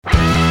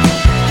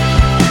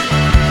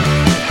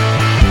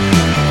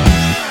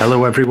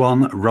Hello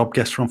everyone, Rob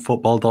Guest from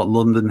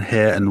Football.London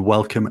here, and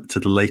welcome to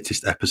the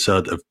latest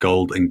episode of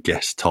Gold and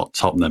Guest Talk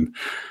Tottenham.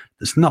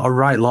 There's not a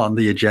right lot on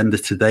the agenda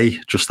today,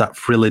 just that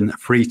thrilling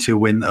 3-2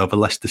 win over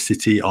Leicester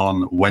City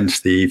on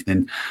Wednesday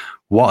evening.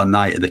 What a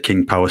night at the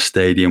King Power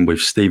Stadium with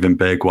Steven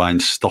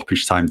Bergwijn's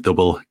stoppage time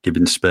double,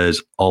 giving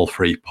Spurs all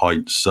 3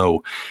 points.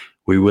 So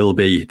we will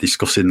be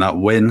discussing that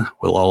win.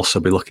 We'll also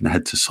be looking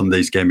ahead to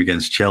Sunday's game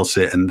against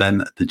Chelsea and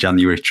then the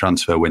January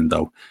transfer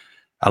window.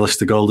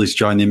 Alistair Gold is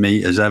joining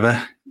me as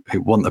ever.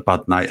 It wasn't a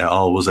bad night at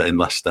all, was it, in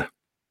Leicester?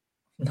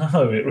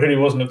 No, it really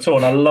wasn't at all.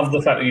 And I love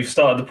the fact that you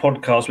started the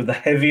podcast with the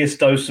heaviest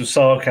dose of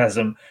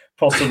sarcasm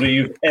possibly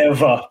you've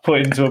ever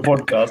put into a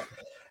podcast.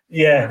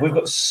 Yeah, we've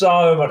got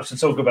so much to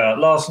talk about.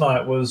 Last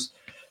night was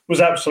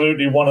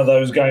absolutely one of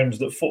those games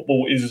that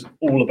football is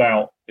all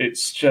about.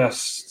 It's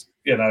just,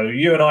 you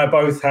and I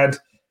both had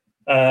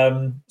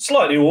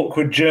slightly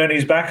awkward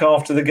journeys back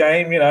after the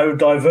game,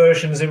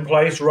 diversions in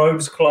place,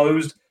 roads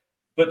closed.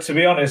 But to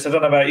be honest, I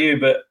don't know about you,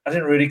 but I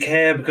didn't really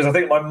care because I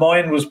think my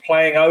mind was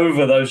playing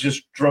over those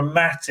just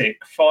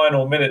dramatic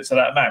final minutes of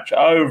that match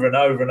over and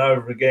over and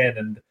over again.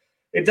 And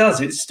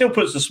it still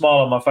puts a smile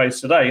on my face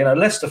today.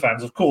 Leicester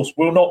fans, of course,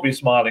 will not be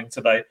smiling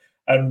today.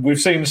 And we've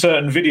seen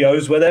certain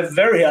videos where they're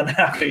very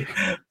unhappy.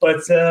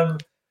 But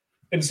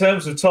in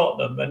terms of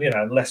Tottenham,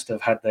 and, Leicester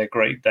have had their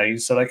great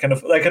days, so they can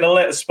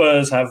let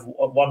Spurs have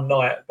one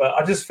night. But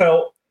I just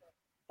felt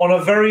on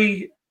a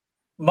very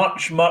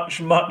much,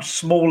 much, much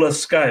smaller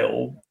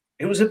scale,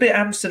 it was a bit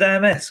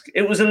Amsterdam-esque.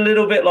 It was a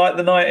little bit like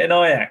the night in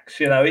Ajax.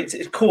 It's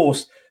of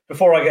course,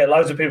 before I get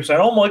loads of people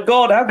saying, oh my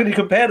God, how can you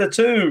compare the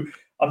two?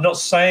 I'm not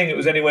saying it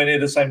was anywhere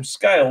near the same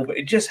scale, but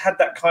it just had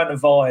that kind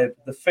of vibe,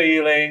 the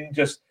feeling,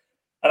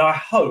 and I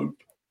hope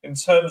in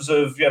terms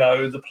of,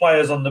 the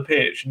players on the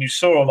pitch, and you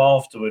saw them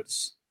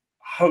afterwards,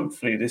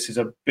 hopefully this is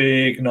a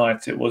big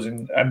night it was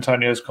in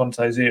Antonio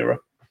Conte's era.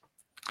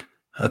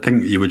 I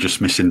think you were just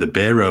missing the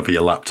beer over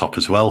your laptop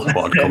as well,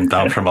 what had come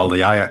down from all the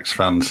Ajax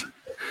fans.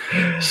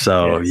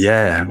 So,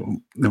 yeah,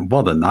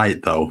 what a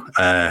night, though.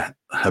 The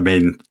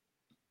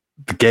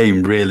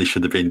game really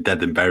should have been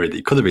dead and buried.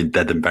 It could have been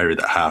dead and buried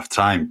at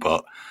half-time,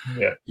 but,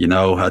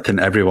 I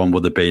think everyone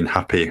would have been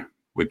happy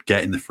with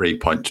getting the 3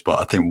 points, but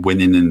I think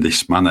winning in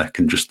this manner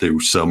can just do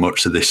so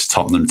much to this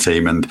Tottenham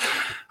team and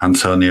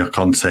Antonio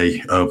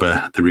Conte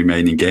over the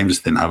remaining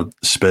games. I think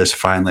Spurs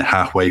finally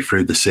halfway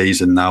through the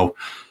season now.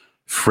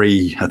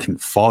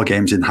 4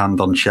 games in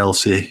hand on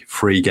Chelsea,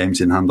 3 games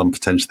in hand on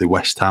potentially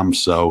West Ham.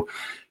 So,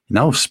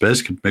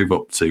 Spurs could move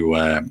up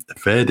to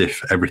third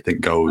if everything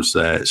goes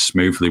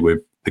smoothly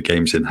with the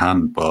games in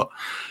hand. But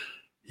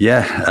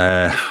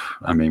what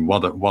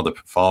a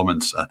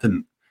performance. I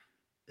think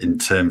in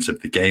terms of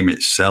the game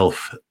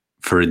itself,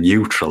 for a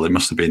neutral, it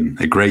must have been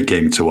a great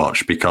game to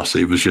watch because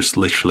it was just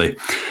literally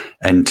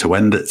end to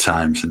end at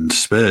times. And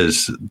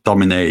Spurs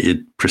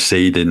dominated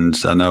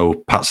proceedings. I know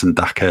Patson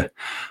Daka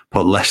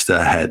put Leicester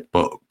ahead,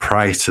 but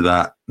prior to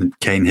that,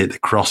 Kane hit the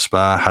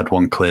crossbar, had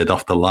one cleared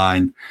off the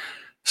line.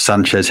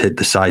 Sanchez hit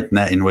the side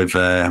netting with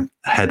a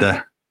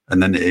header.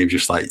 And then it was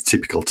just like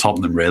typical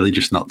Tottenham, really,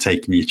 just not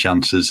taking your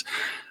chances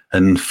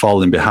and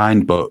falling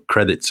behind. But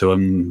credit to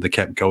them, they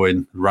kept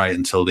going right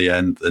until the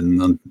end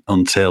and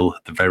until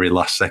the very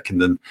last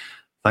second. And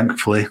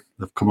thankfully,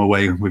 they've come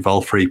away with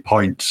all 3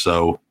 points.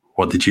 So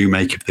what did you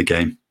make of the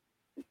game?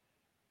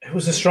 It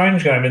was a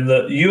strange game in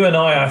that you and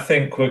I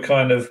think,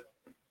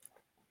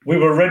 we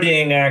were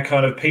readying our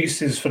kind of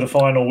pieces for the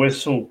final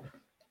whistle.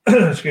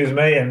 Excuse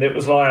me. And it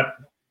was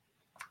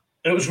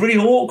really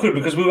awkward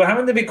because we were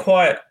having to be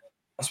quite,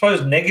 I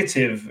suppose,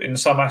 negative in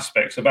some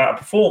aspects about a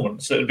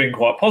performance that had been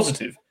quite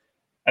positive.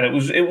 And it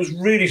was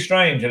really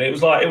strange. And it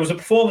was a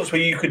performance where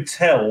you could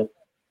tell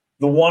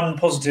the one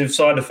positive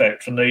side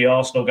effect from the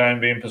Arsenal game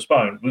being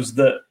postponed was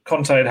that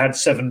Conte had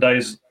 7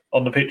 days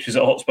on the pitches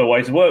at Hotspur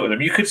Way to work with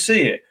them. You could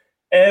see it.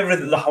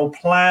 Everything, the whole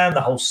plan,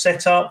 the whole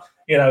setup.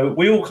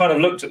 We all kind of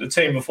looked at the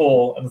team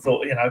before and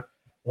thought,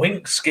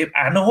 Wink, Skip,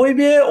 and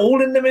Højbjerg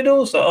all in the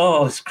middle.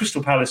 So, it's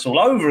Crystal Palace all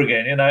over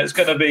again. It's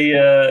going to be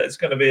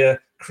a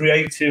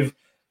creative,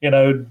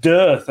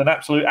 dearth, an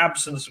absolute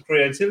absence of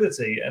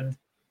creativity.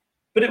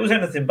 But it was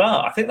anything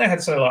but. I think they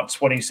had something like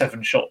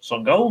 27 shots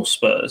on goal,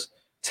 Spurs,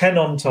 10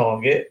 on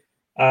target.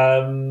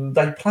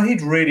 They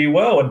played really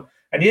well.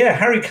 And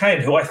Harry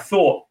Kane, who I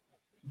thought,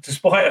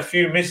 despite a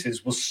few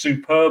misses, was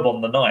superb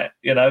on the night.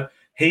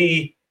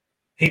 He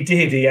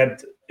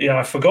had,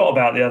 I forgot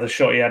about the other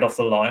shot he had off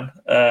the line.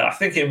 I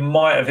think it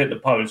might have hit the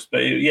post, but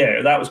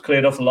that was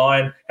cleared off the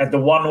line. Had the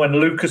one when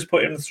Lucas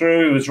put him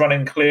through, he was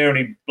running clear and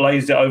he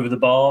blazed it over the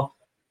bar.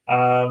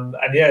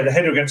 The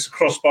header against the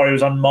crossbar, he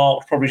was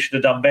unmarked, probably should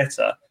have done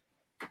better.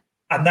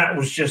 And that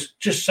was just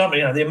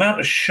something, the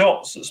amount of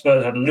shots that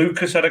Spurs had.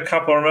 Lucas had a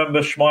couple, I remember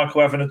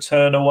Schmeichel having a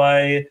turn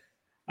away.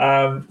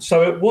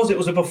 So it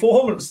was a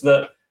performance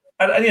that,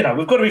 and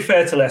we've got to be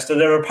fair to Leicester.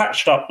 They're a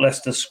patched up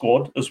Leicester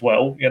squad as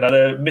well.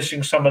 They're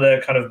missing some of their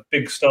kind of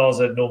big stars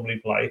they'd normally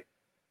play.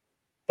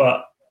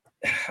 But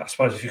I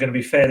suppose if you're going to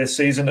be fair this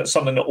season, it's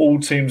something that all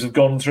teams have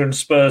gone through, and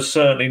Spurs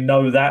certainly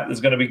know that.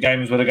 There's going to be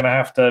games where they're going to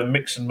have to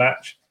mix and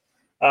match.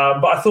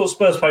 But I thought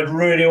Spurs played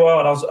really well,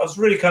 and I was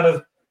really kind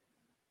of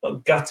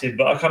not gutted,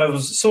 but I kind of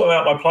was sorting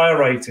out my player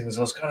ratings.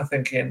 I was kind of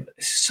thinking,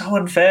 this is so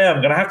unfair.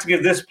 I'm going to have to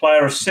give this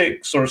player a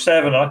 6 or a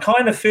 7. And I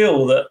kind of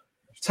feel that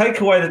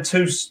take away the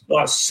 2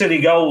 silly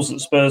goals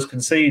that Spurs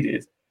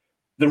conceded,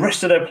 the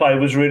rest of their play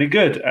was really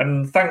good.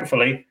 And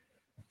thankfully,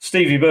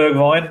 Stevie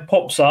Bergwijn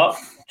pops up,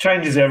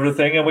 changes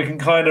everything, and we can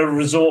kind of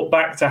resort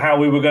back to how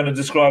we were going to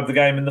describe the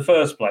game in the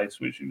first place,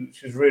 which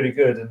is really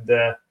good.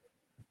 And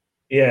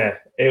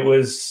it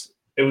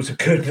was a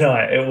good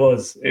night. It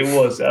was.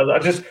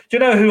 Do you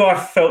know who I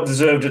felt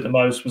deserved it the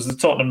most was the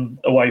Tottenham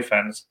away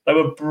fans. They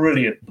were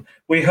brilliant.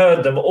 We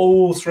heard them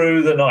all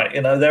through the night.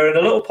 They're in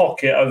a little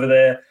pocket over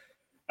there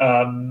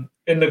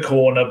in the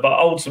corner, but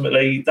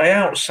ultimately they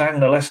outsang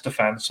the Leicester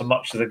fans so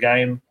much of the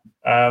game.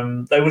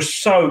 They were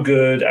so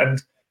good,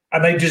 and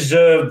they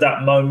deserved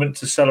that moment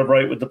to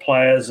celebrate with the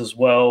players as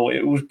well.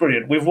 It was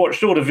brilliant. We've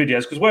watched all the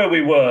videos because where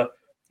we were,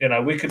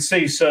 we could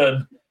see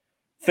certain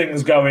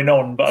things going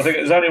on, but I think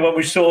it was only when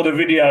we saw the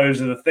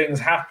videos of the things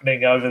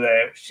happening over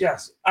there. It was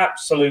just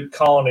absolute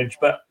carnage,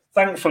 but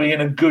thankfully in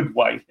a good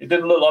way. It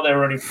didn't look like there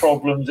were any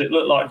problems. It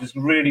looked like just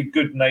really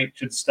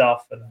good-natured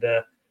stuff. And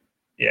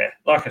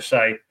like I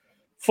say,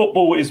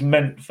 football is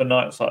meant for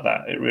nights like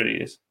that. It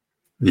really is.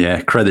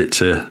 Yeah, credit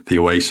to the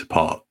away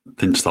support.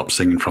 Didn't stop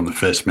singing from the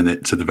first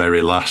minute to the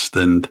very last.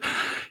 And,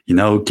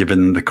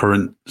 given the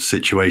current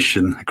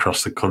situation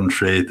across the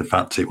country, the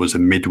fact it was a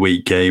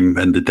midweek game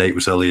and the date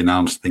was only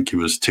announced, I think it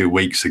was 2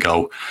 weeks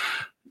ago,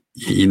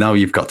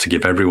 you've got to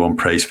give everyone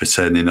praise for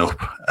turning up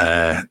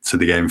to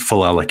the game,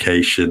 full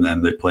allocation,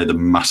 and they played a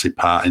massive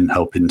part in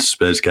helping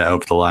Spurs get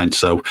over the line.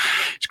 So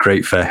it's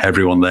great for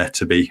everyone there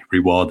to be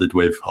rewarded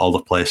with all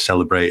the players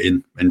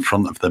celebrating in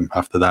front of them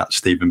after that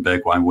Steven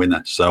Bergwijn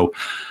winner. So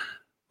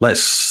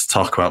let's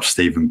talk about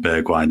Steven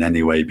Bergwijn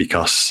anyway,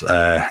 because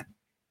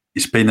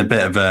it's been a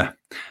bit of a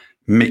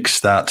mixed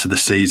start to the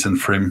season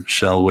for him,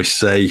 shall we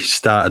say.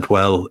 Started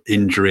well,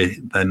 injury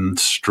then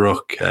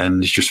struck,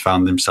 and he's just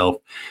found himself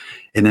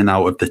in and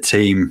out of the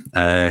team.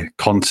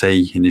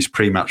 Conte, in his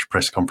pre-match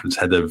press conference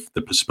ahead of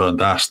the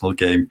postponed Arsenal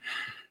game,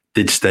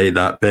 did state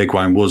that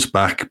Bergwijn was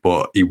back,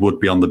 but he would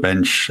be on the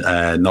bench,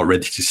 not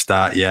ready to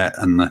start yet.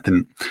 And I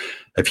think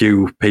a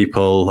few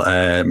people,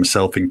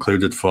 myself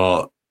included,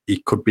 thought he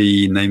could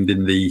be named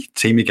in the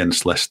team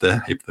against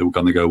Leicester if they were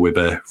going to go with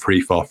a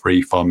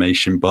 3-4-3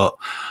 formation. But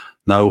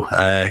no,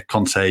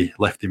 Conte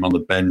left him on the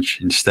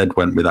bench, instead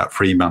went with that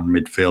 3-man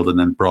midfield and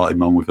then brought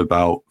him on with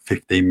about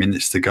 15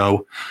 minutes to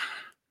go.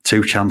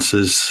 2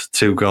 chances,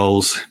 2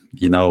 goals,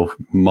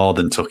 more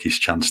than took his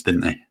chance,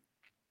 didn't he?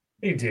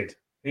 He did.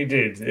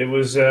 It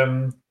was,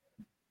 you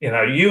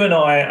and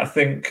I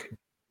think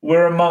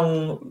we're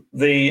among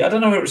the, I don't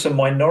know whether it's a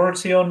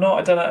minority or not,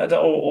 I don't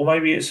know, or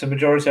maybe it's a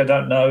majority, I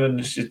don't know, and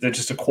they're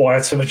just a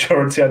quieter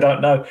majority, I don't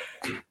know,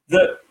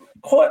 that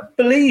quite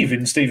believe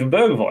in Steven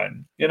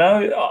Bergwijn.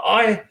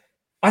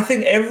 I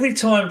think every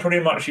time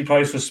pretty much he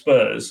plays for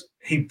Spurs,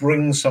 he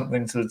brings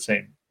something to the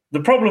team. The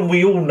problem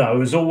we all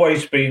know has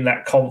always been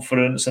that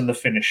confidence and the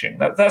finishing.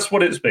 That's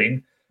what it's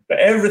been. But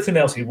everything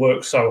else, he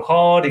works so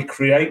hard. He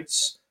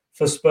creates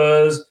for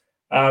Spurs.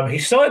 He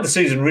started the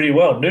season really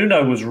well.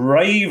 Nuno was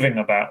raving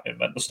about him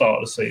at the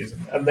start of the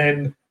season. And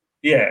then,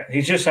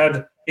 he's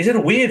had a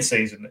weird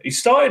season. He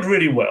started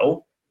really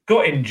well,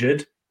 got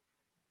injured,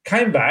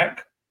 came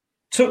back,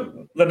 took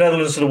the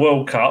Netherlands to the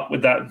World Cup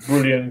with that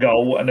brilliant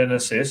goal and an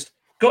assist,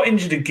 got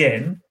injured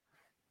again.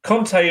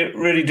 Conte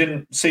really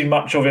didn't see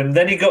much of him.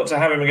 Then he got to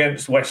have him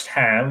against West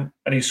Ham,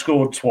 and he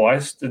scored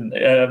twice.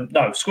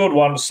 Scored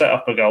once, set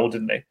up a goal,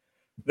 didn't he?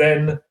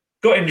 Then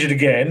got injured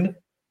again.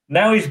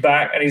 Now he's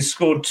back, and he's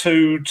scored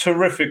 2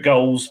 terrific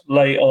goals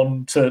late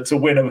on to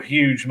win a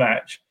huge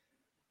match.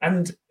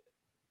 And,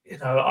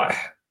 I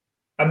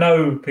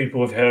know people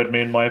have heard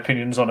me in my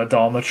opinions on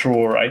Adama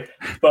Traore,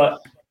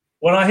 but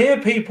when I hear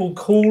people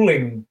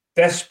calling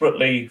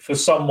desperately for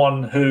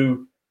someone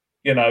who,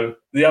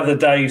 the other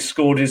day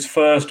scored his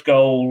first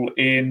goal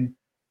in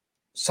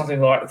something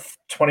like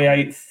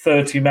 28,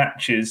 30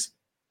 matches.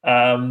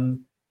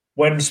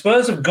 When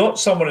Spurs have got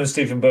someone in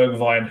Steven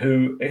Bergwijn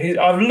who,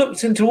 I've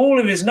looked into all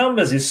of his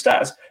numbers, his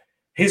stats,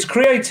 his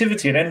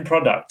creativity and end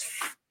product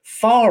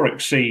far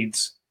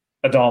exceeds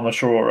Adama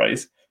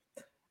Traore's.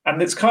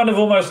 And it's kind of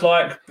almost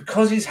like,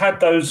 because he's had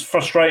those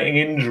frustrating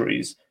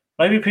injuries,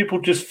 maybe people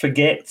just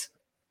forget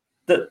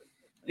that,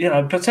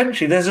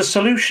 potentially there's a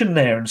solution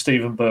there in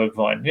Steven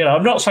Bergwijn.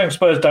 I'm not saying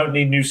Spurs don't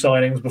need new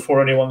signings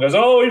before anyone goes,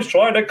 oh, he's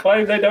trying to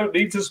claim they don't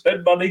need to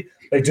spend money.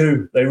 They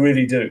do. They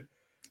really do.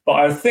 But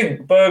I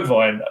think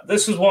Bergwijn,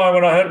 this is why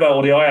when I heard about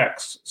all the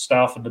Ajax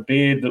stuff and the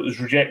bid that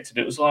was rejected,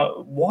 it was like,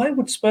 why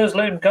would Spurs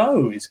let him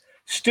go? He's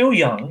still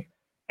young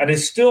and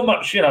there's still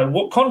much,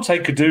 what Conte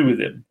could do with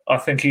him. I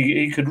think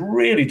he could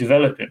really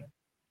develop him.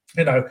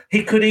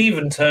 He could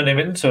even turn him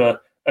into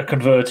a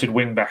converted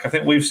wing-back. I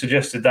think we've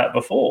suggested that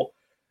before.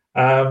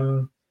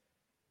 Last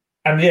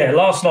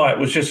night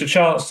was just a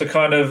chance to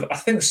kind of, I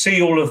think, see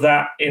all of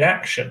that in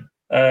action.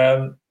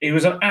 He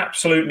was an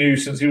absolute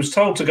nuisance. He was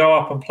told to go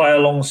up and play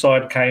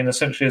alongside Kane,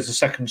 essentially as a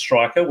second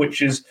striker,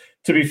 which is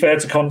to be fair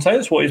to Conte,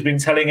 it's what he's been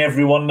telling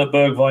everyone that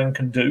Bergwijn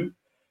can do.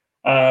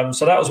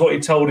 So that was what he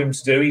told him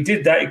to do. He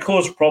did that. He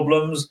caused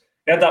problems.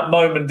 He had that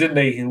moment, didn't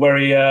he, where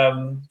he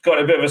got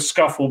in a bit of a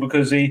scuffle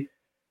because he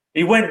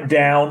went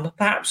down,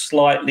 perhaps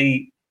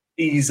slightly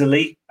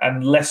easily,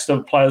 and Leicester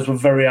players were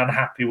very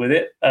unhappy with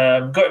it.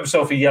 Got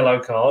himself a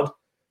yellow card.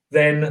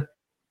 Then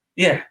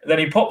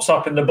he pops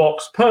up in the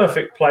box,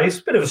 perfect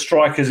place, bit of a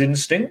striker's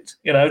instinct,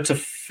 to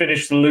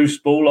finish the loose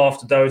ball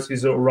after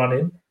Doherty's little run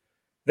in.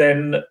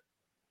 Then,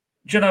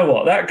 do you know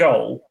what? That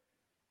goal,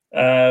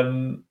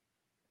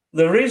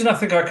 the reason I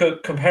think I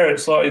could compare it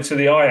slightly to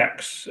the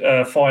Ajax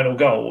final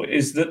goal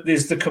is that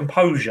there's the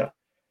composure.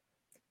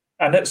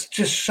 And it's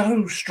just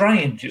so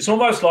strange. It's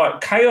almost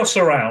like chaos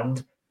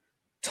around,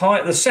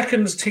 the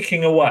seconds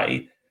ticking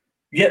away,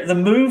 yet the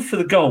move for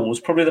the goal was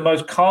probably the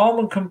most calm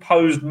and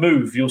composed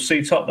move you'll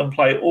see Tottenham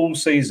play all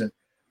season.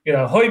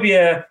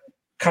 Højbjerg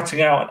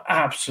cutting out an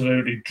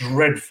absolutely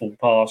dreadful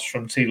pass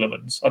from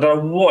Tielemans. I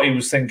don't know what he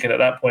was thinking at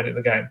that point in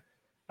the game.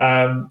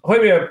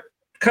 Højbjerg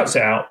cuts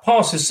it out,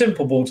 passes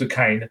simple ball to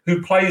Kane,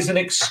 who plays an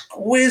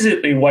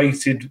exquisitely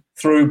weighted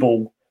through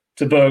ball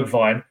to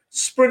Bergwijn,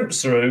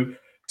 sprints through,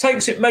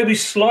 takes it maybe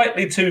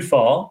slightly too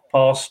far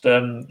past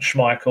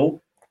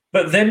Schmeichel,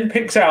 but then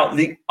picks out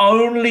the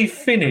only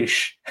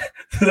finish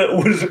that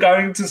was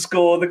going to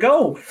score the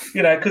goal.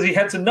 Because he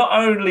had to not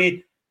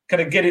only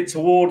kind of get it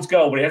towards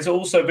goal, but he had to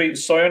also beat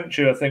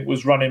Soyuncu, I think,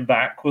 was running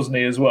back, wasn't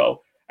he, as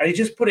well? And he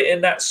just put it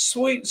in that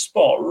sweet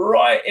spot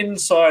right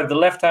inside the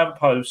left-hand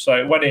post. So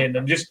it went in,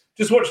 and just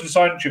watching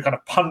Soyuncu kind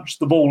of punch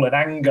the ball in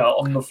anger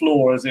on the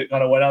floor as it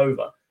kind of went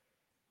over.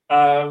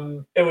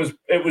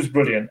 It was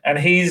brilliant. And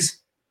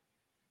he's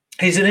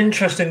an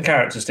interesting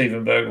character,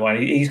 Steven Bergwijn.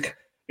 He's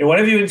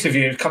whenever you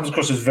interview him, he comes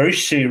across as very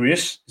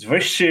serious. He's a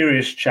very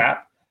serious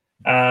chap.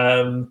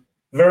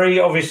 Very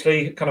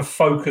obviously kind of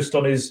focused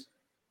on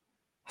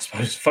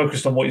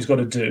what he's got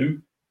to do.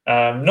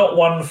 Not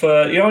one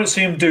for, you won't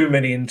see him do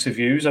many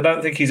interviews. I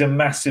don't think he's a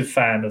massive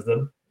fan of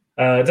them.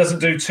 Doesn't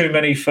do too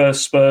many for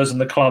Spurs and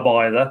the club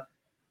either.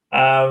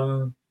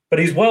 But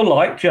he's well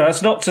liked.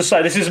 It's not to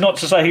say, this is not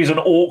to say he's an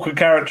awkward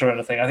character or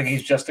anything. I think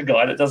he's just a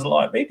guy that doesn't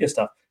like media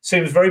stuff.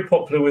 Seems very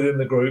popular within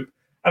the group.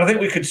 And I think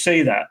we could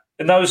see that.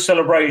 In those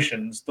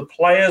celebrations, the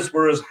players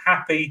were as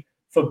happy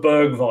for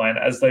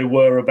Bergwijn as they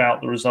were about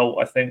the result,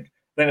 I think.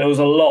 Then there was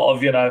a lot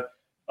of,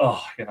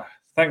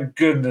 thank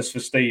goodness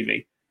for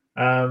Stevie.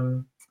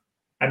 And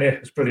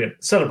it's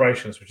brilliant.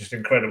 Celebrations were just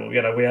incredible.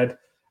 We had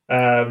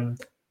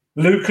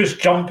Lucas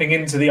jumping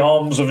into the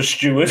arms of a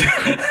steward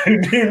who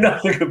knew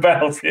nothing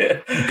about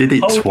it. Did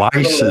it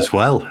twice as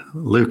well.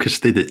 Lucas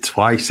did it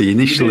twice. He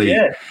initially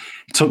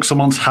took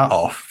someone's hat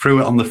off, threw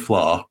it on the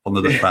floor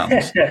under the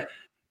fans,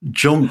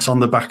 jumped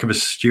on the back of a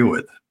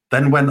steward,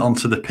 then went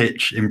onto the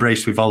pitch,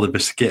 embraced with Oliver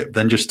Skip,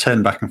 then just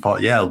turned back and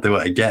thought, I'll do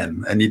it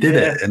again. And he did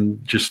it,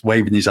 and just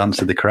waving his hand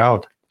to the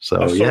crowd. So,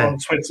 I saw on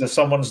Twitter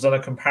someone's done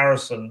a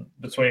comparison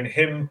between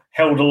him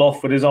held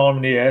aloft with his arm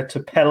in the air to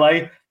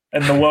Pele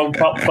in the World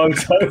Cup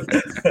photo.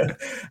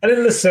 And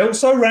then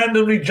Lascelles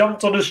randomly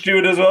jumped on a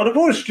steward as well. The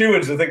poor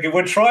stewards are thinking,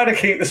 we're trying to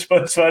keep the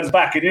Spurs fans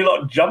back and you're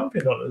not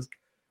jumping on us.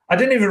 I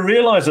didn't even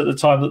realise at the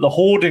time that the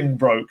hoarding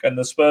broke and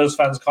the Spurs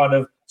fans kind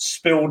of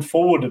spilled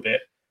forward a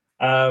bit.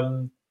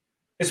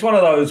 It's one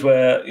of those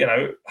where,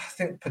 I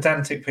think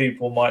pedantic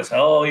people might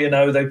say,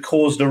 they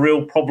caused a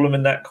real problem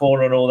in that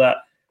corner and all that.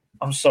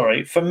 I'm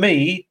sorry. For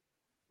me,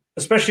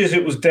 especially as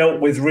it was dealt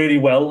with really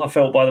well, I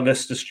felt by the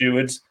Leicester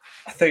stewards,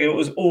 I think it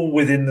was all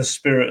within the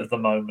spirit of the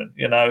moment.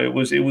 It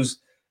was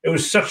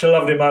such a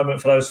lovely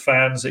moment for those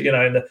fans that,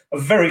 in a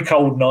very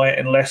cold night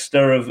in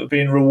Leicester of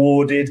being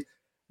rewarded.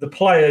 The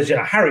players,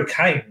 Harry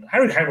Kane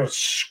was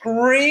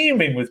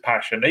screaming with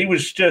passion. He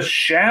was just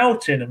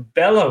shouting and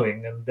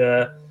bellowing. And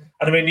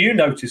I mean, you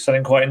noticed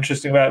something quite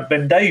interesting about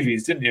Ben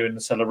Davies, didn't you, in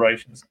the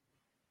celebrations?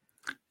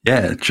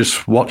 Yeah,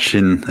 just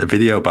watching a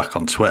video back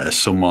on Twitter,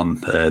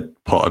 someone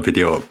put a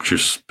video up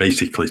just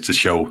basically to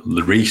show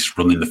Lloris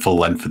running the full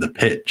length of the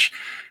pitch,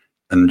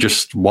 and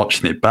just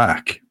watching it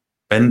back,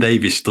 Ben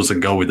Davies doesn't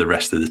go with the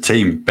rest of the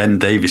team. Ben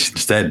Davies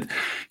instead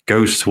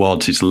goes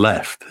towards his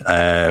left,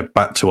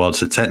 back towards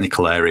the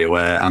technical area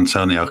where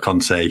Antonio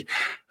Conte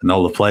and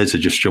all the players are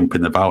just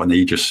jumping about, and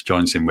he just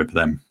joins in with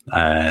them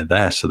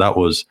there. So that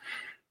was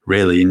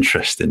really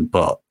interesting.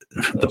 But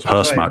the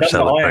post-match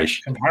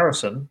celebration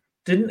comparison.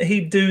 Didn't he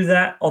do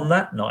that on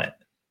that night?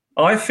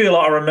 I feel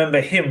like I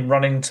remember him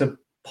running to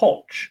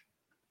Poch,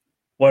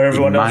 where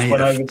everyone else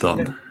went over to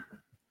him.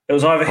 It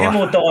was either him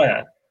or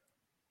Dyer.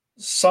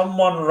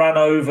 Someone ran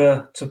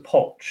over to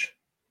Poch.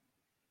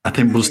 I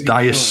think it was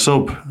Dyer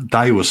sub.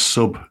 Dyer was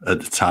sub at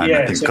the time,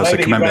 I think, because I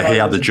can remember he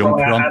had the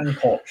jumper on. And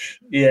Poch.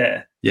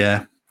 Yeah.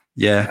 I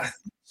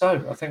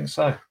think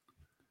so.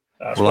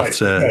 We'll have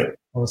to,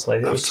 honestly,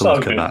 it was so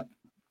good. At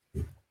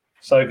that.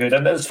 So good.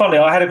 And it's funny,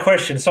 I had a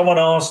question. Someone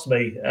asked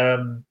me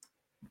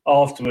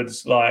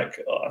afterwards,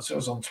 it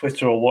was on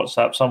Twitter or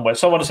WhatsApp somewhere.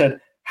 Someone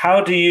said,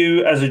 how do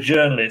you, as a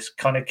journalist,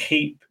 kind of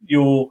keep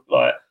your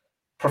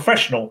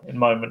professional in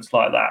moments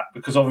like that?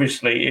 Because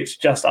obviously it's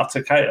just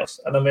utter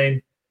chaos. And I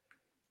mean,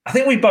 I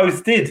think we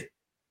both did.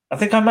 I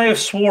think I may have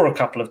swore a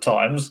couple of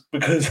times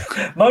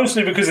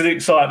mostly because of the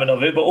excitement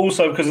of it, but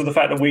also because of the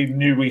fact that we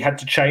knew we had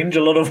to change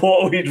a lot of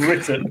what we'd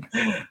written.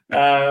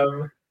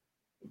 But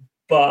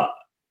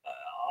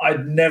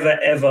I'd never,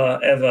 ever,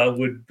 ever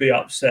would be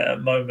upset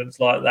at moments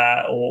like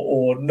that,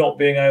 or not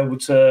being able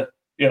to,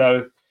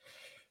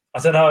 I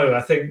don't know.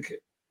 I think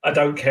I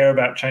don't care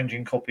about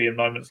changing copy in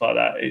moments like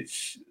that.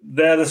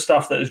 They're the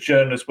stuff that as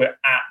journalists we're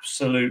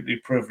absolutely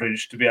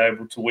privileged to be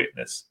able to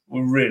witness.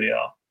 We really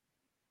are.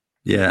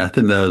 Yeah, I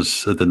think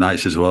those are the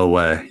nights as well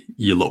where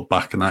you look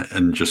back on that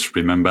and just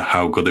remember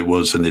how good it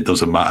was, and it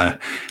doesn't matter.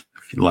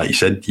 Like you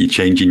said, you're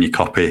changing your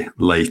copy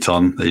late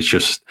on. It's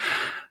just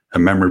a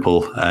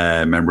memorable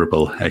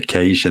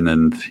occasion.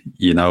 And,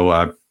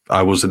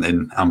 I wasn't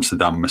in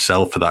Amsterdam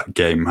myself for that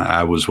game.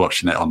 I was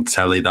watching it on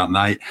telly that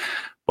night.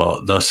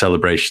 But those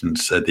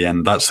celebrations at the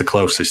end, that's the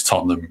closest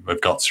Tottenham have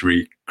got to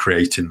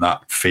recreating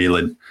that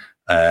feeling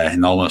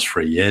in almost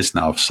 3 years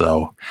now.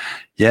 So,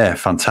 yeah,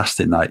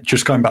 fantastic night.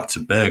 Just going back to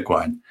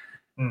Bergwijn,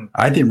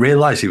 I didn't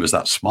realise he was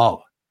that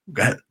small.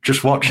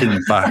 Just watching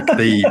back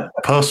the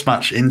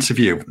post-match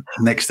interview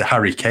next to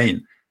Harry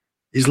Kane,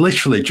 he's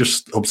literally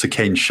just up to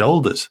Kane's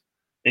shoulders.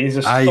 He's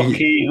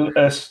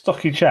a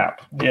stocky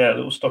chap. Yeah, a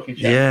little stocky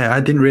chap. Yeah, I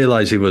didn't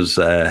realise he was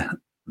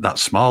that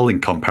small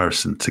in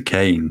comparison to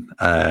Kane.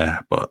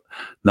 But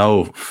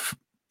no,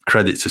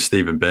 credit to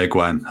Steven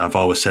Bergwijn. I've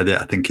always said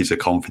it. I think he's a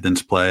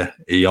confidence player.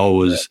 He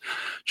always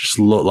just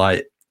looked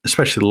like,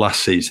 especially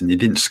last season, he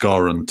didn't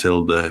score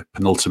until the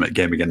penultimate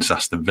game against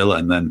Aston Villa,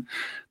 and then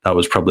that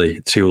was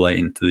probably too late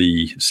into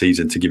the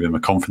season to give him a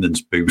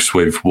confidence boost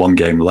with one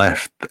game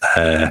left.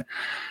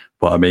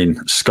 But I mean,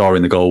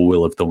 scoring the goal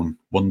will have done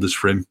wonders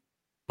for him,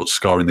 but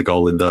scoring the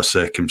goal in those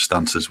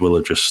circumstances will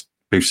have just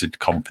boosted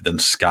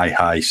confidence sky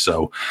high.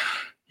 So,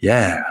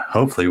 yeah,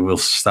 hopefully we'll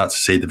start to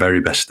see the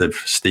very best of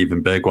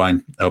Steven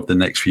Bergwijn over the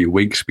next few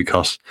weeks,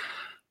 because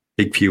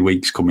big few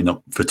weeks coming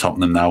up for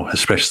Tottenham now,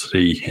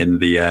 especially in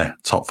the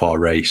top four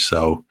race.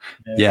 So,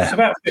 yeah. It's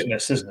about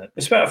fitness, isn't it?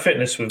 It's about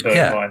fitness with Bergwijn.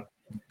 Yeah.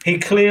 He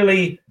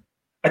clearly,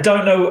 I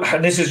don't know,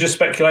 and this is just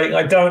speculating,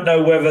 I don't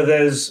know whether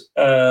there's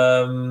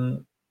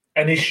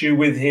an issue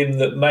with him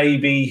that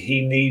maybe he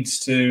needs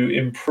to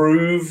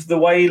improve the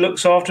way he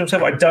looks after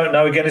himself. I don't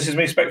know. Again, this is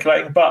me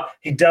speculating, but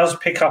he does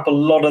pick up a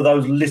lot of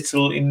those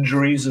little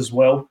injuries as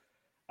well.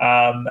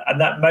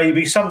 And that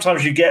maybe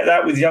sometimes you get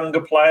that with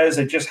younger players.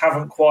 They just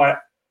haven't quite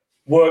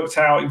worked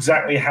out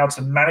exactly how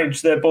to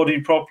manage their body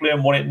properly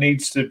and what it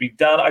needs to be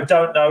done. I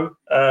don't know.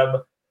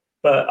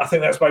 But I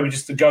think that's maybe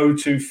just the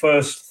go-to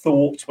first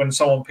thought when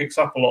someone picks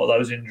up a lot of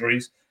those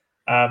injuries.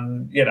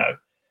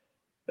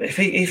 If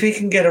he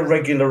can get a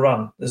regular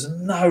run, there's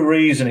no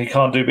reason he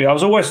can't do it. I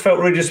was always felt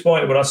really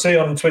disappointed when I see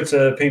on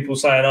Twitter people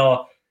saying,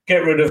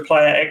 get rid of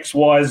player X,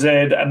 Y, Z,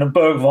 and then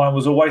Bergwijn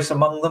was always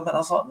among them. And I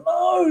was like,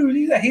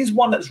 no, he's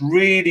one that's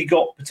really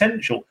got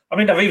potential. I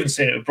mean, I've even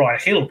seen it with Brian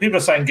Hill. People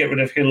are saying get rid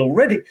of Hill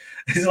already.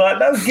 It's like,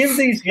 no, give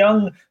these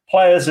young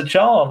players a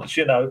chance,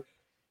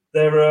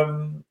 They're,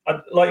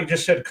 like you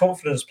just said,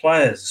 confidence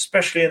players,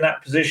 especially in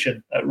that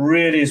position. That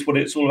really is what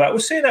it's all about. We're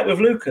seeing that with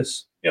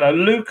Lucas.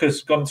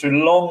 Lucas gone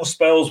through long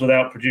spells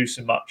without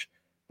producing much.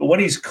 But when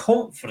he's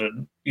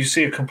confident, you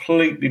see a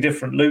completely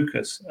different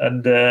Lucas.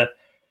 And to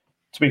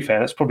be fair,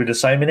 that's probably the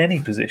same in any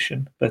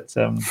position. But,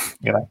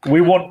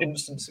 we want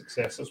instant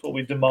success. That's what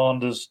we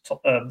demand as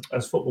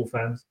football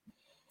fans.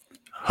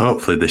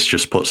 Hopefully this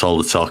just puts all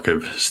the talk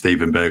of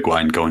Steven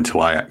Bergwijn going to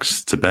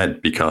Ajax to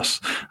bed,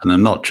 because, and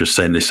I'm not just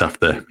saying this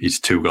after his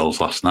 2 goals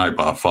last night,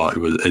 but I thought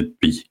it'd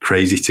be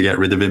crazy to get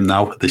rid of him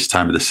now at this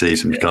time of the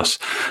season, because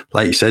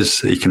like he says,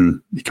 he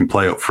can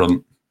play up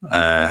front.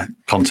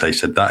 Conte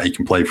said that he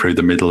can play through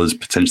the middle as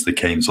potentially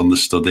Kane's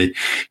understudy.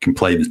 He can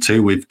play the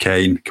 2 with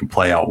Kane, can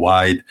play out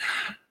wide.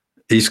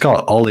 He's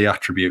got all the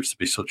attributes to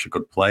be such a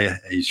good player.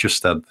 He's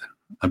just had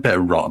a bit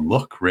of rotten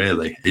luck,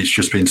 really. It's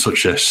just been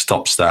such a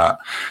stop-start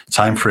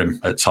time for him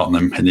at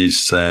Tottenham in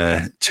his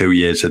 2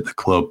 years at the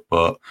club.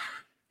 But,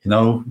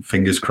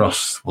 fingers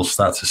crossed, we'll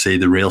start to see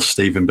the real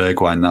Steven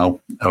Bergwijn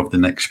now over the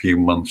next few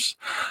months.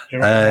 Do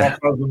you remember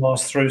Mark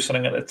Overmars threw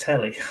something at the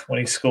telly when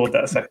he scored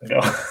that second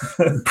goal?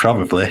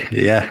 Probably,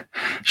 yeah.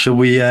 Shall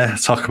we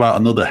talk about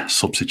another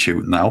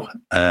substitute now?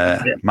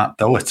 Matt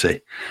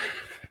Doherty.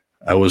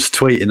 I was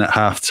tweeting at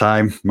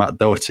halftime, Matt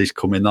Doherty's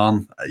coming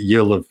on.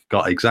 You'll have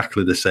got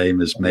exactly the same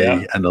as me.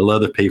 Yeah. And a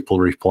lot of people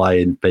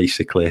replying,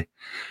 basically,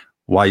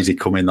 why is he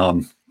coming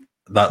on?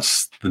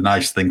 That's the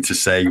nice thing to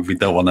say. We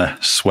don't want to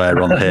swear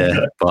on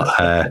here.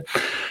 But,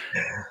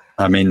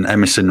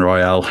 Emerson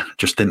Royale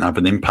just didn't have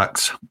an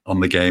impact on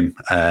the game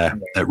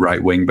at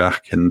right wing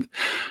back. And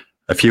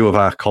a few of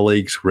our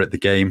colleagues were at the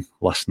game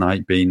last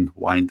night being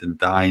wined and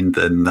dined,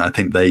 and I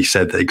think they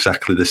said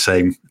exactly the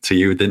same to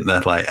you, didn't they?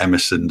 Like,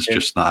 Emerson's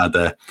just not had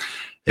an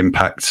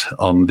impact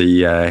on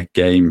the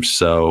game.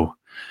 So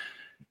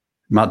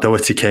Matt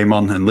Doherty came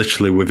on and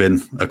literally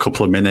within a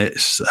couple of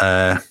minutes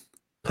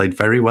played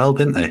very well,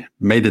 didn't he?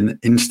 Made an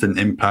instant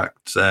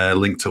impact,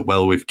 linked up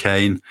well with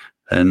Kane,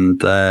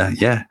 and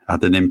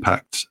had an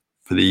impact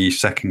for the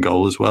second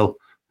goal as well.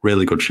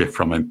 Really good shift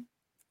from him.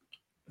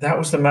 That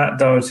was the Matt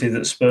Doherty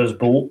that Spurs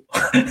bought.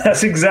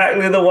 That's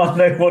exactly the one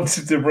they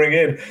wanted to bring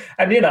in.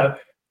 And,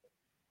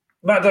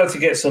 Matt Doherty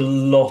gets a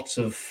lot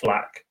of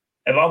flack.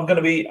 If I'm going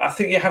to be, I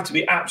think you have to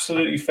be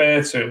absolutely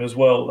fair to him as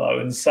well, though,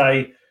 and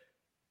say,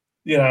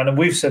 and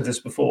we've said this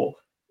before,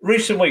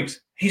 recent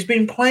weeks, he's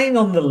been playing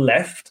on the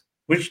left,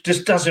 which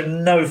just does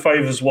him no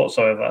favours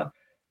whatsoever.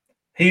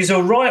 He's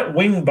a right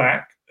wing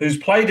back who's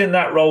played in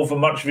that role for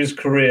much of his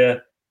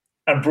career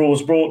and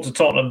was brought to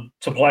Tottenham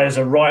to play as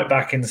a right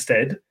back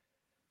instead,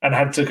 and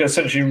had to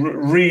essentially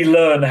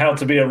relearn how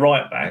to be a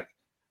right back.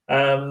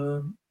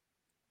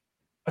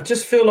 I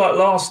just feel like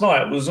last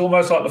night was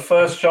almost like the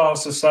first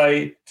chance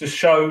to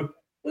show,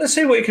 let's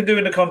see what he can do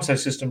in the Conte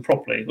system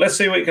properly. Let's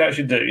see what he can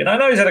actually do. I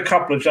know he's had a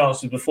couple of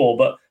chances before,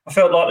 but I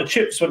felt like the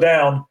chips were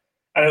down,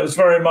 and it was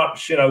very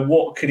much,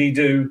 what could he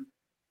do?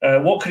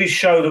 What could he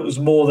show that was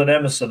more than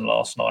Emerson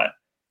last night?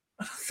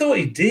 I thought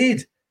he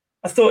did.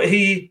 I thought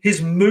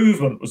his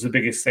movement was the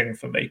biggest thing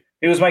for me.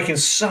 He was making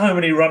so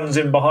many runs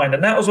in behind,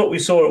 and that was what we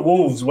saw at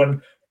Wolves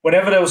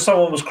whenever there was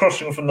someone was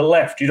crossing from the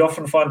left, you'd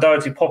often find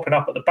Doherty popping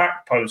up at the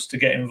back post to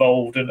get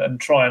involved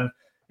and try and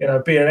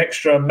be an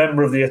extra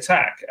member of the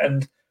attack.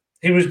 And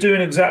he was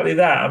doing exactly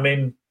that. I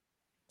mean,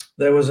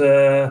 there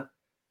were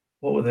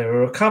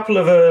a couple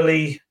of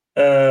early,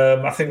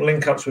 I think,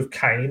 link-ups with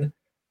Kane.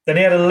 Then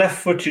he had a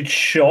left-footed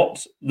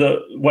shot that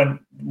went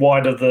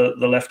wide of the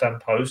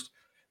left-hand post.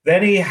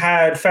 Then he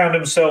had found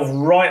himself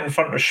right in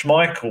front of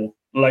Schmeichel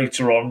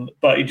later on,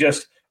 but he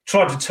just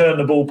tried to turn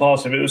the ball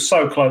past him. It was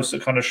so close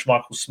that kind of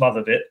Schmeichel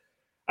smothered it.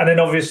 And then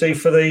obviously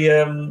for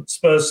the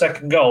Spurs'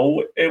 second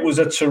goal, it was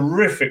a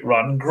terrific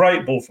run,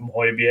 great ball from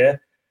Højbjerg.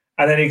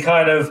 And then he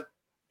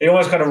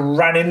almost kind of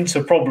ran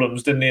into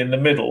problems, didn't he, in the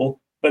middle?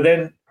 But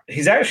then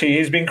he's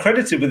been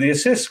credited with the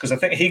assist because I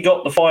think he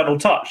got the final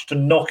touch to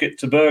knock it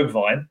to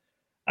Bergwijn.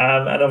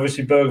 And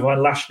obviously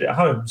Bergwijn lashed it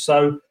home.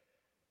 So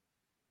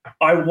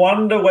I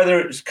wonder whether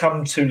it's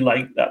come too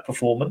late, that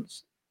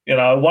performance.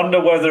 I wonder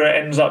whether it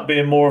ends up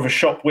being more of a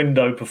shop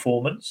window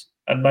performance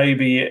and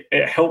maybe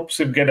it helps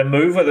him get a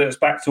move, whether it's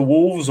back to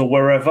Wolves or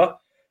wherever.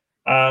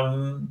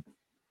 But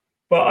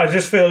I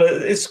just feel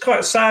it's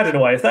quite sad in a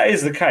way. If that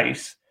is the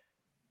case,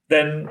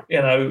 then,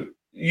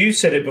 you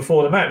said it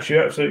before the match.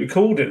 You absolutely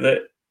called it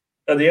that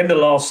at the end of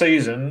last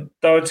season,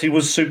 Doherty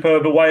was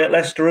superb away at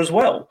Leicester as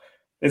well.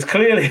 It's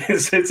clearly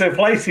it's a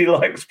place he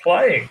likes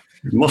playing.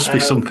 It must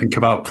be something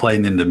about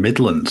playing in the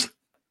Midlands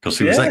because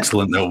he was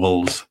excellent at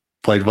Wolves.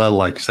 Played well,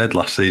 like I said,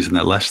 last season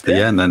at Leicester,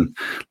 and then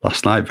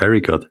last night,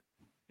 very good.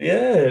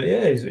 Yeah.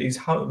 He's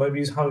home. Maybe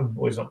he's home.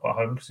 Well, he's not at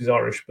home because he's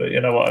Irish, but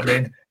you know what I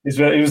mean. He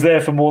was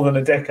there for more than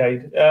a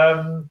decade.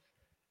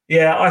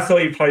 I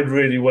thought he played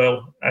really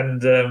well,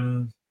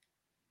 and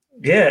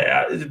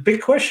it's a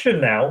big question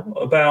now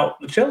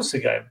about the Chelsea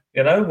game.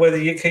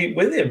 Whether you keep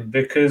with him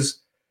because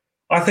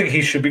I think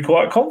he should be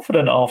quite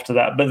confident after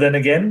that. But then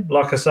again,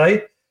 like I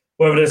say,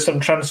 whether there's some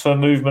transfer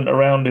movement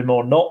around him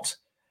or not.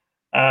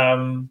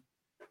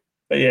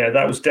 But yeah,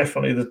 that was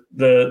definitely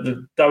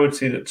the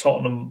Doherty that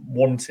Tottenham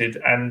wanted,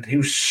 and he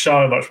was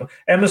so much fun.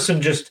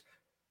 Emerson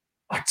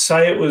I'd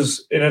say it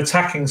was, in an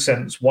attacking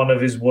sense, one of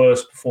his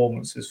worst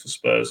performances for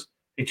Spurs.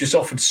 He just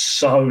offered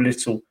so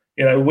little.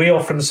 We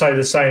often say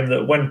the same,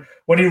 that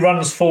when he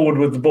runs forward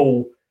with the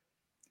ball,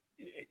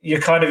 your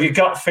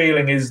gut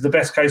feeling is the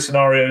best case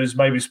scenario is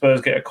maybe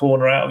Spurs get a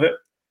corner out of it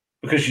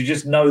because you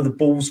just know the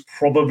ball's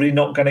probably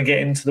not going to get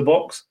into the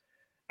box.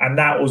 And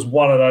that was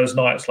one of those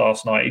nights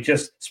last night.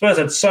 Spurs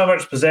had so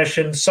much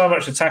possession, so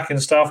much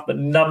attacking stuff, but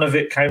none of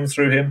it came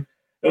through him.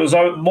 It was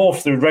more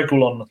through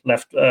Reguilon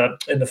left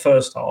in the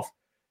first half.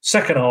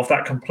 Second half,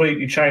 that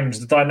completely changed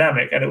the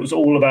dynamic, and it was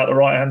all about the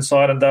right-hand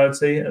side and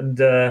Doherty. And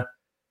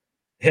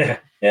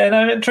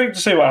intrigued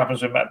to see what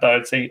happens with Matt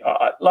Doherty.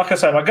 Like I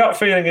say, my gut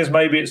feeling is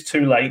maybe it's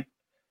too late.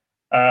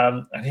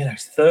 And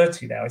he's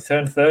 30 now. He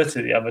turned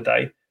 30 the other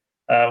day.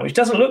 Which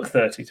doesn't look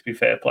 30, to be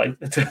fair play.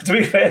 To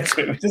be fair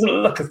to him, he doesn't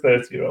look a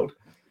 30-year-old.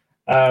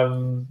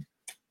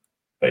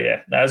 But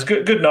yeah, it's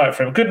good night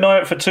for him. Good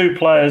night for two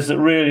players that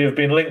really have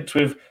been linked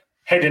with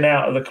heading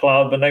out of the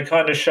club, and they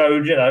kind of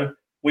showed,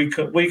 we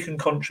can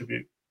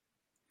contribute.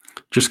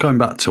 Just going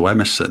back to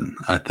Emerson,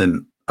 I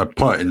think I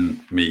put in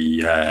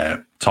me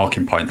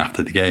talking point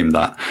after the game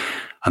that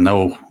I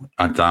know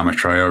Adama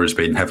Traore has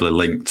been heavily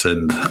linked,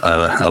 and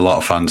a lot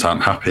of fans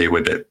aren't happy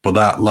with it. But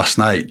that last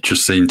night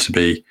just seemed to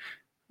be.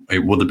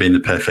 It would have been the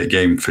perfect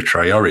game for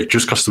Traore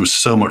just because there was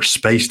so much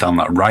space down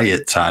that right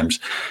at times.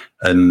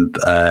 And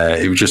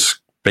it was just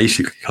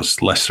basically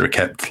because Leicester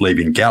kept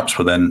leaving gaps,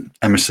 but then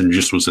Emerson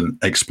just wasn't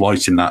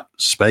exploiting that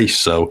space.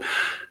 So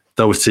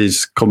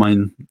Doherty's come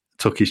in,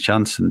 took his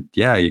chance. And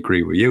I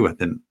agree with you. I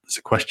think there's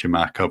a question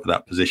mark over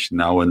that position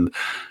now. And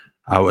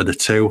out of the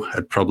two,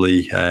 I'd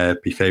probably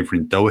be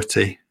favouring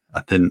Doherty.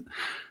 I think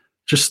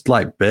just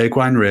like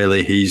Bergwijn,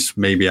 really, he's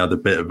maybe had a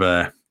bit of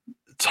a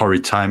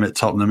torrid time at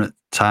Tottenham at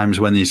times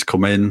when he's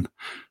come in.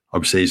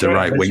 Obviously, he's a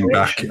right wing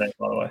back. By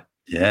the way.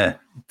 Yeah,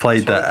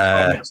 played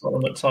that.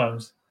 At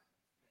times.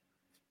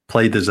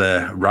 played as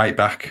a right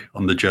back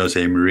under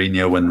Jose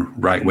Mourinho when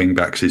right wing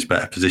back's his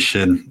better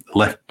position.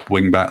 Left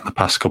wing back the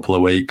past couple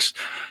of weeks.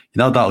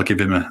 That'll give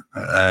him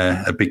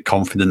a big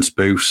confidence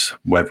boost,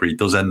 whether he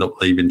does end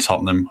up leaving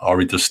Tottenham or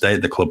he does stay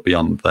at the club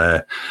beyond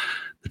the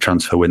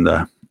transfer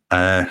window.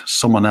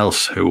 Someone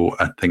else who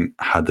I think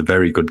had a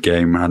very good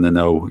game, and I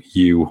know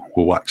you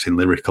were waxing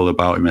lyrical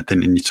about him, I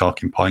think, in your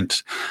talking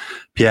points,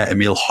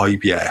 Pierre-Emile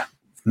Højbjerg.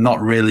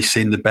 Not really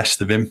seen the best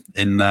of him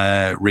in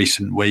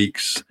recent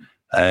weeks,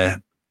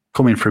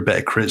 coming for a bit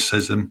of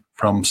criticism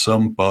from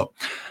some, but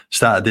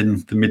started in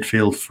the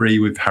midfield three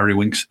with Harry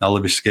Winks and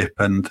Oliver Skipp,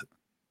 and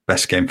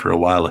best game for a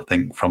while, I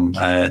think, from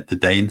the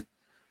Dane.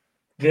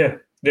 Yeah,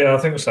 I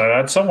think so. I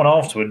had someone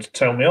afterwards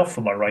tell me off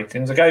for my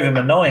ratings. I gave him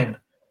a 9.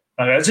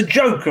 It's a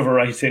joke of a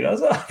rating. I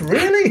was like,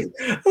 really?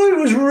 I thought it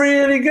was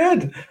really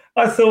good.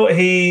 I thought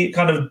he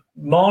kind of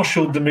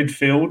marshalled the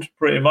midfield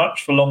pretty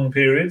much for long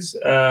periods.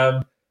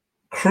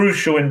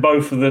 Crucial in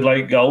both of the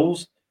late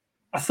goals.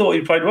 I thought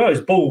he played well. His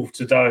ball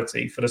to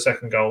Doherty for the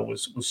second goal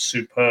was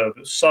superb.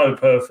 It was so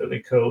perfectly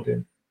curled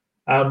in.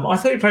 I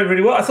thought he played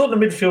really well. I thought the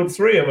midfield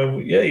three,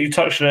 you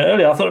touched on it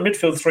earlier. I thought the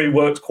midfield three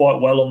worked quite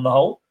well on the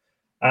whole.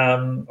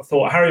 I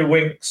thought Harry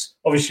Winks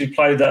obviously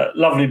played that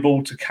lovely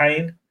ball to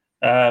Kane.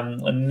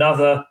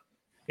 Another,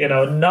 it's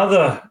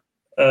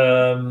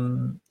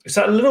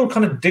that little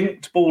kind of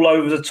dinked ball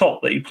over the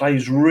top that he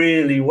plays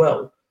really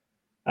well.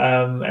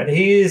 And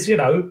he is,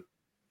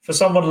 for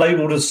someone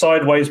labelled as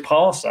sideways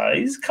passer,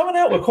 he's coming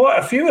out with quite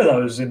a few of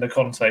those in the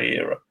Conte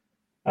era.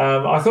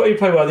 I thought he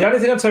played well. The only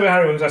thing I'd say about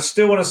Harry Winks, I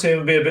still want to see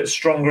him be a bit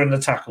stronger in the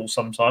tackle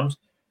sometimes.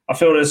 I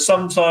feel there's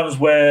sometimes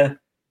where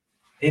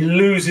he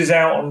loses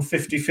out on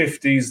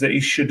 50-50s that he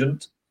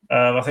shouldn't.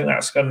 I think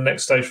that's kind of the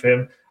next stage for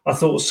him. I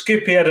thought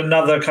Skippy had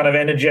another kind of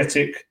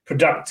energetic,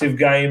 productive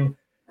game.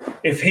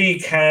 If he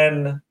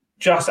can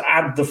just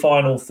add the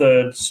final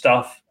third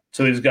stuff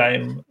to his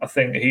game, I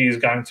think he is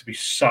going to be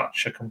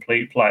such a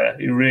complete player.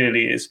 He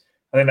really is.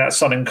 I think that's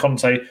something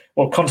Conte...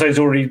 Well, Conte's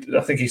already...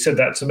 I think he said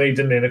that to me,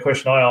 didn't he, in a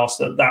question I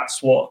asked,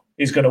 that's what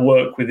he's going to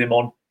work with him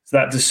on. It's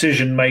that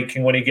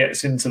decision-making when he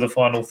gets into the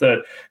final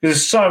third. Because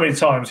there's so many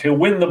times he'll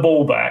win the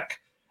ball back.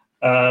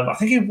 I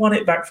think he won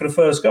it back for the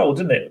first goal,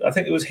 didn't it? I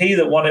think it was he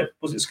that won it.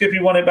 Was it Skippy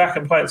won it back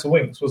and played it to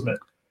Winks, wasn't it?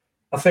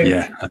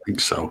 Yeah, I think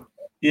so.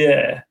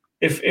 Yeah.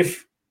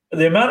 If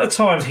the amount of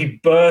times he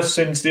bursts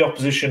into the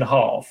opposition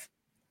half,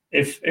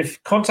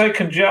 if Conte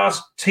can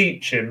just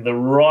teach him the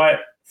right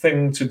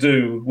thing to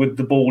do with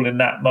the ball in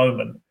that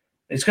moment,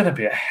 he's going to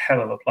be a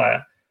hell of a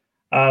player.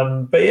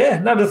 But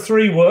yeah, the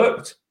three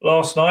worked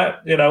last night.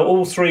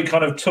 All three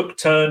kind of took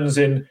turns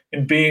in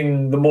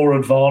being the more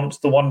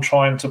advanced, the one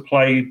trying to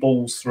play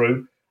balls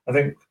through. I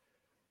think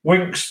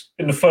Winks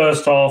in the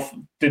first half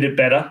did it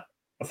better.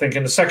 I think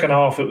in the second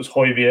half it was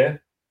Højbjerg.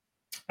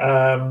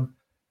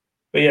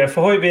 But yeah,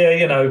 for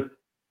Højbjerg,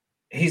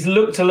 he's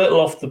looked a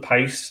little off the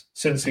pace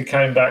since he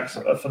came back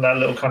from that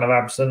little kind of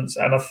absence.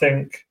 And I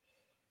think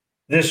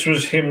this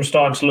was him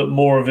starting to look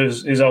more of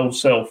his old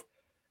self.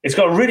 It's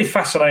got a really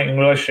fascinating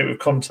relationship with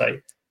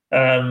Conte.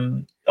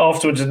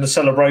 Afterwards in the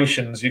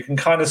celebrations, you can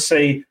kind of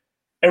see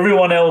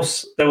everyone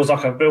else. There was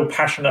like a real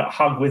passionate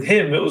hug with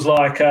him. It was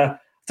like, I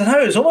don't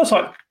know, it's almost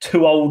like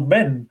two old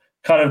men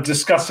kind of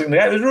discussing the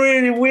game. It was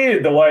really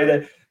weird the way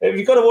that, if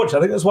you've got to watch it,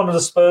 I think it's one of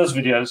the Spurs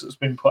videos that's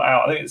been put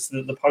out. I think it's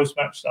the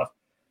post-match stuff.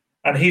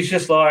 And he's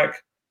just like,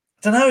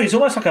 I don't know, he's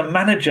almost like a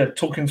manager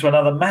talking to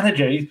another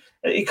manager.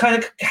 He kind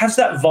of has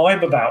that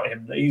vibe about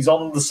him, that he's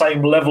on the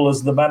same level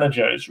as the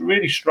manager. It's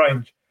really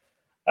strange.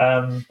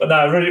 But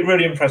no, really,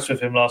 really impressed with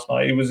him last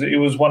night. He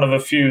was one of a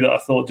few that I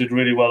thought did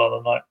really well on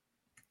the night.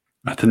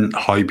 I think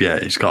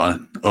Højbjerg, he's got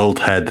an old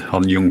head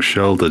on young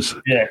shoulders.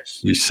 Yes.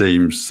 He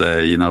seems,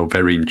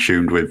 very in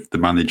tune with the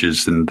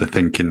managers and the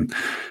thinking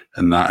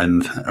and that.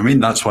 And I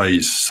mean, that's why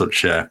he's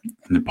such an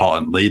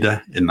important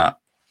leader in that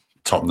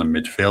Tottenham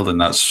midfield. And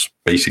that's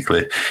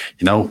basically,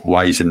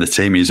 why he's in the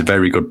team. He's a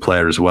very good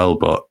player as well,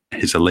 but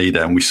he's a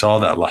leader. And we saw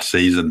that last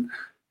season.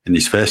 In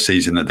his first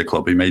season at the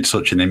club, he made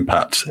such an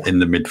impact in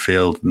the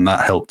midfield, and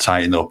that helped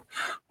tighten up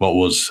what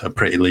was a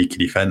pretty leaky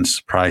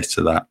defence prior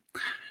to that.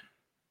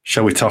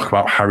 Shall we talk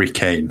about Harry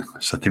Kane?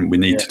 So I think we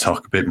need to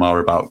talk a bit more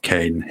about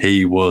Kane.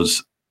 He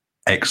was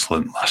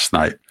excellent last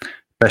night.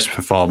 Best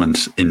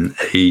performance in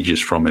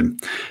ages from him.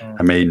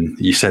 I mean,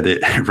 you said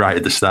it right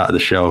at the start of the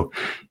show.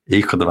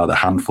 He could have had a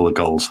handful of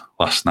goals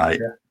last night.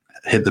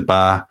 Yeah. Hit the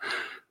bar,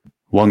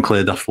 one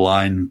cleared off the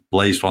line,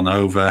 blazed one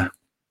over,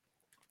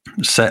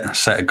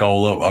 set a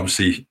goal up,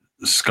 obviously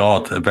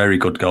scored a very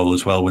good goal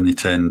as well when he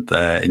turned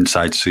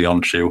inside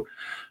Söyüncü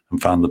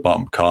and found the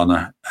bottom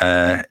corner.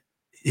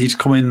 He's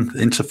coming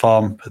into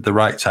form at the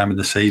right time of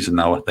the season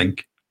now, I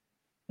think.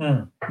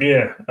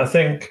 Yeah, I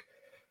think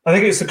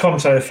it's the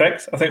Conte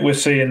effect. I think we're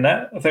seeing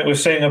that. I think we're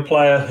seeing a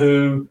player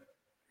who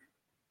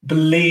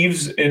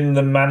believes in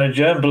the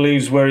manager and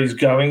believes where he's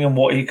going and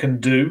what he can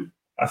do.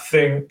 I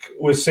think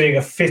we're seeing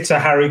a fitter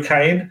Harry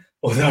Kane,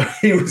 although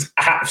he was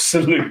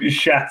absolutely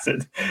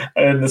shattered.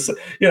 And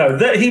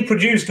that he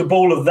produced a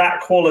ball of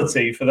that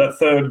quality for that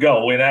third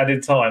goal in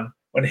added time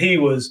when he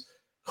was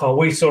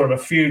we saw him a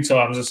few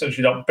times,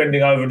 essentially like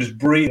bending over and just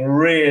breathing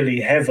really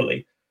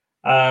heavily.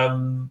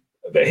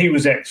 But he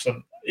was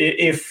excellent.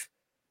 If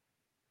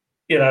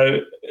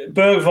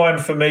Bergwijn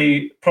for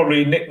me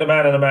probably nicked the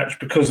man of the match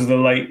because of the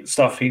late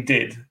stuff he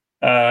did.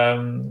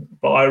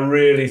 But I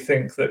really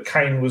think that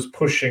Kane was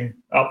pushing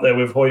up there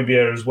with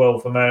Højbjerg as well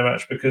for man of the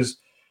match, because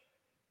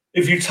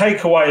if you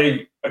take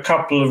away a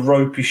couple of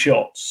ropey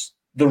shots,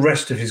 the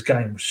rest of his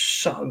game was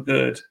so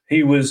good.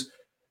 He was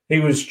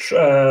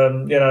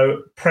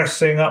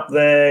pressing up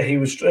there.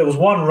 There was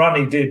one run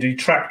he did. He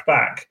tracked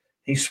back.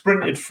 He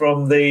sprinted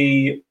from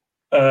the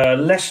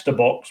Leicester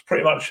box,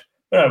 pretty much.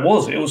 No,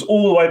 it was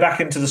all the way back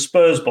into the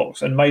Spurs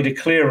box and made a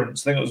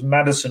clearance. I think it was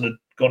Maddison had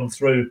gone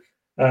through.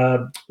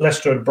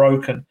 Leicester had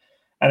broken,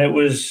 and it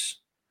was,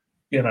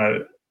 he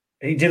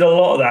did a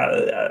lot of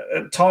that.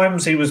 At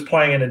times he was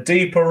playing in a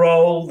deeper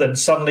role. Then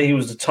suddenly he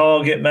was the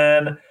target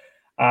man.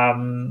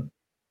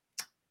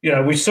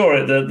 We saw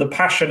it, the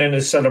passion in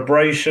his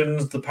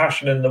celebrations, the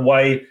passion in the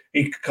way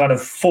he kind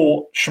of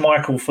fought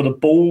Schmeichel for the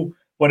ball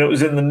when it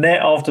was in the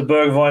net after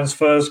Bergwijn's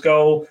first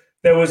goal.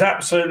 There was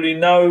absolutely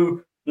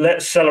no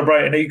let's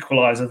celebrate an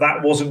equaliser.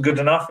 That wasn't good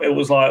enough. It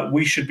was like,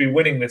 we should be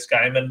winning this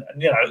game. And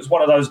it was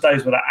one of those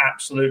days where that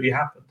absolutely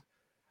happened.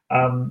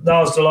 I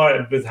was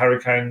delighted with Harry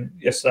Kane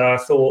yesterday. I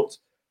thought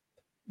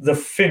the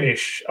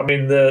finish,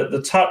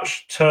 the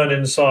touch, turn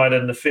inside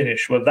and the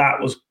finish, that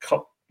was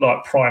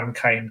like prime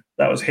Kane.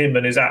 That was him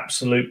and his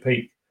absolute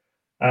peak.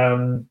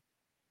 I'd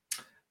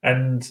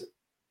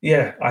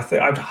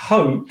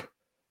hope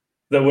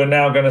that we're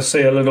now going to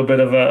see a little bit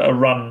of a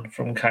run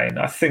from Kane.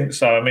 I think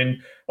so.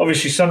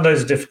 Obviously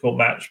Sunday's a difficult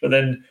match, but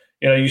then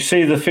you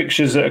see the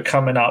fixtures that are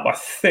coming up. I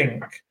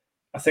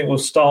think we'll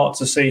start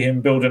to see him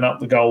building up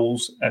the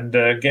goals and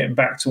getting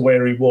back to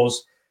where he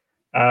was.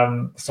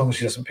 As long as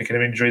he doesn't pick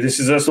an injury. That's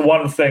the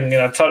one thing.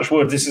 Touch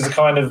wood. This is the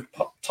kind of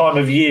time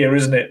of year,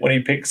 isn't it, when he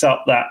picks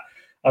up that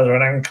either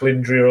an ankle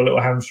injury or a little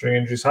hamstring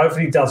injury. So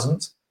hopefully he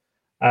doesn't.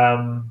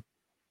 But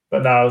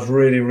no, I was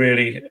really,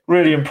 really,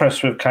 really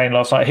impressed with Kane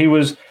last night.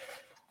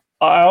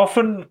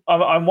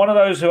 I'm one of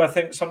those who I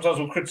think sometimes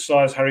will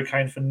criticise Harry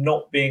Kane for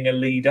not being a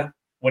leader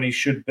when he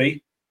should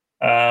be.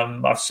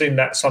 I've seen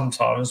that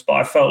sometimes, but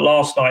I felt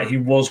last night he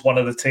was one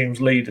of the team's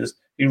leaders.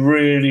 He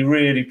really,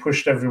 really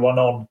pushed everyone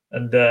on.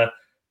 And I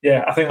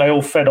think they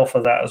all fed off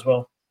of that as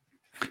well.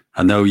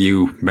 I know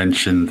you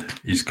mentioned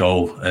his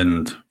goal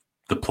and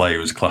the play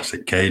was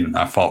classic Kane.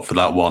 I thought for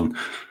that one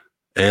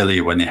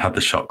earlier when he had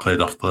the shot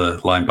cleared off the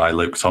line by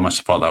Luke Thomas,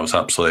 I thought that was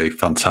absolutely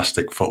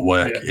fantastic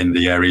footwork in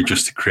the area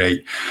just to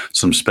create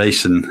some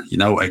space, and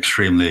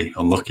extremely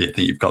unlucky. I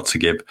think you've got to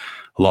give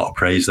a lot of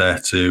praise there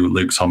to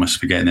Luke Thomas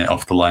for getting it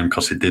off the line,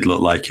 because it did look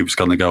like he was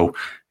going to go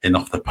in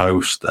off the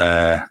post.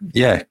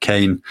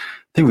 Kane,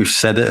 I think we've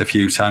said it a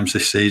few times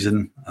this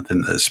season. I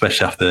think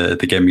especially after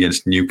the game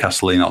against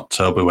Newcastle in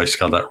October where he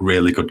scored that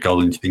really good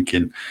goal, and you're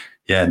thinking,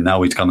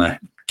 now he's going to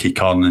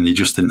kick on, and it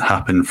just didn't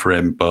happen for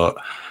him. But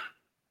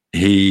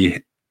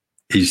he's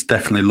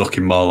definitely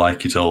looking more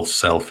like his old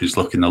self. He's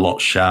looking a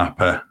lot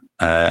sharper.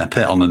 I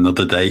think on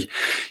another day,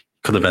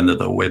 could have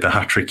ended up with a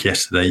hat-trick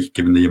yesterday,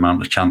 given the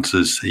amount of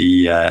chances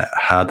he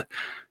had.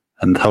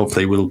 And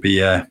hopefully we'll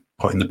be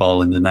putting the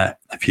ball in the net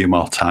a few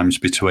more times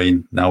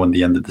between now and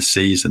the end of the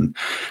season.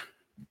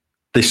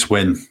 This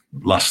win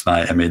last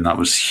night, that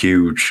was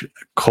huge.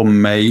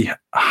 Come May,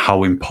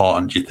 how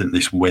important do you think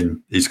this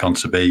win is going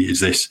to be? Is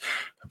this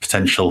a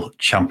potential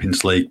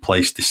Champions League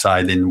place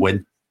deciding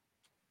win?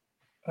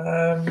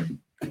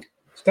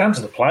 It's down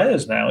to the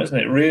players now, isn't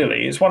it,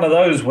 really? It's one of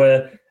those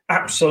where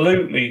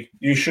absolutely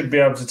you should be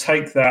able to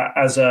take that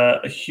as a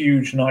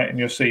huge night in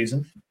your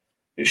season.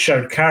 It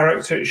showed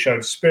character, it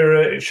showed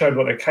spirit, it showed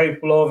what they're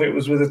capable of. It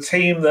was with a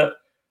team that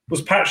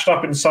was patched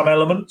up in some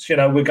elements.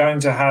 We're going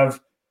to have,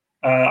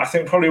 I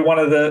think probably one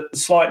of the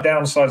slight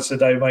downsides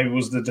today maybe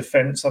was the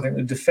defence. I think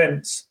the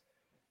defence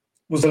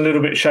was a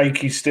little bit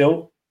shaky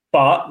still.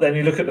 But then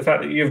you look at the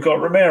fact that you've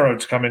got Romero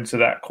to come into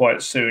that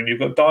quite soon. You've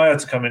got Dyer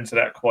to come into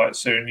that quite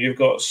soon. You've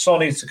got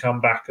Sonny to come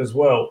back as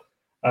well,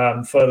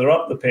 further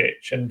up the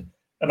pitch. And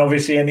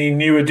obviously any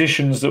new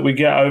additions that we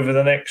get over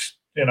the next,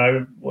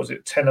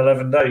 10,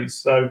 11 days.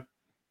 So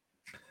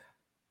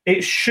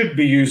it should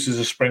be used as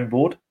a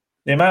springboard.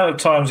 The amount of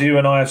times you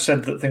and I have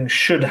said that things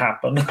should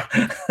happen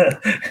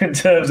in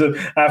terms of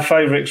our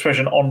favourite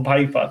expression on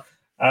paper,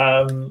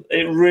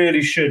 it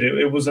really should.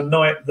 It was a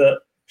night that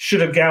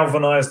should have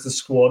galvanised the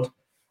squad.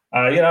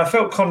 I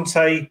felt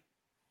Conte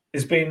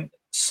has been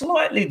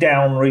slightly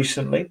down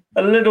recently,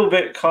 a little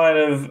bit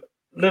quiet.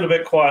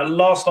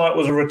 Last night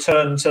was a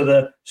return to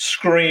the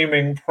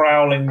screaming,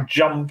 prowling,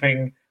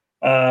 jumping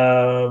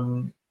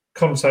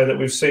Conte that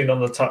we've seen on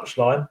the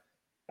touchline.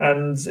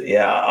 And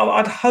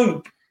I'd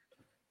hope,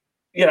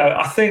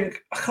 I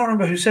think, I can't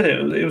remember who said it.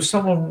 It was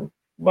someone,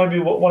 maybe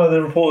one of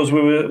the reporters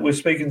we were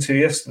speaking to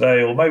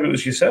yesterday, or maybe it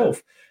was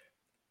yourself.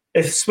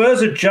 If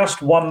Spurs had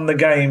just won the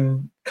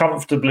game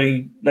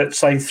comfortably, let's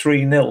say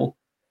 3-0,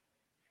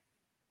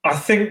 I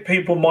think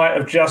people might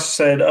have just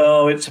said,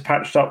 it's a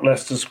patched up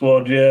Leicester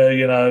squad.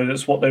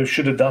 That's what they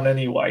should have done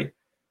anyway.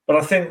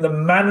 But I think the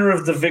manner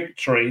of the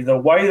victory, the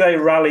way they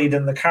rallied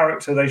and the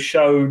character they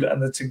showed and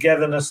the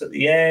togetherness at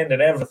the end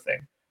and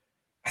everything,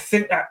 I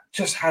think that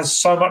just has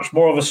so much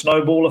more of a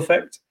snowball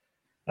effect.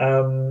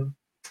 It's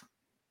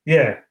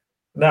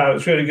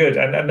really good.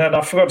 And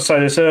I forgot to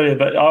say this earlier,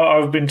 but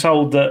I've been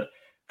told that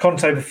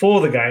Conte, before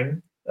the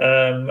game,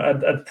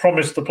 had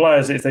promised the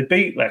players that if they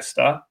beat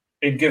Leicester,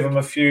 he'd give them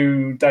a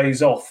few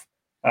days off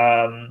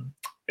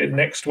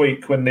next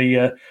week when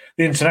the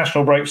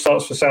international break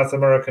starts for South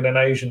American and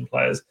Asian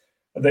players.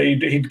 That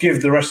he'd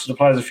give the rest of the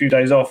players a few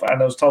days off.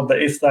 And I was told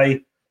that if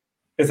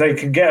they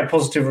can get a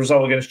positive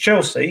result against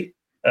Chelsea,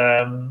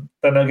 then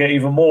they'll get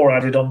even more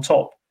added on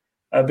top.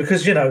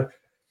 Because,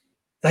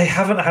 they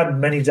haven't had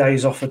many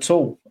days off at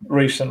all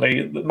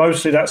recently.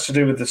 Mostly that's to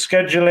do with the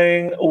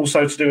scheduling,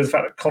 also to do with the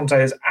fact that Conte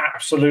has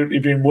absolutely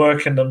been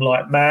working them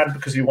like mad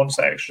because he wants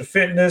that extra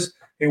fitness.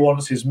 He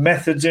wants his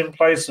methods in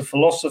place, the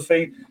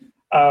philosophy.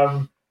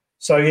 I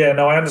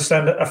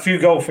understand that a few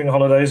golfing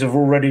holidays have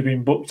already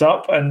been booked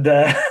up and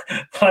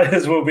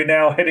players will be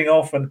now heading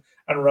off and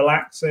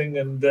relaxing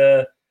and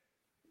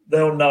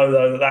they'll know,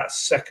 though, that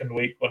second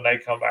week when they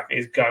come back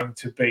is going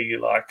to be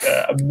like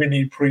a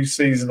mini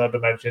pre-season, I'd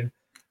imagine.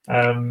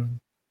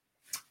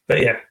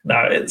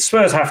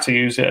 Spurs have to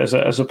use it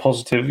as a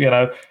positive,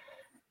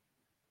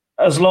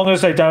 as long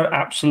as they don't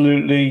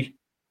absolutely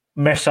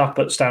mess up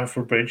at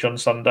Stamford Bridge on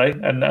Sunday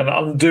and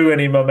undo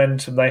any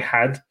momentum they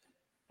had.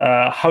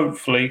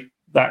 Hopefully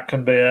that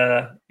can be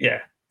the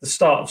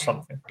start of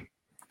something.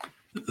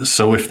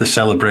 So if the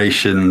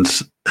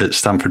celebrations at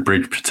Stamford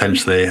Bridge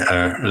potentially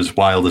are as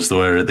wild as they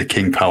were at the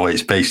King Power,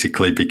 it's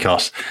basically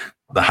because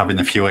they're having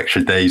a few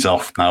extra days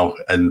off now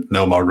and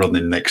no more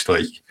running next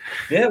week.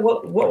 Yeah,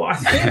 well I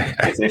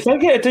think if they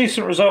get a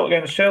decent result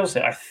against Chelsea,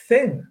 I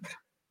think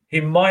he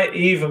might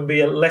even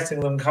be letting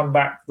them come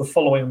back the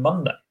following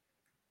Monday.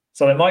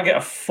 So they might get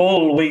a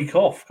full week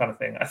off kind of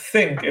thing. I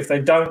think if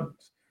they don't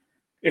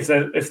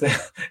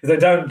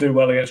do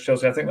well against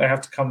Chelsea, I think they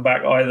have to come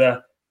back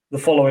either the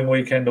following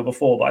weekend or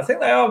before. But I think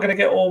they are going to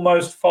get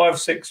almost 5,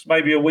 6,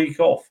 maybe a week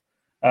off.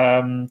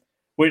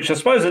 Which I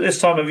suppose at this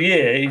time of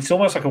year, it's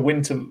almost like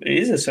it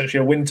is essentially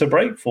a winter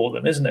break for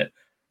them, isn't it?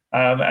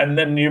 And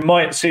then you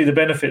might see the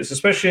benefits,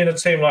 especially in a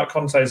team like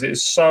Conte's.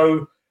 It's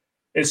so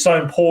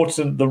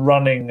important, the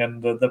running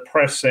and the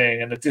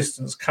pressing and the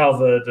distance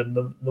covered and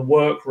the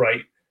work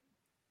rate.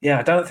 Yeah,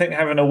 I don't think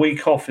having a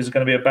week off is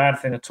going to be a bad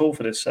thing at all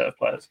for this set of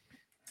players.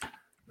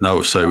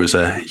 No, so it was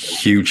a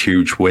huge,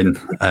 huge win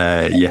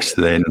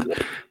yesterday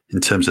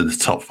in terms of the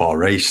top 4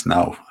 race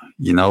now.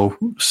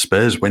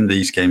 Spurs win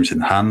these games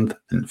in hand,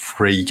 and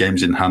 3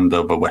 games in hand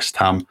over West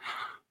Ham,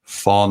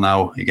 4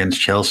 now against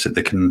Chelsea.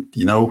 They can,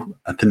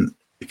 I think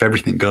if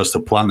everything goes to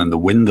plan and they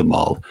win them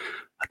all,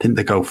 I think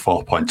they go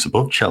 4 points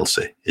above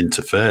Chelsea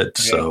into third.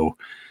 Yeah. So,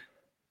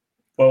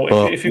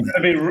 if you're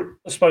going to be,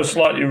 I suppose,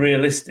 slightly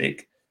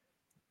realistic,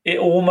 it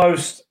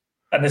almost,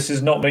 and this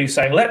is not me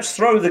saying, let's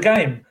throw the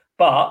game,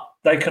 but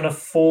they can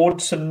afford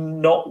to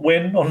not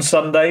win on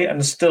Sunday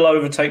and still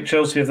overtake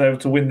Chelsea if they were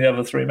to win the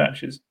other 3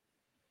 matches.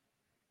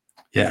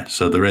 Yeah,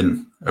 so they're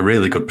in a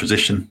really good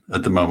position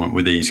at the moment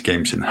with these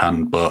games in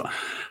hand, but I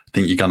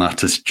think you're going to have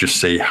to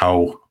just see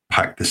how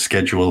packed the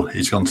schedule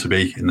is going to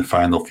be in the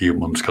final few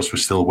months because we're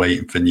still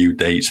waiting for new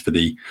dates for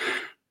the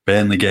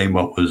Burnley game,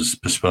 what was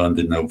postponed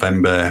in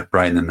November,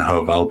 Brighton and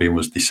Hove Albion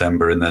was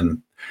December, and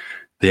then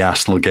the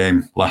Arsenal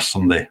game last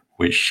Sunday,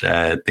 which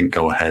didn't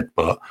go ahead,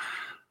 but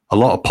a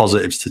lot of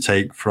positives to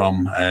take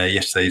from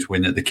yesterday's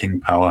win at the King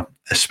Power,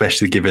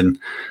 especially given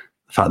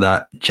the fact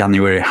that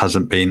January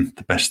hasn't been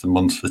the best of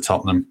months for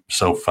Tottenham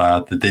so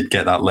far. They did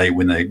get that late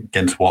win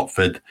against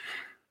Watford,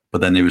 but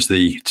then it was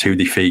the 2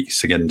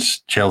 defeats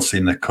against Chelsea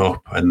in the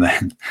Cup and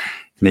then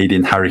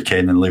needing Harry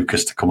Kane and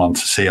Lucas to come on to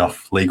see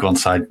off League One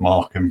side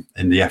Morecambe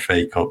in the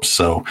FA Cup.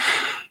 So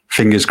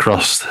fingers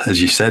crossed,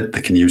 as you said,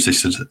 they can use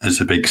this as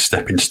a big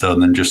stepping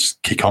stone and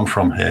just kick on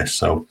from here.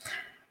 So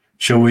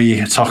shall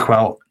we talk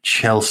about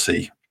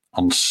Chelsea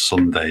on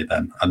Sunday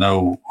then? I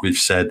know we've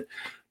said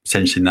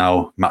potentially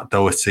now Matt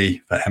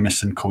Doherty for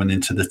Emerson coming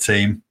into the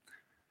team.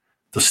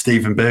 Does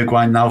Steven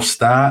Bergwijn now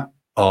start,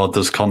 or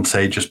does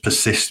Conte just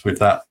persist with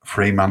that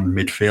 3-man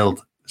midfield?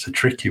 It's a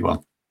tricky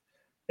one.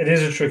 It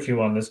is a tricky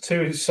one. There's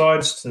 2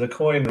 sides to the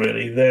coin,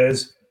 really.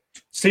 There's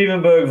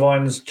Steven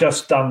Bergwijn's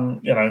just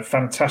done,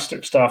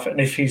 fantastic stuff,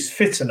 and if he's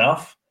fit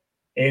enough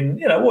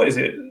in, what is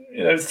it,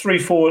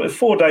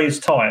 4 days'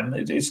 time,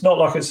 it's not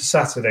like it's a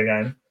Saturday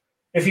game.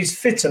 If he's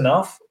fit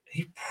enough,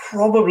 he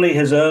probably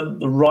has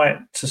earned the right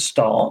to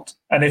start.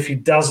 And if he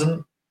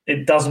doesn't,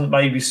 it doesn't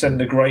maybe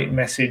send a great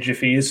message if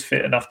he is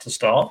fit enough to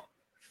start.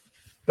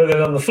 But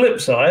then on the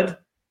flip side,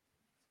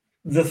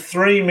 the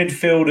 3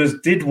 midfielders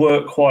did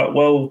work quite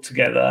well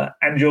together,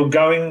 and you're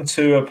going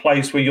to a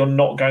place where you're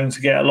not going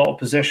to get a lot of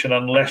possession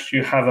unless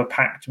you have a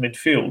packed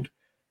midfield.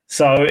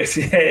 So it's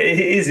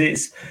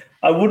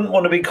I wouldn't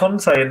want to be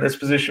Conte in this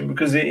position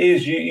because it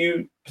is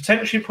you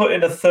potentially put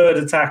in a third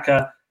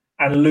attacker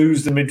and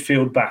lose the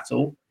midfield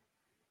battle,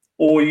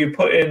 or you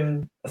put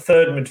in a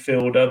third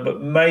midfielder,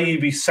 but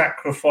maybe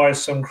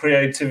sacrifice some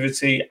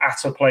creativity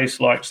at a place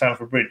like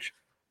Stamford Bridge.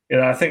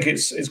 I think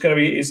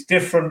it's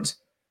different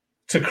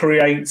to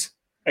create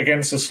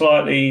against a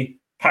slightly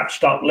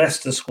patched up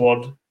Leicester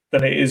squad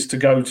than it is to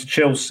go to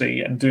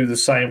Chelsea and do the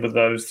same with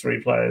those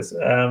three players.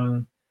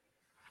 And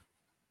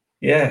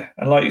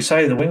like you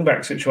say, the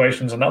wing-back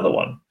situation is another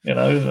one.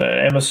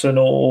 Emerson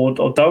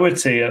or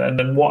Doherty, and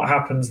then what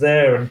happens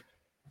there. And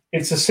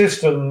it's a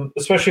system,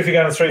 especially if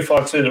you're going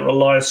 3-5-2, that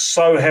relies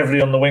so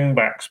heavily on the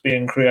wing-backs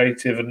being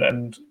creative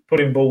and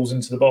putting balls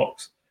into the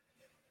box.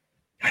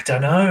 I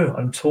don't know.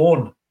 I'm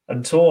torn.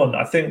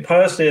 I think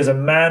personally, as a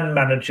man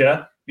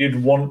manager,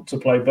 you'd want to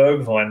play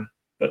Bergwijn,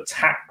 but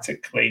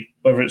tactically,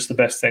 whether it's the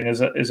best thing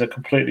is a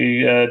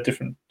completely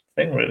different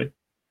thing, really.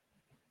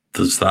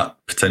 Does that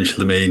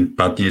potentially mean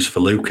bad news for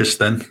Lucas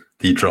then?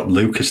 Do you drop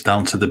Lucas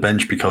down to the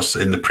bench? Because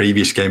in the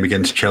previous game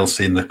against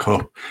Chelsea in the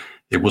Cup,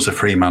 it was a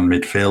three-man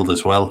midfield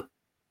as well.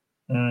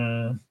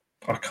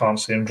 I can't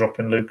see him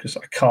dropping Lucas.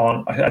 I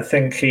can't. I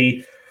think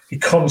he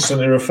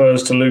constantly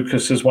refers to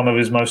Lucas as one of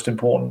his most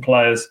important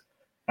players.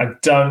 I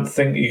don't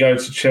think you go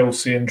to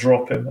Chelsea and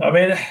drop him. I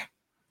mean, I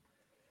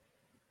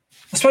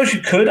suppose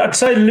you could. I'd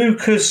say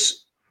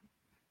Lucas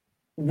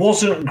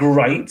wasn't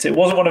great. It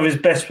wasn't one of his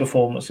best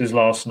performances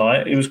last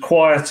night. He was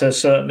quieter,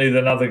 certainly,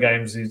 than other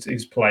games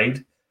he's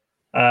played.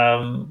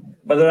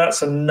 Whether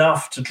that's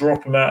enough to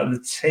drop him out of the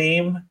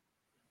team,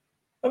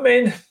 I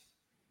mean,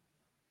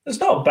 it's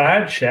not a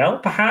bad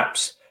shout.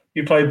 Perhaps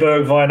you play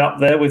Bergwijn up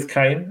there with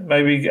Kane.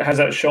 Maybe he has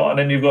that shot, and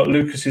then you've got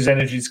Lucas's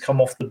energy to come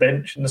off the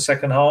bench in the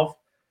second half.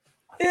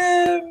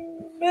 Yeah,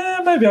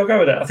 maybe I'll go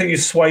with that. I think you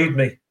swayed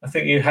me. I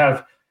think you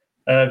have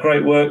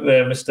great work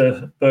there,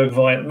 Mr.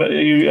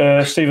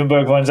 Bergwijn. Stephen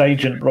Bergwijn's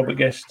agent, Robert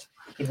Guest.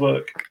 Good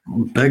work.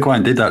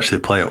 Bergwijn did actually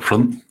play up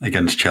front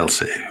against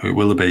Chelsea. It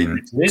will have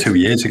been 2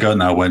 years ago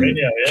now when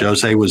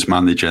Jose was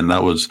manager, and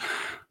that was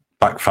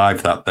back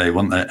five that day,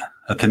 wasn't it?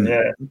 I think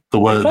the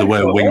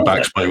way wing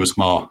backs play was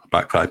more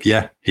back five.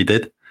 Yeah, he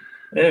did.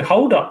 Yeah,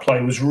 hold up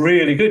play was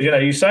really good.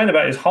 You're saying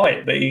about his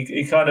height, but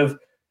he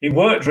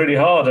worked really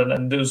hard,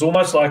 and it was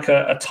almost like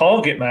a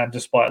target man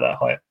despite that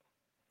height.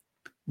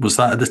 Was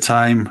that at the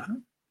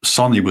time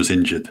Sonny was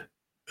injured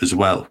as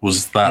well?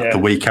 Was that the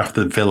week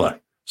after Villa?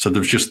 So there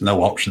was just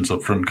no options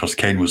up front because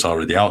Kane was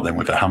already out then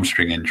with a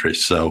hamstring injury.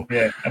 So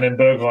and then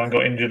Bergwijn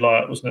got injured,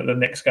 wasn't it, the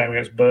next game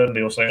against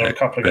Burnley or something, or a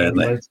couple of games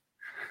later.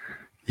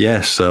 Yeah,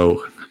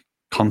 so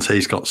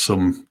Conte's got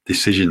some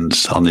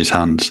decisions on his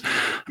hands.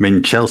 I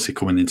mean, Chelsea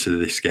coming into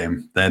this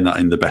game, they're not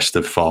in the best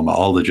of form at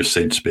all. They just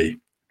seem to be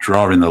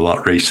drawing a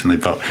lot recently.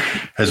 But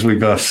as we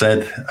both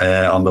said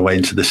on the way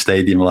into the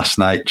stadium last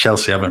night,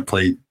 Chelsea haven't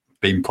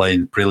been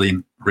playing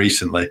brilliant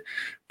recently,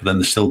 but then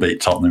they still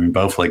beat Tottenham in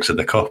both legs of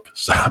the Cup.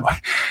 So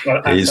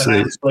it's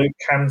an absolute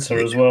canter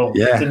as well.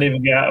 Yeah. Didn't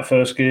even get out of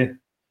first gear.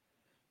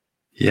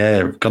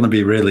 Yeah, going to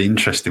be a really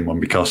interesting one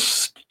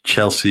because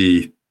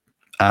Chelsea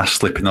are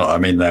slipping up. I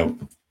mean,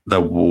 they're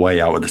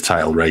way out of the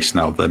title race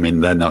now. I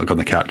mean, they're not going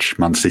to catch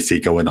Man City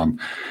going on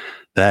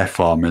their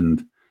form.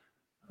 And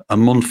a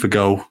month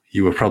ago,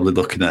 you were probably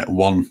looking at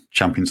one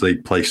Champions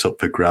League place up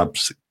for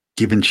grabs.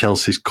 Given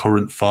Chelsea's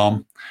current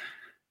form,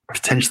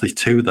 potentially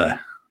two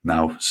there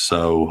now.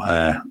 So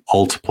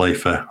all to play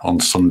for on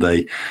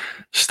Sunday.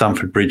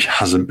 Stamford Bridge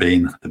hasn't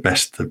been the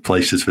best of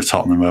places for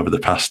Tottenham over the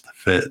past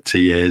 30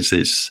 years.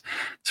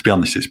 To be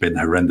honest, it's been a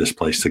horrendous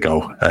place to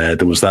go.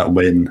 There was that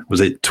win, was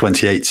it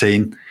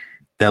 2018?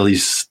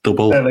 Delhi's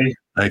double.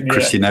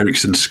 Christian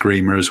Eriksen's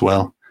screamer as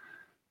well.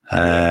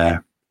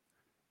 A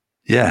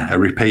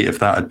repeat of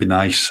that would be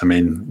nice. I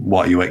mean,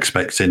 what are you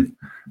expecting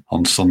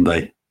on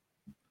Sunday?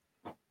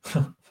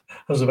 I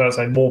was about to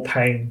say more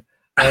pain.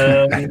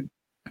 I'd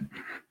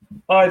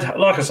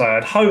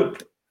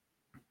hope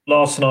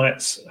last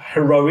night's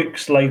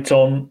heroics late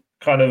on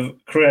kind of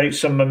create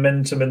some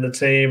momentum in the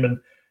team and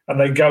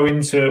they go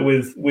into it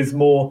with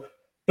more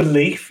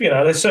belief.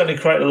 They certainly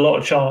created a lot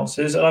of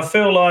chances. And I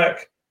feel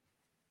like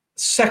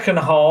second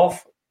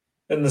half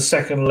in the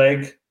second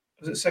leg,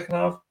 was it second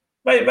half?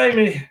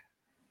 Mainly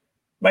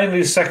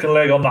the second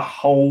leg on the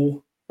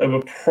whole, they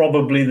were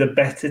probably the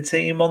better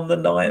team on the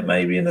night,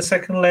 maybe in the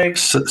second leg.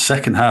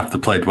 Second half, they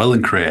played well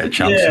and created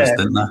chances,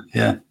 didn't they?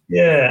 Yeah.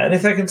 Yeah, and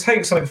if they can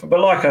take something but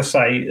like I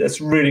say, it's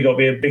really got to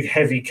be a big,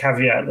 heavy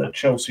caveat that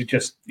Chelsea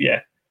just,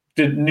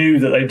 knew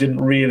that they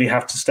didn't really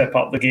have to step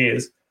up the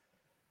gears.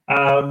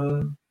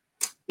 I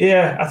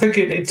think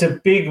it's a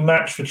big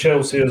match for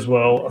Chelsea as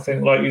well. I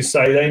think, like you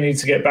say, they need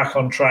to get back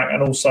on track,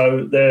 and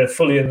also they're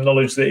fully in the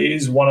knowledge that it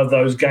is one of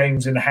those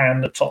games in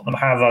hand that Tottenham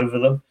have over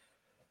them.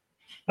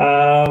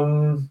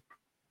 I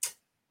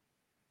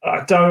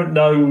don't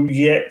know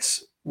yet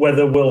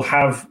whether we'll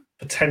have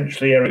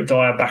potentially Eric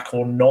Dyer back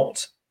or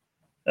not.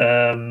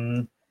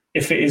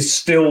 If it is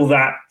still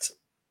that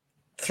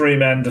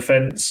three-man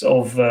defence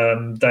of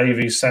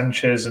Davies,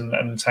 Sanchez and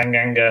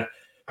Tanganga,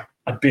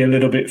 I'd be a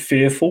little bit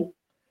fearful.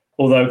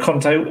 Although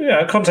Conte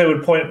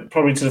would point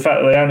probably to the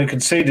fact that they only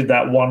conceded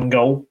that one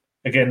goal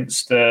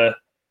against in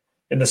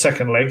the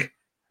second leg.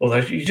 Although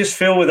you just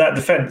feel with that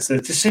defence, there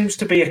just seems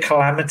to be a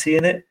calamity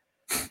in it.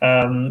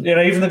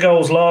 Even the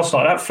goals last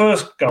night, that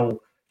first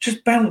goal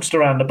just bounced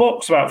around the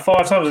box about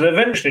 5 times, and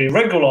eventually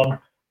Reguilon,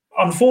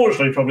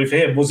 unfortunately probably for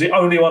him, was the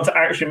only one to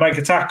actually make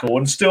a tackle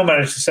and still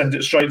managed to send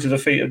it straight to the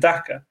feet of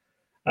Daka.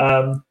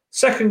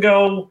 Second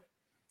goal,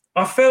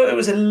 I felt it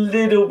was a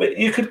little bit...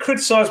 You could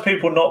criticise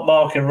people not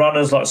marking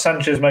runners, like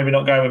Sanchez maybe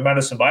not going with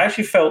Maddison, but I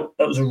actually felt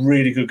that was a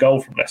really good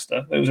goal from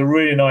Leicester. It was a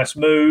really nice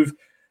move,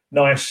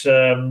 nice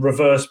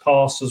reverse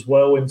pass as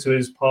well into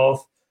his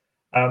path.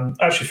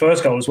 Actually,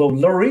 first goal as well,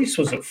 Lloris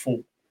was at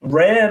fault.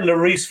 Rare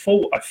Lloris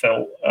fault, I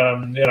felt.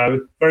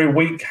 Very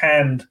weak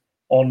hand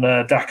on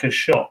Daka's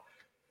shot.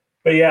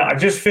 But yeah, I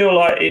just feel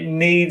like it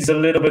needs a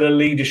little bit of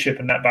leadership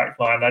in that back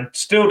line. I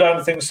still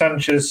don't think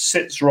Sanchez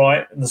sits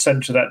right in the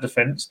centre of that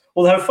defence.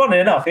 Although, funny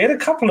enough, he had a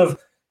couple of,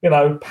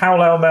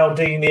 Paolo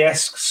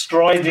Maldini-esque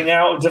striding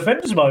out of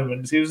defence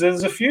moments.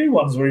 There's a few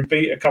ones where he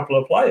beat a couple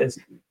of players.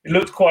 He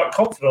looked quite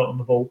confident on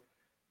the ball.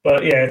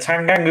 But yeah,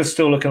 Tanganga's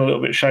still looking a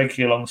little bit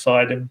shaky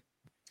alongside him.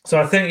 So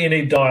I think you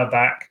need Dyer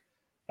back.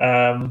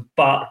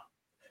 But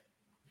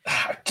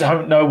I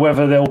don't know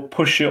whether they'll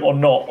push it or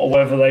not, or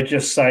whether they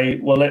just say,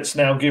 well, let's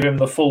now give him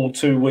the full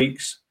 2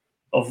 weeks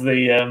of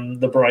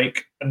the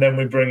break, and then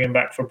we bring him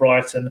back for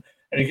Brighton.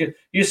 And you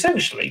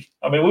essentially,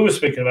 we were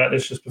speaking about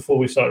this just before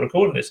we started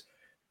recording this.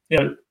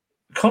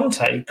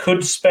 Conte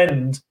could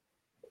spend,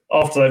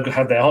 after they've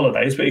had their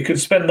holidays, but he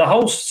could spend the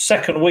whole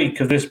second week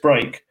of this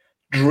break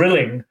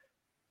drilling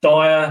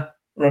Dyer,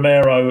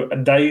 Romero,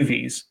 and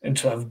Davies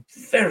into a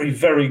very,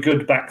 very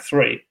good back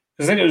three.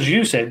 I think it was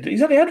you said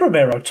he's only had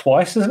Romero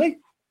twice, hasn't he?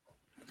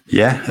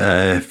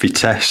 Yeah,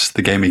 Vitesse,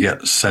 the game he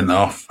gets sent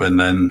off, and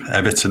then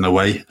Everton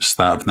away,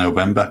 start of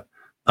November.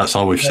 That's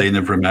all we've seen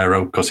of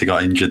Romero because he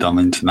got injured on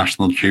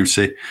international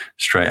duty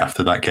straight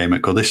after that game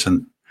at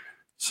Goodison.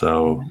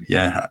 So,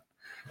 yeah.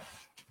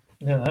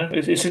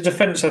 It's a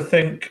defence, I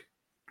think.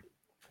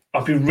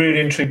 I'd be really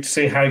intrigued to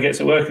see how he gets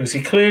it working because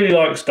he clearly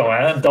likes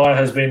Dyer, and Dyer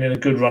has been in a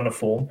good run of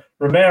form.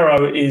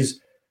 Romero is,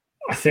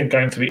 I think,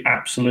 going to be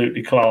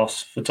absolutely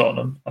class for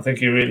Tottenham. I think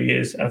he really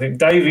is. I think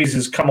Davies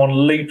has come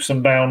on leaps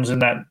and bounds in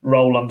that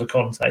role under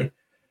Conte.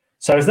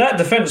 So if that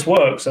defence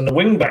works and the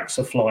wing-backs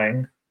are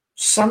flying,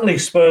 suddenly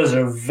Spurs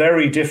are a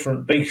very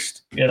different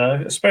beast,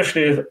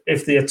 especially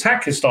if the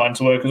attack is starting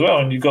to work as well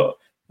and you've got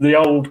the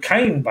old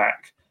Kane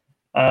back.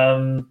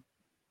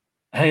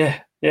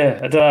 Yeah,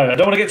 I don't know. I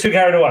don't want to get too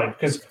carried away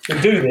because we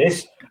do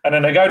this and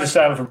then they go to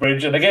Stamford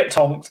Bridge and they get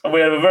tonked and we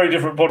have a very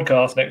different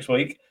podcast next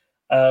week.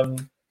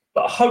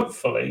 But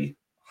hopefully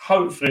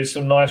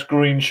some nice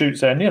green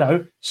shoots there.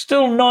 And,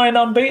 still 9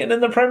 unbeaten in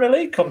the Premier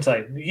League,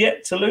 Conte.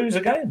 Yet to lose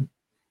a game.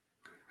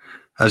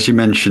 As you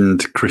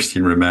mentioned,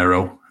 Christian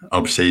Romero,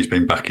 obviously he's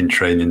been back in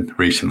training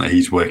recently.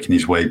 He's working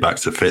his way back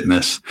to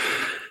fitness.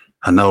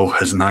 I know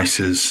as nice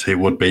as it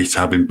would be to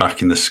have him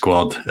back in the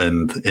squad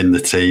and in the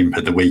team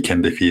at the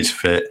weekend if he is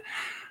fit,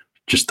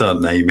 just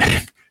don't name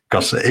him.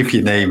 Because if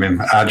you name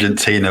him,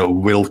 Argentina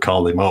will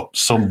call him up.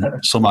 Some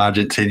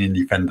Argentinian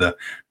defender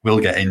will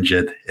get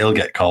injured. He'll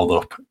get called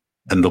up,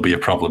 and there'll be a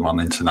problem on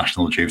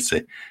international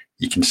duty.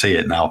 You can see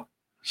it now.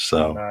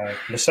 So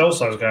Lo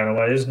Celso's going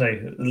away, isn't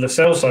he? Lo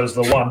Celso's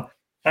the one.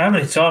 How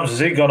many times has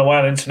he gone away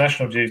on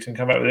international duty and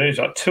come back with injuries?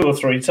 Like 2 or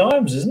 3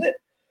 times, isn't it?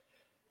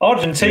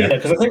 Argentina,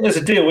 because I think there's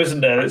a deal, isn't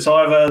there? It's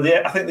either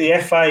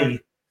the FA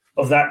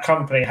of that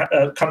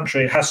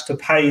country has to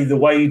pay the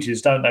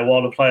wages, don't they,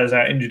 while the players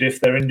are injured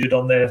if they're injured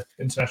on their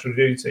international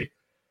duty.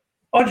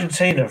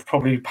 Argentina have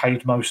probably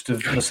paid most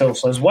of Lo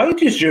Celso's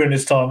wages during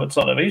his time at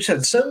Tottenham. He's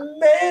had some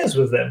mares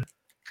with them.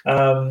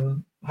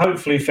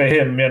 Hopefully for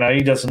him,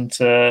 he doesn't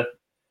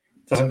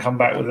come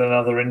back with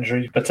another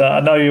injury. But I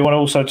know you want to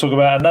also talk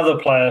about another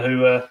player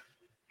who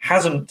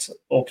hasn't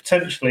or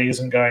potentially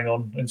isn't going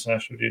on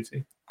international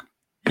duty.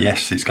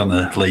 Yes, he's going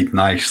to lead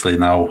nicely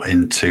now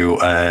into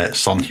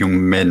Son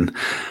Heung-min,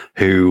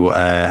 who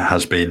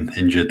has been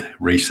injured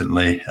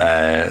recently,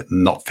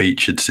 not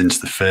featured since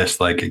the first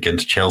leg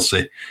against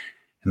Chelsea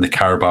in the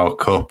Carabao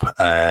Cup.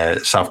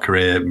 South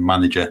Korea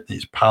manager,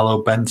 it's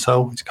Paolo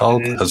Bento, it's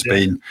called, has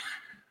been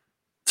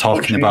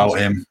talking about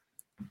him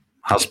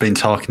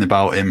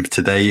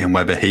today and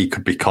whether he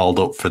could be called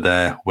up for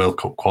their World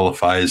Cup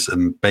qualifiers.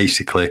 And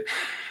basically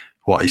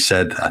what he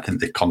said, I think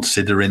they're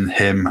considering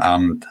him,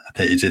 and I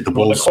think, is it the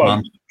Wolves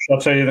man? Shall I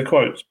tell you the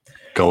quotes?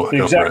 The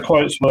exact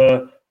quotes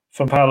were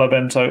from Paolo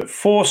Bento.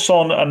 For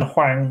Son and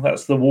Hwang,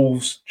 that's the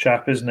Wolves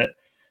chap, isn't it,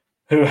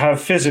 who have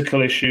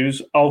physical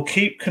issues, I'll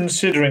keep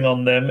considering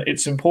on them.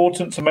 It's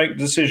important to make a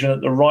decision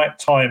at the right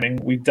timing.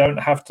 We don't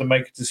have to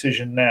make a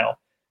decision now.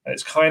 And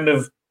it's kind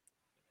of,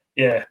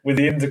 with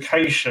the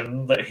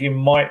indication that he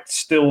might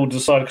still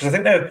decide, because I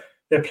think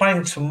they're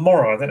playing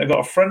tomorrow. I think they've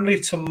got a friendly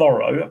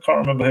tomorrow. I can't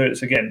remember who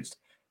it's against.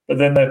 But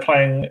then they're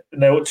playing,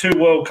 and there were 2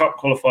 World Cup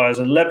qualifiers,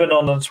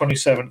 Lebanon on the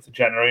 27th of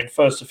January and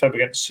 1st of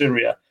February against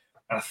Syria.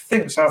 And I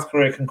think South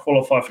Korea can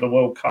qualify for the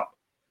World Cup.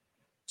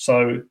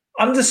 So,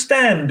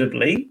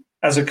 understandably,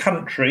 as a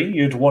country,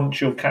 you'd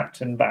want your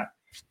captain back.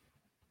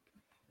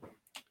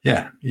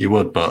 Yeah, you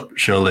would, but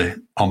surely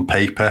on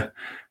paper,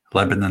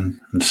 Lebanon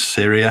and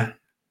Syria.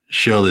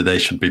 Surely they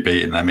should be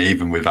beating them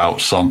even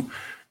without Son,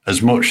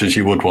 as much as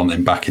you would want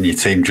him back in your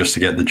team just to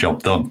get the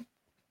job done.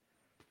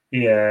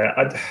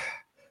 Yeah,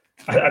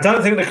 I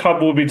don't think the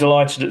club will be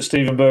delighted at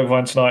Steven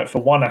Bergwijn tonight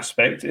for one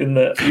aspect, in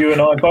that you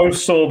and I both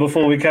saw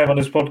before we came on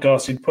this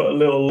podcast, he'd put a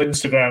little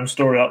Instagram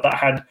story up that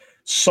had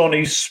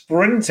Sonny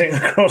sprinting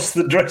across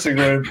the dressing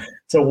room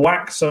to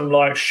whack some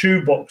like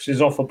shoe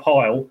boxes off a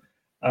pile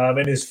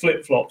in his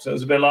flip-flops. It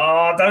was a bit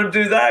like, don't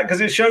do that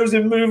because it shows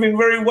him moving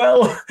very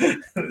well.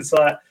 It's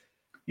like,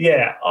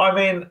 yeah, I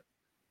mean,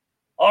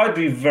 I'd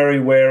be very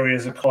wary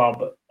as a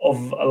club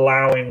of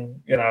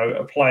allowing,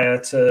 a player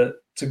to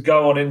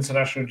go on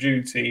international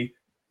duty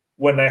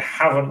when they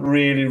haven't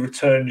really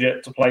returned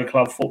yet to play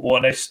club football,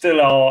 and they still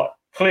are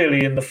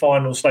clearly in the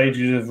final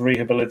stages of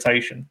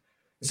rehabilitation.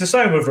 It's the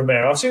same with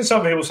Romero. I've seen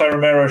some people say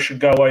Romero should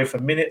go away for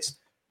minutes.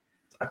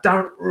 I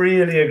don't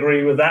really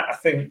agree with that. I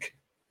think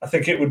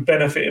it would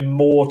benefit him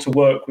more to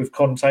work with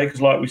Conte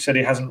because, like we said,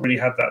 he hasn't really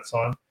had that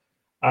time.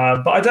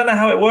 But I don't know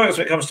how it works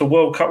when it comes to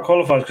World Cup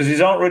qualifiers because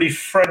these aren't really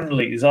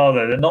friendlies, are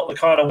they? They're not the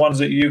kind of ones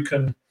that you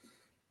can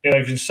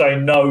say,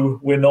 no,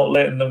 we're not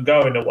letting them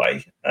go in a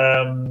way.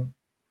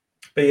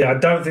 But yeah, I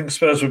don't think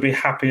Spurs would be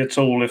happy at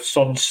all if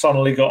Son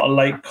suddenly got a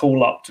late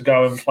call-up to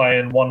go and play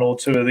in one or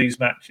two of these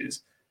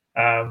matches.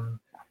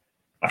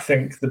 I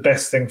think the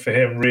best thing for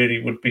him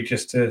really would be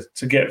just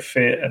to get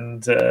fit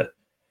and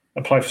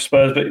play for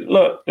Spurs. But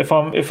look, if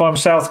I'm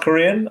South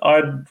Korean,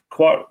 I'd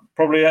quite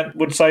probably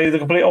would say the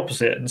complete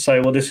opposite and say,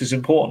 well, this is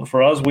important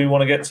for us. We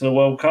want to get to the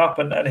World Cup,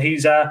 and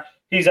he's our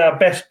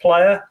best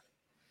player.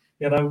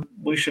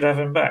 We should have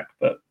him back.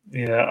 But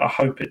yeah, I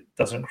hope it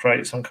doesn't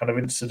create some kind of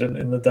incident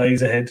in the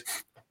days ahead.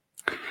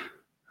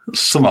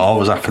 Something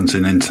always happens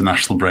in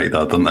international break,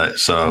 though, doesn't it?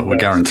 So we're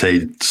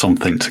guaranteed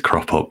something to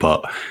crop up.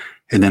 But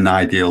in an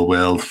ideal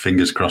world,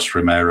 fingers crossed,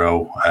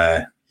 Romero,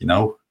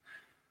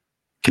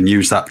 can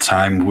use that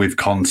time with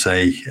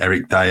Conte,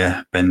 Eric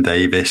Dyer, Ben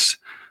Davis,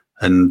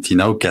 and,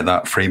 get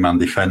that three-man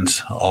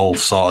defence all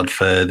sorted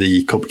for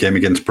the cup game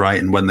against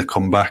Brighton when they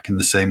come back, and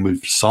the same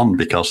with Son,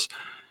 because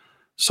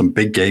some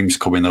big games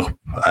coming up,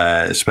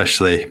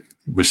 especially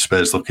with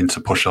Spurs looking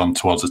to push on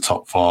towards the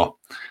top four.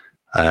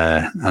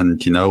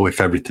 And, if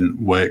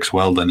everything works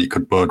well, then it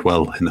could bode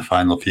well in the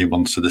final few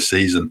months of the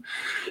season.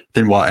 I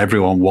think what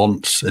everyone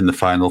wants in the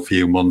final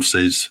few months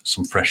is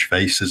some fresh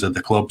faces at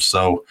the club.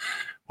 So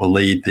we'll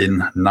lead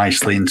in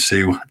nicely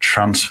into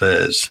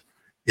transfers.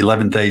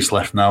 11 days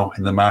left now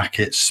in the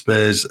market.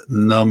 Spurs,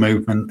 no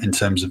movement in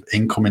terms of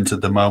incoming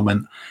at the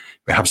moment.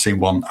 We have seen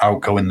one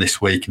outgoing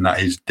this week, and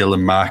that is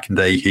Dylan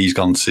Markanday. He's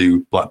gone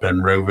to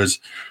Blackburn Rovers.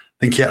 I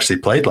think he actually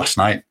played last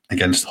night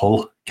against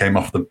Hull. Came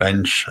off the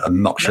bench.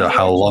 I'm not sure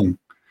how long.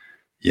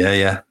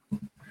 Yeah,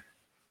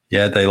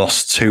 they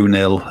lost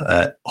 2-0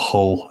 at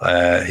Hull.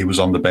 He was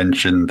on the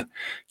bench and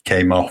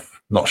came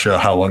off. Not sure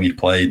how long he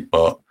played,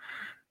 but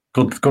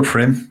good for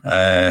him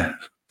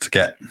to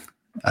get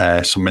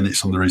some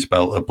minutes under his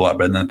belt at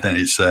Blackburn. I think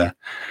it's a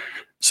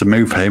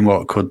move for him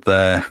what could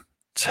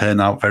turn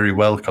out very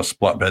well because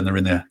Blackburn are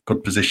in a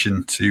good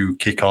position to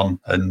kick on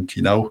and,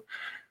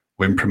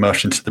 win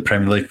promotion to the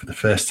Premier League for the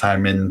first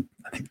time in,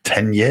 I think,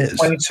 10 years.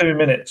 22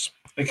 minutes.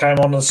 He came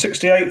on the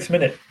 68th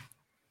minute.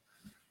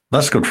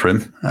 That's good for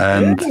him.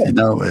 And,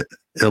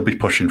 he'll be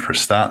pushing for a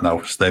start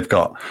now. So they've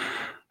got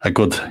a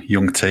good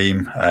young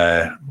team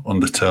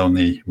under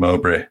Tony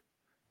Mowbray.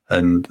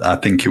 And I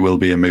think it will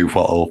be a move that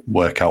will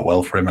work out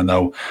well for him. I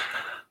know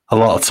a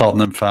lot of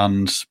Tottenham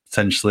fans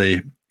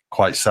potentially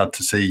quite sad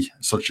to see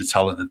such a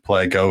talented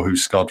player go who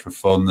scored for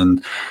fun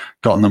and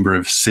got a number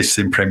of assists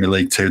in Premier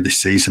League 2 this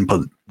season.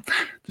 But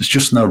there's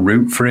just no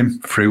route for him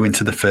through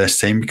into the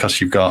first team because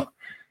you've got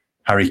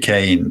Harry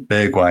Kane,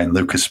 Bergwijn,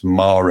 Lucas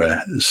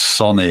Moura,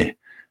 Sonny.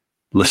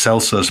 Lo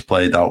Celso's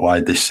played out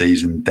wide this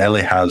season.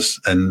 Dele has,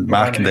 and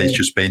Markanday's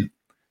just been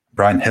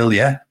Brian Hill,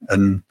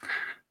 and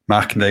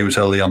Markanday was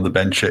only on the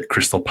bench at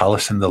Crystal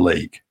Palace in the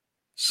league.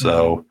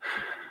 So,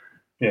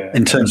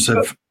 in terms of, I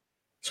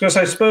was going to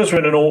say Spurs are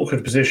in an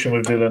awkward position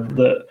with Dylan.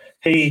 That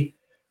he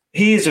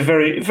is a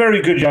very,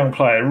 very good young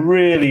player.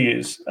 Really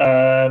is.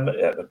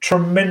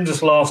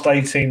 Tremendous last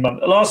 18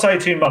 months. The last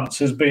 18 months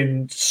has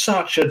been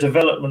such a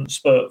development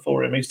spurt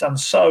for him. He's done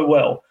so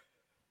well.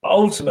 But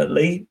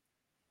ultimately,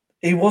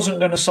 he wasn't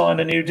going to sign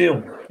a new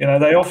deal.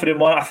 They offered him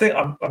one. I think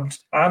I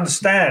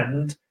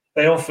understand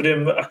they offered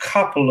him a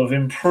couple of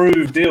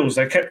improved deals.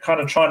 They kept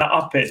kind of trying to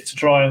up it to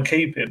try and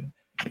keep him.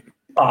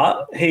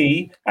 But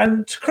he,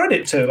 and to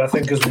credit to him, I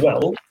think as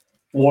well,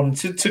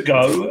 wanted to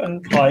go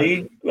and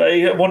play.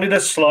 He wanted a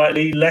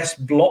slightly less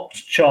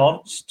blocked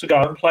chance to go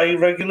and play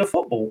regular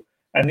football.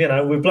 And,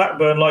 with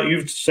Blackburn, like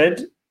you've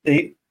said,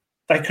 they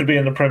could be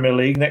in the Premier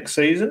League next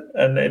season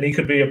and he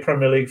could be a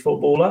Premier League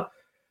footballer.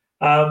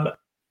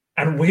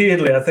 And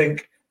weirdly, I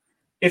think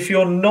if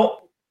you're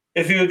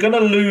going to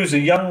lose a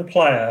young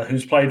player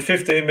who's played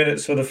 15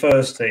 minutes for the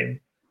first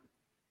team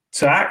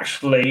to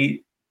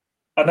actually,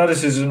 I know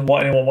this isn't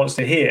what anyone wants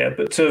to hear,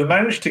 but to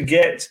manage to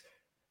get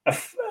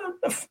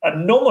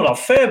a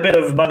fair bit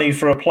of money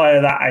for a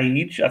player that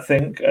age, I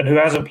think, and who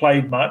hasn't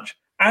played much.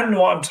 And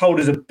what I'm told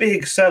is a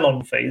big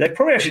sell-on fee. They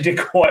probably actually did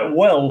quite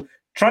well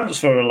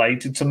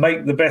transfer-related to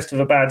make the best of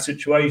a bad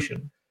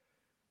situation.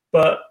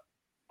 But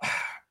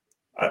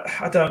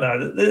I don't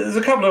know. There's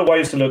a couple of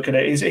ways to look at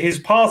it. His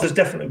path has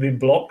definitely been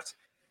blocked.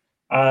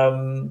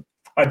 I'd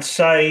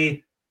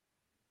say,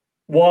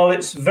 while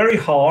it's very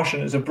harsh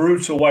and it's a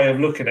brutal way of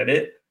looking at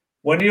it,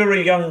 when you're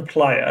a young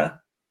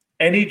player,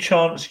 any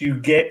chance you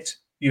get,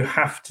 you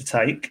have to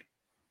take.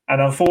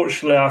 And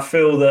unfortunately, I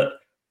feel that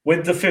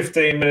with the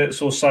 15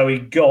 minutes or so he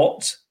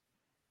got,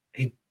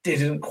 he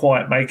didn't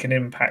quite make an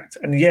impact.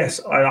 And yes,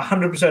 I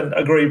 100%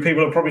 agree.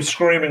 People are probably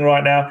screaming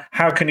right now,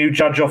 how can you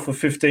judge off of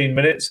 15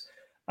 minutes?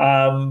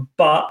 And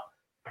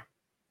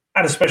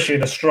especially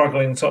in a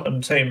struggling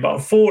Tottenham team. But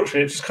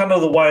unfortunately, it's just kind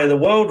of the way of the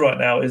world right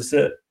now is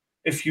that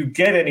if you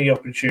get any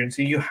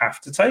opportunity, you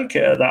have to take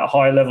it at that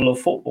high level of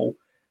football.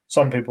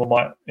 Some people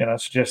might,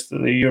 suggest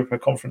that the Europa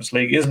Conference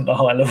League isn't a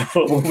high level of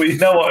football, but you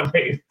know what I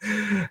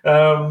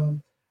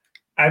mean.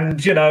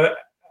 And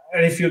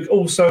if you're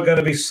also going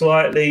to be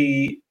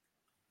slightly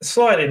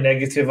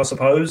negative, I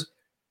suppose,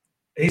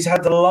 he's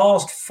had the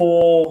last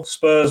 4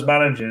 Spurs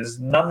managers.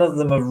 None of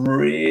them have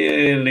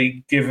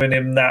really given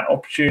him that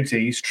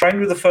opportunity. He's trained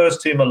with the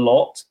first team a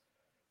lot,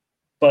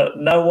 but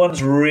no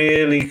one's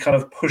really kind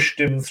of pushed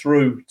him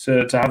through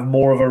to have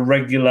more of a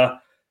regular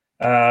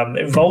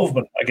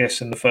involvement, I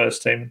guess, in the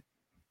first team.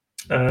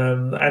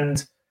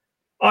 And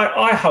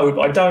I hope,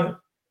 I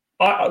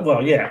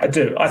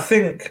do. I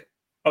think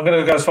I'm going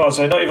to go as far as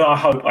say, not even I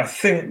hope, I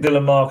think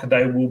Dylan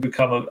Markanday will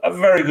become a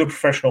very good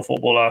professional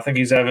footballer. I think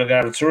he's going to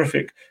have a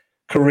terrific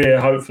career,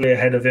 hopefully,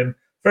 ahead of him.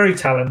 Very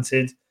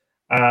talented.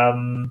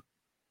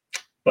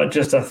 But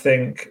just, I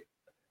think,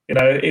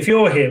 if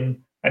you're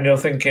him and you're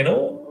thinking,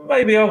 oh,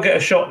 maybe I'll get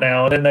a shot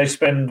now, and then they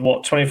spend,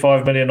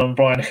 25 million on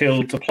Brian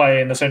Hill to play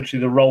in essentially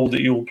the role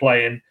that you'll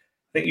play in, I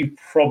think you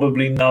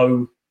probably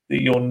know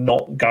that you're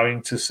not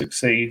going to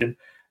succeed. And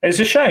it's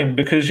a shame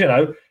because,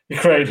 he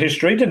created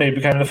history, didn't he? He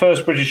became the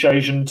first British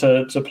Asian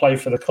to play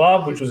for the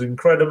club, which was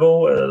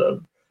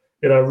incredible.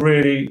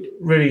 Really,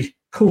 really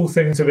cool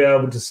thing to be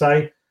able to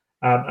say.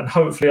 And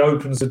hopefully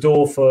opens the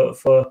door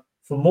for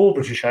more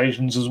British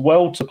Asians as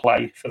well to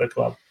play for the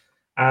club.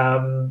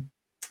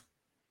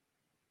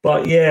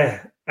 But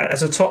yeah,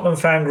 as a Tottenham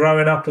fan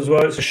growing up as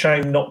well, it's a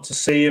shame not to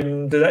see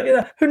him do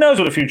that. Who knows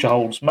what the future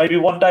holds? Maybe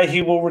one day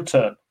he will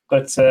return.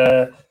 But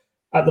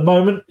at the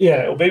moment,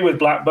 it'll be with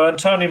Blackburn.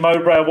 Tony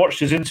Mowbray, I watched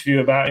his interview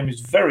about him.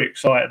 He's very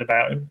excited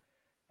about him.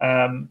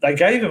 They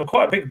gave him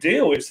quite a big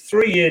deal. It's a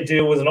 3-year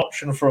deal with an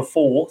option for a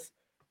 4th,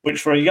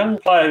 which for a young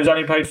player who's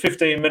only played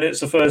 15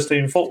 minutes of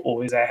first-team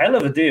football is a hell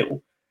of a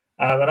deal.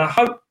 And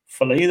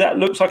hopefully that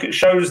looks like it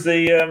shows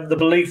the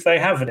belief they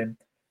have in him.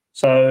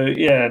 So,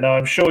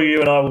 I'm sure you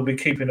and I will be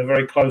keeping a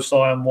very close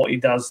eye on what he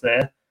does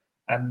there.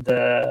 And,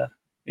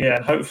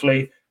 and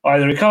hopefully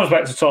either he comes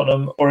back to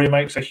Tottenham or he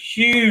makes a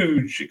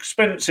huge,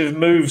 expensive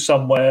move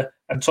somewhere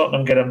and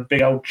Tottenham get a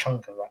big old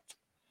chunk of that.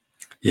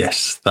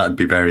 Yes, that'd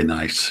be very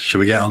nice. Shall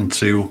we get on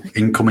to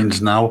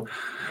incomings now?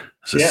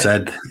 As I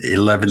said,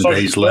 11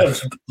 days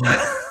left.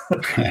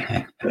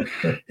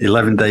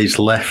 11 days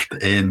left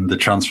in the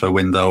transfer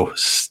window.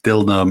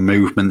 Still no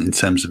movement in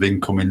terms of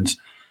incomings.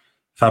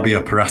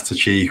 Fabio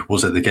Paratici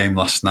was at the game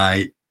last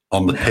night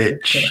on the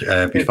pitch.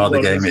 Before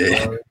the game, he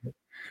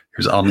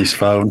was on his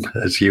phone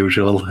as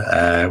usual.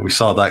 We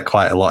saw that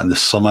quite a lot in the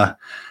summer.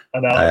 I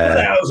know. I put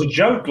that out as a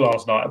joke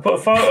last night. I put a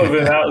photo of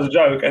him out as a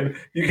joke, and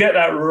you get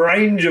that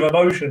range of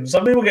emotions.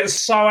 Some people get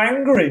so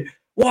angry.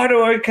 Why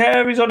do I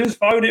care? He's on his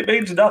phone. It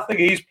means nothing.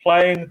 He's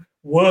playing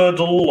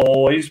Wordle,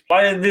 or he's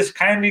playing this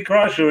Candy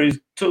Crush, or he's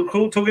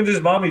talking to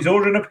his mum. He's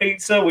ordering a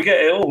pizza. We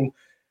get it all.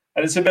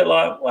 And it's a bit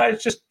like, well,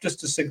 it's just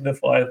to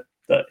signify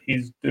that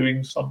he's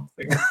doing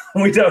something.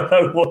 We don't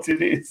know what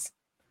it is.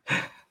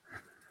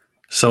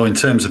 So in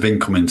terms of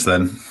incomings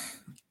then,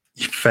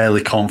 you're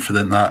fairly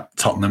confident that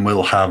Tottenham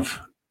will have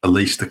at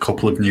least a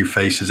couple of new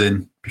faces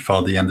in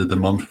before the end of the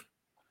month?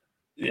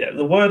 Yeah,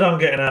 the word I'm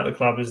getting out of the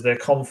club is they're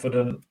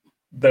confident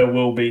there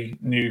will be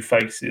new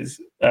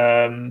faces.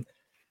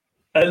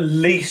 At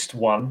least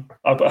one.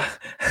 That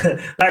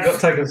got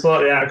taken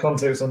slightly out of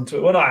context on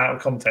Twitter. Well, not out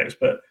of context,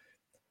 but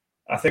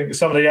I think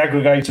some of the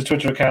aggregator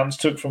Twitter accounts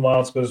took from my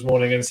article this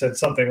morning and said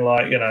something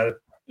like,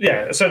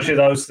 essentially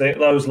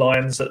those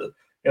lines that,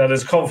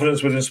 there's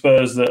confidence within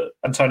Spurs that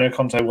Antonio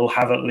Conte will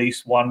have at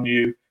least one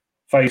new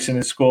face in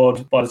his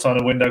squad by the time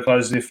the window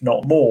closes, if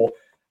not more.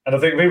 And I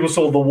think people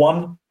saw the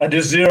one and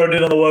just zeroed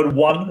in on the word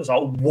one. It's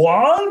like,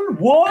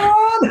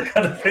 one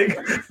kind of thing.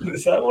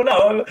 It's like, well,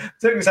 no, I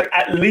think it's like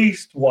at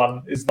least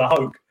one is the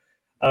hope.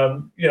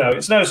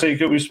 It's no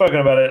secret. We've spoken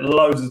about it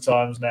loads of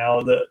times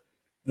now that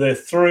the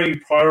 3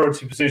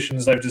 priority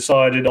positions they've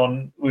decided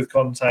on with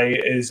Conte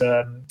is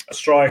a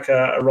striker,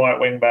 a right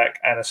wing back,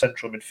 and a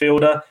central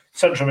midfielder.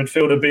 Central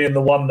midfielder being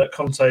the one that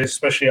Conte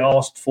especially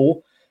asked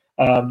for,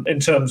 in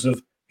terms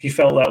of he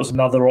felt that was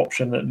another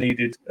option that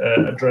needed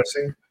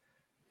addressing.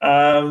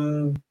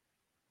 I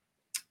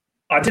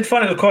I did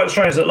find it quite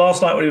strange that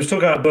last night when he was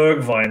talking about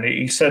Bergwijn,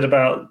 he said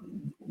about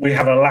we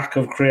have a lack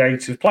of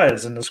creative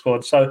players in the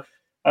squad. So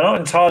I'm not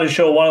entirely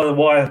sure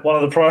why one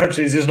of the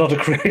priorities is not a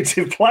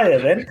creative player.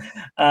 Then,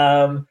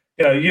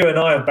 you and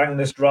I have banged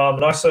this drum,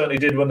 and I certainly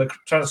did when the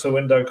transfer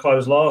window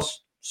closed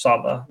last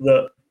summer.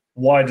 That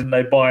why didn't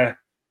they buy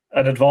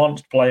an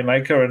advanced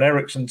playmaker, an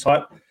Eriksen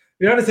type?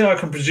 The only thing I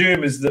can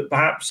presume is that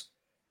perhaps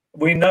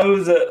we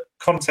know that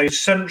Conte's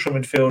central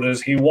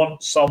midfielders, he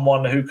wants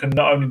someone who can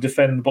not only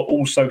defend but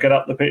also get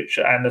up the pitch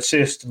and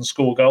assist and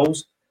score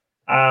goals.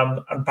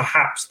 And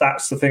perhaps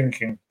that's the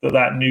thinking,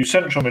 that new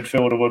central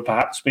midfielder would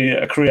perhaps be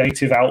a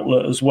creative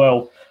outlet as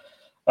well.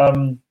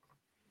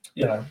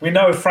 We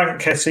know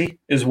Frank Kessie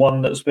is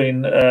one that's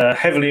been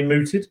heavily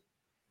mooted.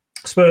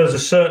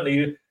 Spurs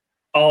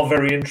are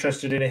very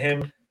interested in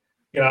him.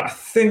 I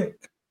think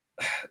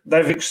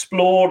they've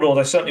explored, or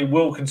they certainly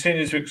will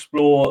continue to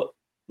explore,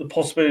 the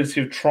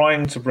possibility of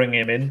trying to bring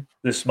him in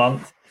this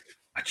month.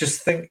 I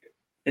just think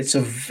it's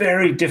a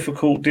very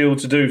difficult deal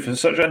to do for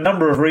such a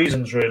number of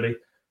reasons, really.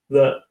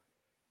 That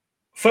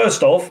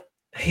first off,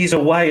 he's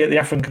away at the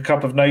African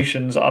Cup of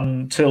Nations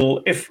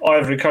until, if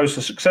Ivory Coast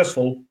are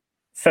successful,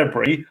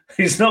 February.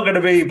 He's not going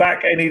to be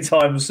back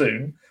anytime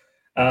soon.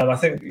 I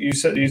think you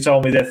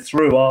told me they're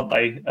through, aren't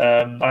they?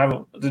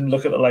 I didn't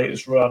look at the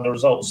latest round of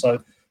results,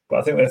 but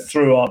I think they're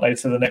through, aren't they,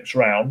 to the next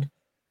round?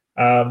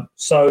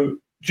 So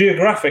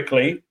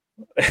geographically,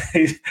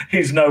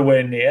 he's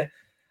nowhere near.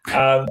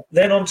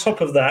 Then on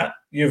top of that,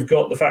 you've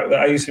got the fact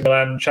that AC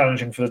Milan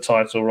challenging for the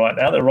title right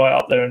now. They're right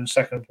up there in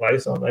second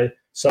place, aren't they?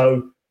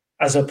 So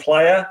as a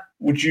player,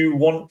 would you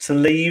want to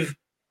leave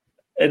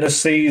in a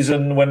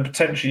season when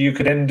potentially you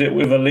could end it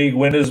with a league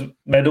winners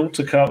medal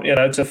to come,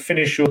 to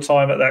finish your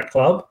time at that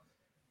club?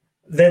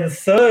 Then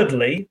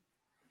thirdly,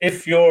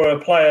 if you're a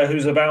player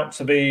who's about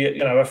to be,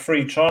 a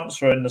free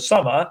transfer in the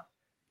summer,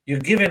 you're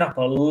giving up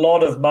a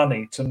lot of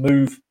money to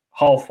move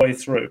halfway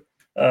through.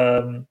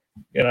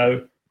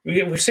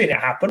 We've seen it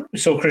happen. We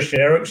saw Christian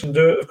Eriksen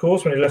do it, of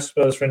course, when he left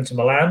Spurs for Inter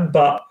Milan.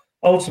 But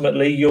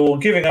ultimately, you're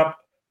giving up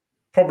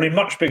probably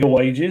much bigger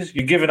wages.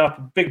 You're giving up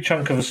a big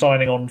chunk of a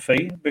signing-on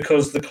fee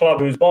because the club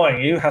who's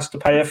buying you has to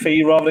pay a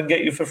fee rather than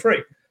get you for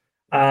free.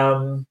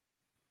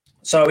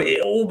 So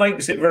it all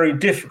makes it very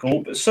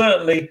difficult. But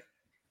certainly,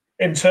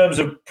 in terms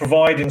of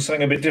providing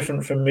something a bit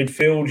different from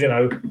midfield,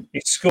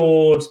 he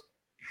scored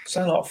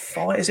something like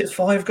 5. Is it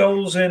 5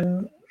 goals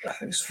in? I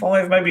think it's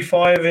 5, maybe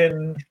 5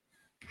 in.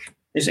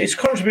 He's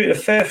contributed a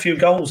fair few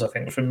goals, I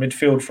think, from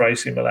midfield for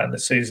AC Milan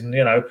this season.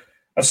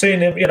 I've seen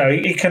him.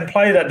 He can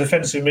play that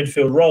defensive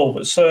midfield role,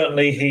 but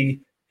certainly he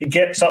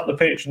gets up the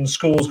pitch and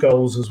scores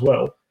goals as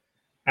well.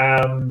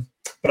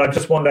 But I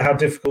just wonder how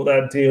difficult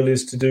that deal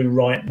is to do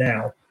right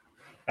now.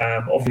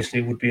 Obviously,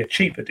 it would be a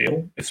cheaper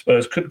deal if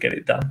Spurs could get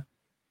it done.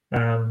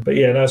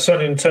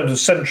 Certainly in terms of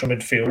central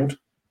midfield,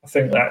 I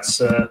think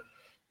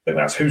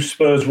that's who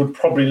Spurs would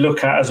probably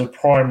look at as a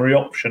primary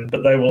option,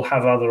 but they will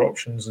have other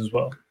options as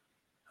well.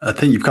 I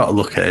think you've got to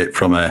look at it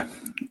from a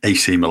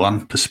AC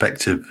Milan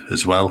perspective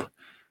as well.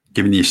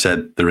 Given you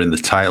said they're in the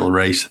title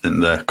race, I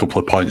think they're a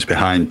couple of points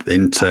behind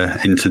Inter.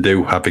 Inter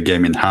do have a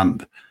game in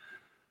hand.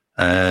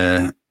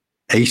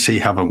 AC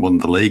haven't won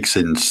the league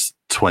since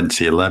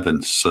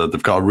 2011, so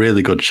they've got a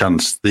really good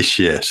chance this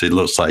year. So it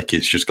looks like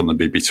it's just going to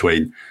be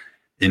between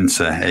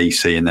Inter,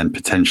 AC, and then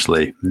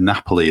potentially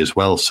Napoli as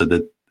well. So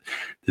did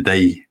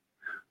they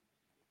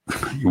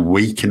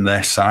weaken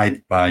their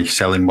side by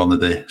selling one of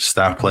the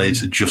star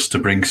players just to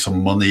bring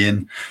some money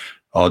in,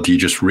 or do you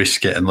just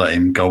risk it and let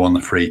him go on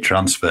the free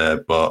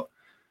transfer? But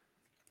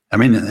I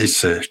mean,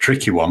 it's a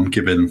tricky one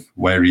given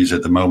where he's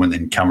at the moment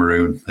in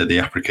Cameroon at the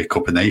Africa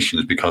Cup of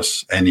Nations,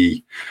 because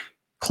any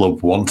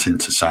club wanting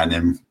to sign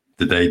him,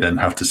 do they then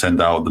have to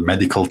send out the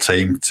medical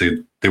team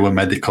to do a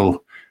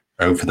medical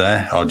over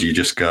there, or do you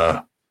just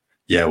go,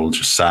 yeah, we'll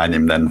just sign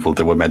him, then we'll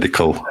do a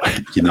medical,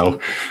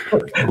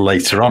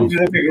 later on? It's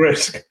a big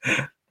risk.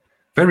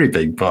 Very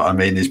big, but I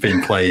mean, he's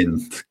been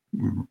playing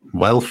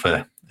well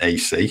for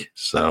AC,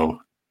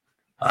 so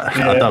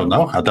I don't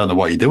know. I don't know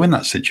what you do in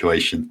that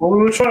situation. Well, we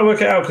were trying to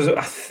work it out because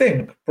I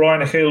think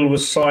Brian Hill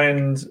was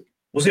signed,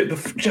 was it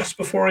just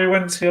before he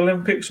went to the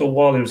Olympics or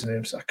while he was in the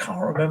Olympics? I can't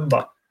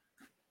remember.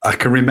 I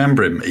can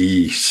remember him.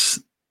 He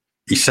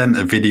sent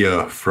a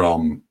video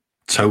from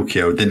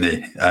Tokyo, didn't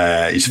he?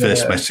 His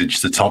first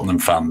message to Tottenham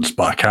fans,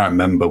 but I can't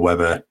remember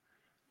where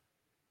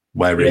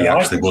he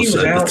actually was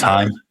at the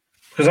time.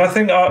 Because I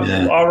think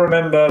I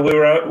remember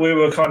we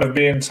were kind of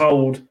being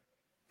told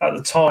at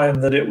the time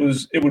that it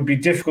would be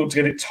difficult to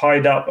get it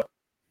tied up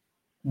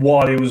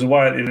while he was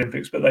away at the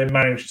Olympics, but they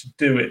managed to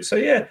do it. So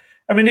yeah,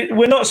 I mean,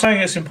 we're not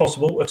saying it's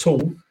impossible at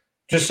all.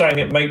 Just saying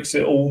it makes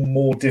it all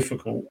more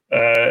difficult.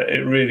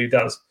 It really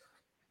does.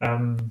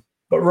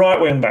 But right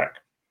wing back,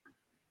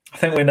 I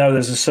think we know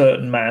there's a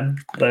certain man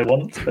they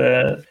want.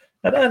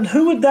 And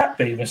who would that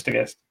be, Mr.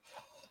 Guest?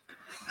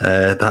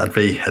 That'd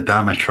be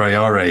Adama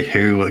Traore,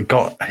 who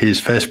got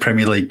his first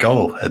Premier League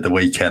goal at the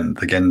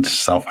weekend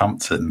against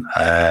Southampton.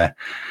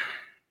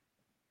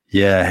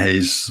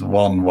 He's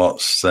won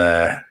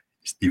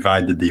He's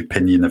divided the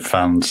opinion of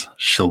fans,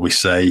 shall we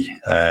say.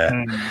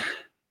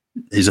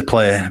 He's a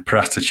player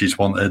Paratici's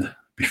wanted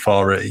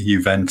before at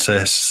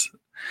Juventus.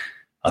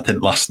 I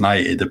think last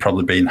night it'd have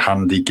probably been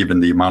handy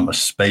given the amount of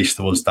space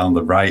there was down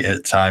the right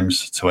at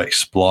times to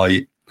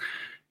exploit.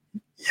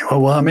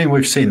 Well, I mean,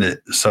 we've seen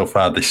it so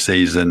far this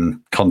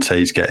season.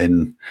 Conte's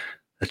getting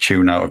a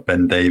tune out of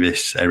Ben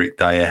Davies, Eric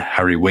Dyer,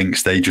 Harry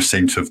Winks. They just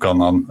seem to have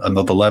gone on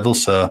another level.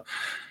 So,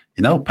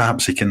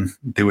 perhaps he can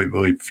do it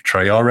with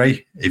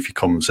Traore if he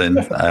comes in.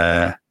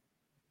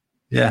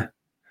 Yeah.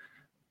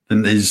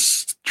 And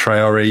is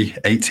Traore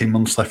 18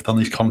 months left on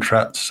his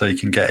contract, so you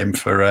can get him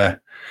for a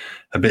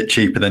bit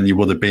cheaper than you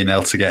would have been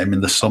able to get him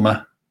in the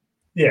summer?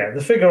 Yeah,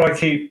 the figure I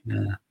keep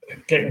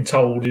getting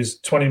told is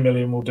 20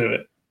 million will do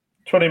it.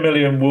 20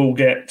 million will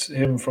get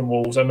him from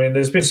Wolves. I mean,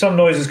 there's been some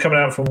noises coming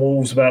out from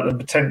Wolves about them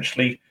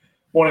potentially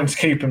wanting to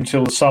keep him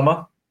till the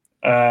summer.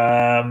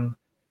 I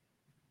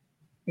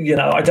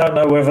don't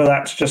know whether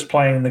that's just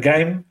playing the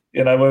game,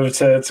 whether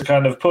to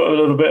kind of put a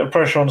little bit of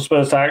pressure on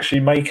Spurs to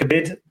actually make a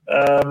bid.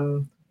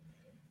 I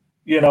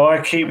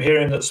keep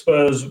hearing that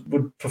Spurs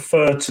would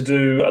prefer to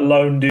do a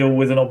loan deal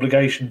with an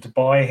obligation to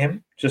buy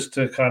him, just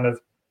to kind of,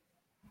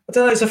 I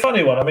don't know, it's a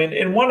funny one. I mean,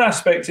 in one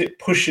aspect, it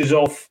pushes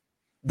off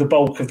the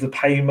bulk of the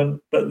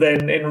payment, but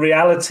then in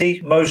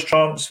reality, most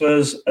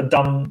transfers are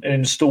done in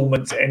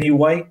instalments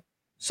anyway.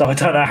 So I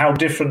don't know how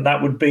different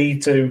that would be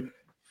to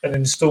an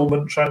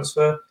instalment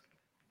transfer.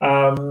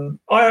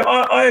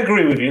 I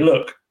agree with you.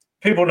 Look,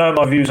 people know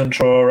my views on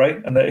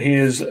Traore and that he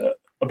is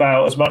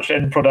about as much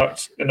end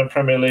product in a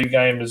Premier League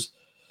game as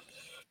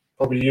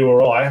probably you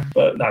or I.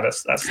 But no,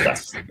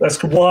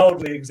 that's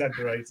wildly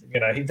exaggerating.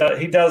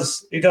 He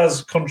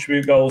does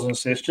contribute goals and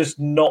assists, just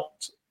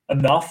not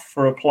enough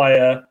for a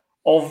player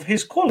of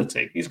his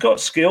quality. He's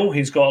got skill,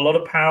 he's got a lot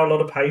of power, a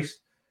lot of pace.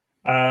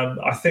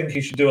 I think he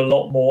should do a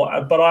lot more.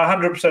 But I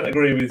 100%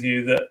 agree with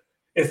you that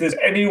if there's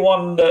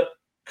anyone that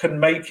can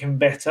make him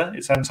better,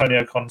 it's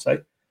Antonio Conte.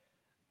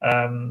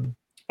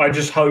 I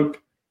just hope.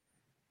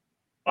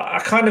 I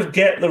kind of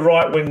get the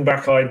right wing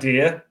back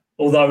idea,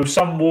 although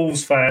some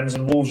Wolves fans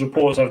and Wolves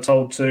reporters I've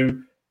told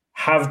to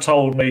have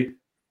told me,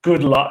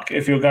 good luck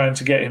if you're going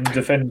to get him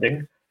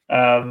defending.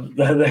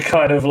 They're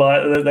kind of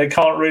like, they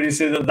can't really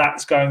see that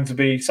that's going to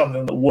be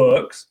something that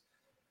works.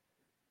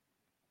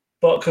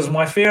 But because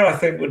my fear, I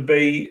think, would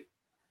be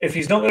if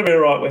he's not going to be a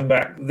right wing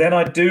back, then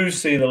I do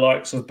see the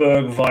likes of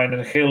Bergwijn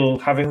and Hill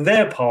having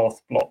their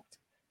path blocked.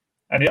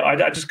 And I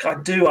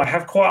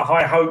have quite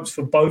high hopes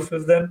for both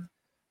of them.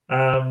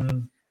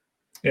 Some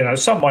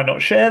might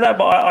not share that,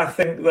 but I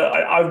think that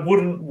I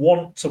wouldn't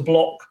want to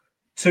block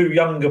two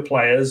younger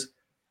players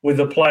with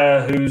a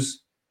player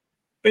who's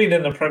been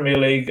in the Premier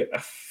League a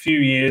few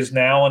years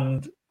now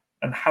and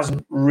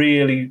hasn't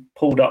really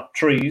pulled up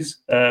trees,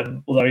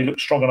 although he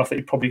looks strong enough that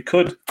he probably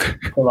could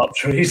pull up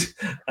trees.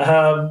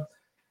 We'll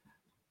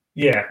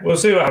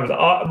see what happens.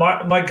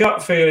 My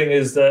gut feeling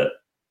is that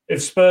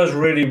if Spurs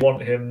really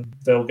want him,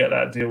 they'll get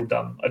that deal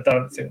done. I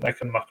don't think they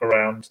can muck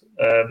around.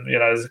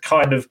 There's a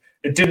kind of,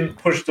 it didn't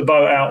push the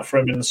boat out for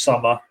him in the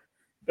summer,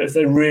 but if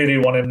they really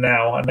want him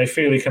now and they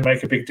feel he can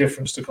make a big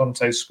difference to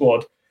Conte's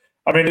squad.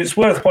 I mean, it's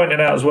worth pointing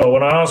out as well,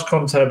 when I asked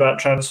Conte about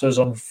transfers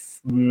on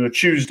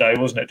Tuesday,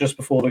 wasn't it, just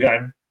before the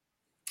game,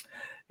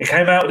 he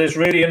came out with this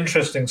really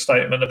interesting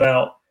statement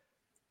about,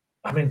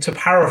 I mean, to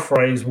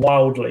paraphrase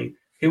wildly,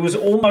 he was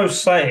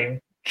almost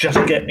saying,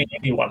 just get me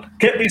anyone.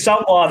 Get me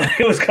someone.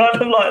 It was kind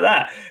of like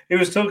that. He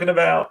was talking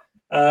about,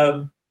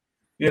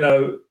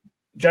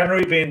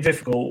 January being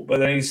difficult, but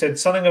then he said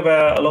something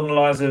about along the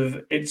lines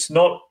of,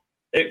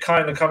 it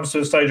kind of comes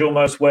to a stage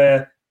almost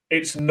where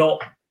it's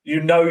not,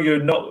 you're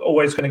not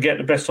always going to get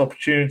the best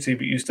opportunity,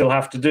 but you still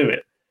have to do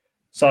it.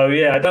 So,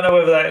 I don't know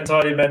whether that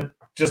entirely meant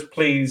just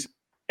please,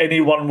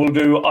 anyone will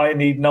do, I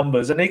need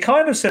numbers. And he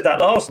kind of said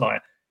that last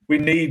night. We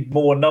need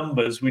more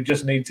numbers. We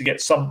just need to get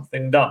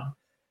something done.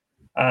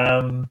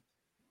 I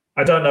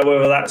don't know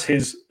whether that's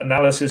his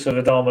analysis of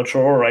Adama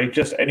Traore,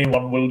 just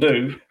anyone will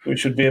do,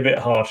 which would be a bit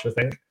harsh, I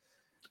think.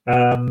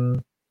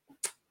 But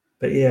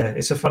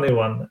it's a funny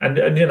one. And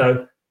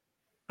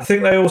I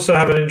think they also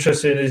have an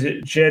interest in, is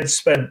it Jed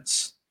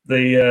Spence,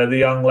 the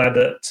young lad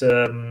at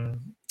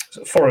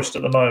Forest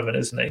at the moment,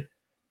 isn't he?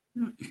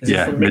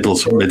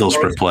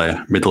 Middlesbrough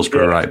player.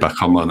 Middlesbrough right back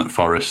on loan at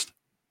Forest.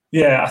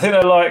 Yeah, I think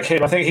I like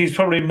him. I think he's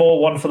probably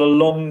more one for the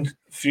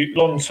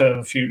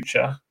long-term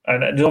future,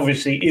 and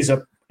obviously is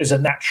a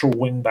natural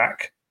wing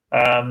back.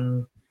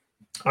 I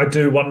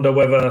do wonder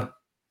whether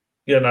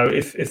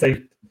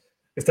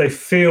if they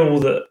feel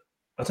that,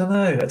 I don't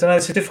know.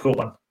 It's a difficult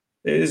one.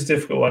 It is a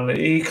difficult one.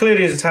 He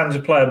clearly is a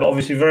talented player, but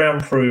obviously very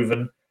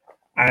unproven.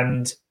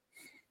 And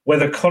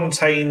whether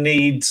Conte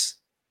needs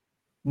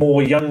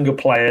more younger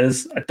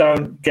players, I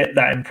don't get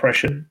that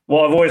impression.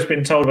 What I've always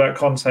been told about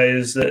Conte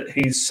is that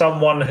he's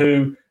someone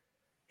who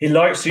he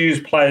likes to use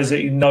players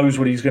that he knows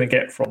what he's going to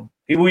get from.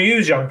 He will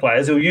use young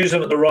players, he'll use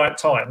them at the right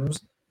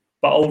times,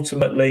 but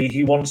ultimately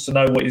he wants to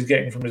know what he's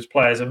getting from his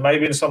players. And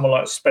maybe in someone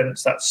like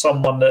Spence, that's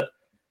someone that,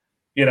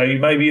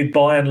 you'd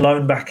buy and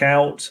loan back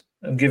out,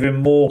 and give him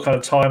more kind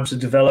of time to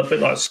develop it,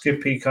 like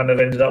Skippy kind of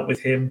ended up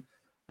with him,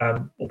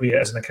 albeit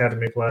as an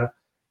academy player.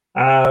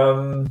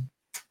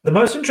 The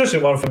most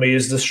interesting one for me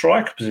is the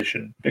striker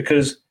position,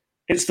 because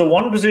it's the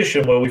one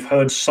position where we've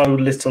heard so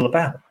little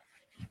about.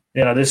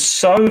 There's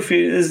so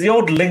few. There's the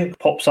odd link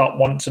pops up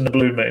once in the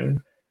blue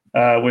moon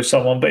with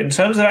someone, but in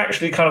terms of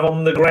actually kind of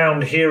on the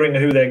ground hearing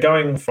who they're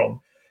going from,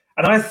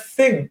 and I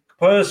think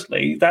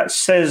personally that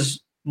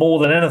says more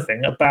than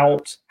anything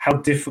about how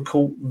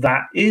difficult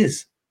that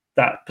is,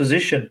 that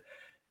position.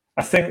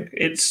 I think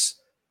it's,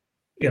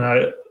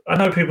 I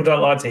know people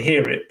don't like to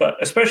hear it, but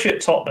especially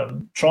at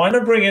Tottenham, trying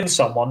to bring in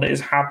someone that is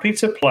happy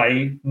to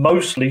play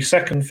mostly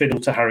second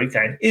fiddle to Harry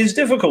Kane is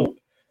difficult.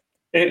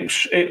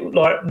 It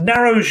like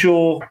narrows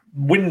your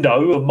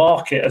window of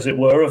market, as it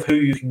were, of who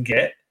you can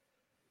get.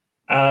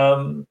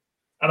 And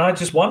I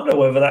just wonder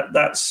whether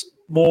that's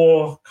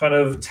more kind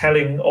of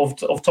telling of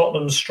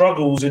Tottenham's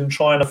struggles in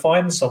trying to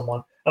find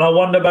someone. And I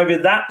wonder maybe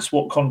that's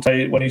what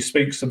Conte, when he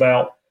speaks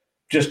about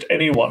just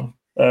anyone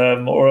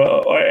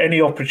or any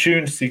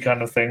opportunity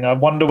kind of thing, I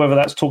wonder whether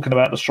that's talking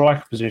about the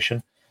striker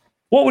position.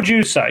 What would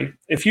you say?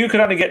 If you could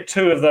only get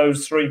 2 of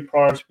those 3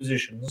 priority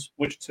positions,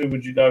 which 2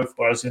 would you go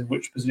for, as in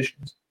which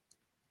positions?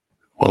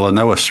 Well, I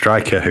know a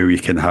striker who you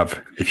can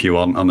have, if you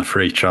want, on a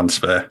free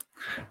transfer.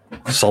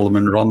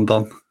 Solomon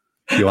Rondon,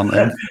 if you want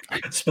him.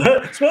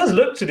 Spurs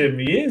looked at him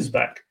years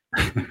back.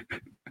 I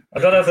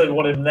don't know if they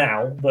want him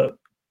now, but...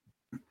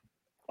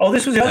 Oh,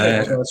 this was the other thing I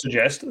was going to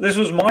suggest. This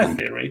was my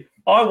theory.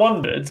 I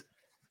wondered,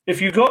 if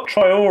you got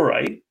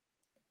Traore,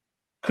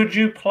 could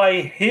you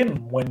play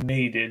him when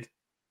needed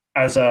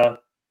as a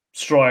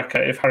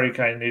striker if Harry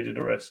Kane needed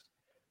a rest?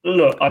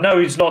 Look, I know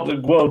he's not the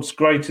world's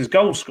greatest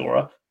goal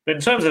scorer, but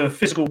in terms of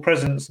physical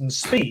presence and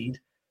speed,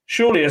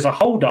 surely as a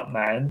hold-up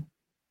man,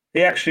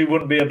 he actually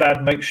wouldn't be a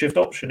bad makeshift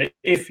option.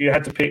 If you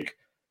had to pick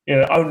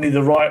only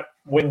the right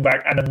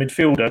wing-back and a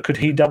midfielder, could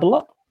he double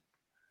up?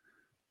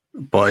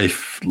 But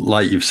if,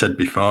 like you've said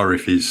before,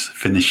 if his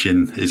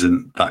finishing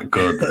isn't that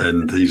good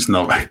and he's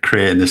not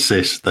creating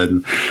assists,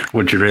 then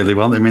would you really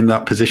want him in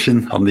that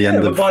position on the end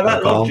of the ball? By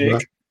that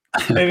logic,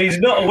 if he's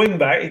not a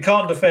wing-back, he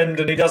can't defend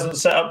and he doesn't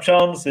set up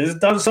chances,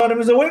 don't sign him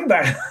as a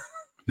wing-back.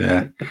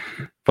 Yeah.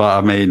 But,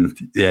 I mean,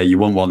 you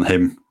wouldn't want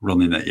him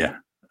running at you.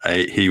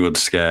 He would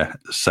scare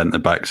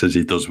centre-backs as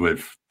he does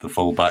with the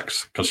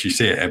full-backs, because you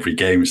see it every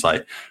game. It's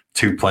like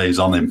 2 players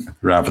on him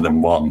rather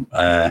than 1.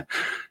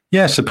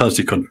 I suppose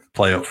he could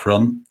play up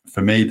front.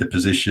 For me, the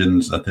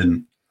positions, I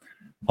think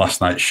last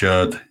night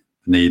showed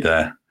need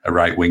a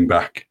right wing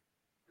back.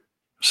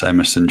 So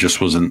Emerson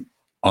just wasn't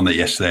on it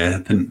yesterday. I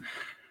think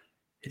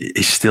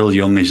he's still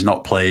young. He's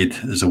not played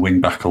as a wing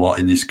back a lot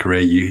in his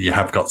career. You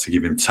have got to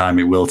give him time.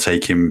 It will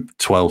take him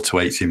 12 to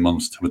 18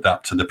 months to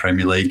adapt to the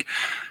Premier League.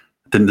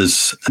 I think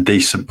there's a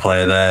decent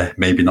player there,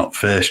 maybe not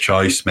first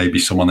choice, maybe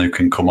someone who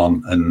can come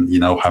on and,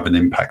 have an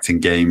impact in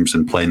games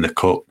and play in the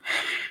cup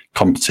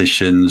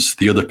competitions.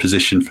 The other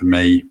position for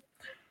me,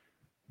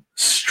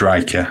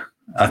 striker.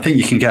 I think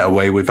you can get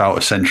away without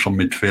a central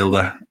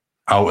midfielder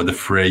out of the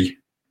 3.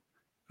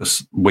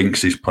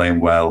 Winks is playing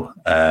well.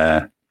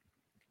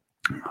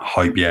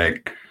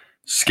 Højbjerg,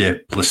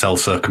 Skip, Lo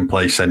Celso can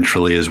play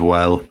centrally as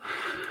well.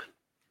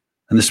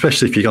 And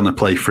especially if you're going to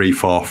play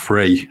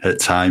 3-4-3 at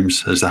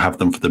times, as they have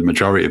done for the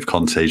majority of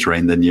Conte's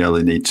reign, then you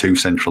only need 2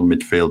 central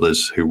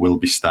midfielders who will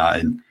be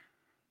starting.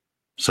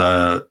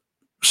 So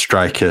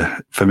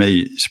striker, for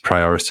me, is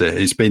priority.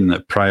 It's been a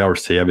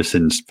priority ever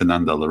since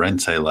Fernando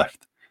Llorente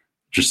left.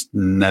 Just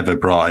never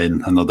brought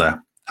in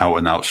another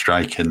out-and-out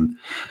striker. And,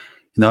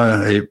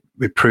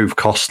 it proved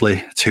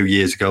costly 2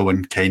 years ago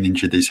when Kane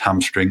injured his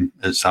hamstring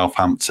at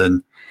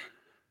Southampton.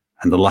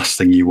 And the last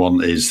thing you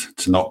want is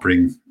to not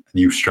bring a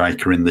new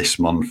striker in this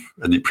month.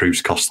 And it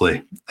proves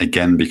costly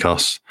again,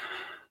 because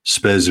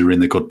Spurs are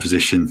in a good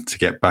position to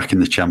get back in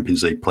the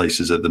Champions League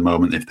places at the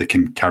moment if they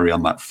can carry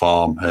on that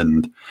form.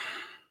 And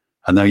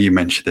I know you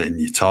mentioned it in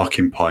your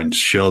talking points.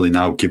 Surely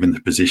now, given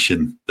the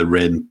position they're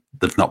in,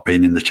 they've not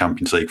been in the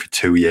Champions League for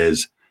 2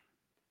 years.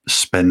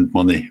 Spend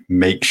money.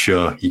 Make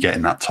sure you get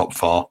in that top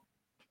 4.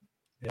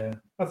 Yeah,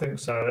 I think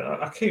so.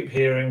 I keep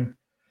hearing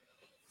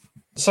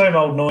the same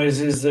old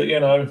noises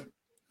that,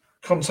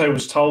 Conte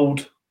was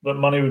told that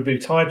money would be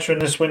tighter in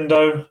this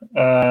window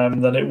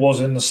than it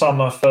was in the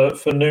summer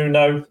for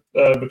Nuno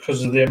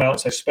because of the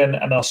amounts they spent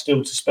and are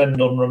still to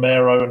spend on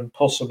Romero and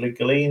possibly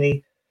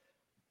Galini.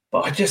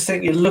 But I just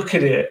think you look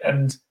at it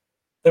and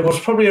there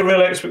was probably a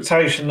real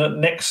expectation that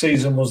next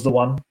season was the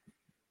one.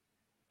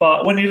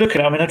 But when you look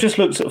at it, I just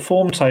looked at the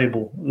form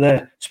table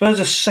there. Spurs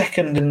are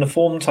second in the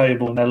form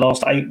table in their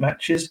last 8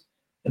 matches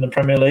in the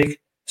Premier League,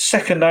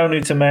 second only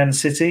to Man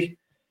City.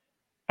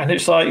 And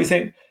it's like you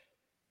think,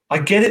 I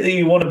get it that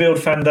you want to build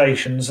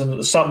foundations and that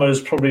the summer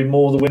is probably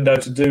more the window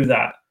to do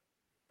that.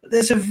 But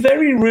there's a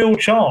very real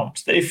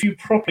chance that if you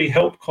properly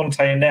help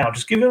Conte now,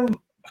 just give him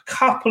a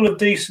couple of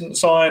decent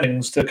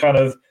signings to kind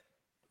of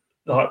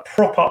like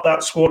prop up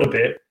that squad a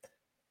bit,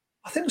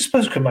 I think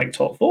Spurs could make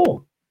top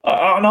 4.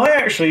 And I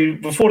actually,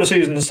 before the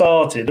season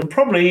started, and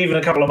probably even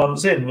a couple of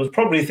months in, was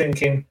probably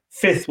thinking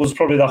 5th was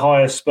probably the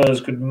highest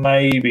Spurs could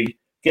maybe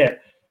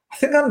get. I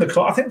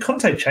think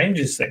Conte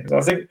changes things.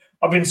 I think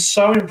I've been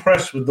so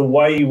impressed with the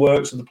way he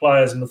works with the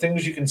players and the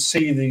things you can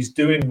see that he's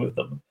doing with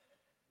them.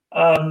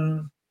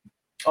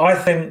 I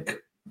think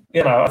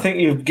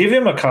you give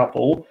him a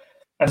couple,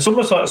 and it's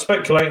almost like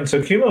speculating to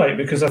accumulate,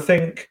 because I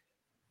think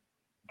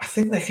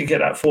they could get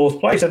that 4th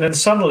place. And then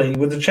suddenly,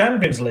 with the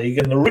Champions League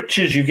and the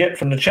riches you get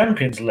from the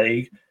Champions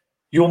League,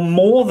 you're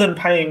more than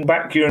paying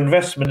back your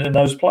investment in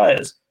those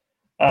players.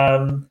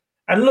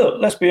 And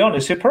look, let's be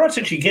honest, if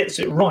Paratici gets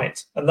it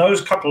right, and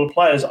those couple of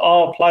players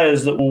are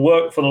players that will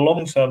work for the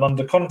long term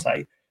under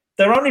Conte,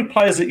 they're only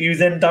players that you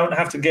then don't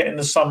have to get in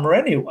the summer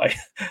anyway.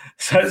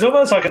 So it's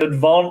almost like an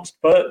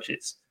advanced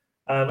purchase.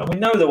 And we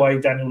know the way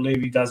Daniel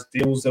Levy does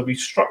deals. They'll be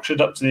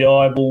structured up to the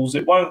eyeballs.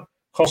 It won't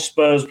cost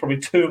Spurs probably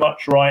too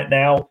much right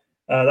now.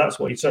 That's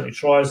what he certainly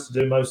tries to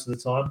do most of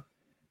the time.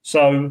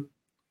 So,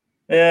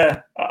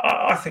 yeah,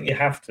 I think you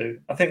have to.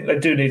 I think they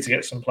do need to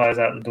get some players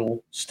out the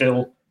door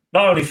still,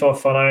 not only for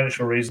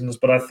financial reasons,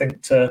 but I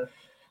think to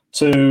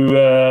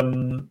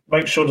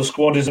make sure the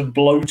squad isn't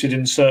bloated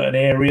in certain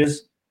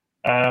areas.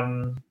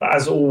 But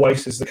as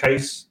always is the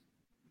case,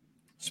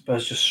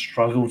 Spurs just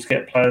struggle to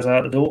get players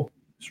out the door.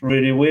 It's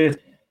really weird.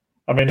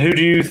 I mean, who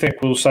do you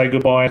think we'll say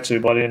goodbye to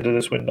by the end of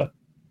this window?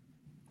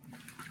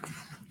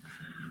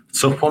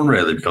 Tough one,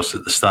 really, because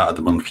at the start of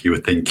the month you were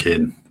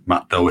thinking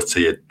Matt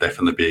Doherty would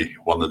definitely be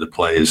one of the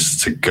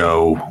players to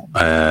go.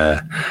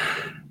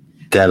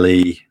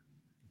 Dele,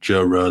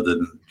 Joe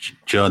Rodon.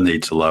 Joe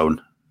needs a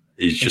loan.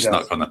 He's just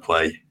not going to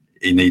play.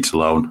 He needs a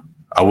loan.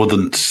 I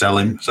wouldn't sell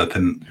him, because I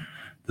think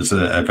there's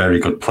a very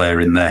good player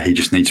in there. He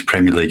just needs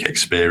Premier League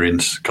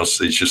experience, because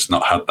he's just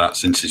not had that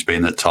since he's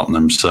been at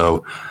Tottenham.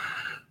 So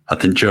I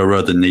think Joe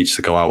Rodon needs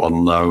to go out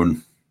on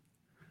loan.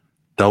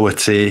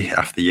 Doherty,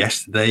 after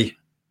yesterday,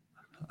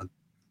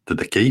 did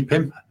they keep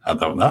him? I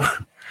don't know.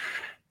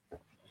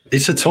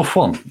 It's a tough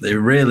one. It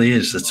really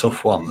is a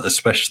tough one,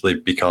 especially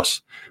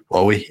because,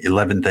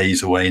 11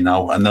 days away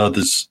now. I know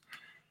there's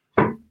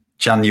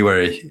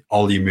January,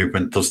 all your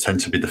movement does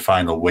tend to be the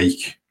final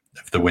week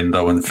of the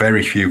window, and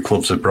very few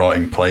clubs have brought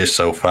in players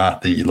so far. I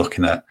think you're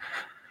looking at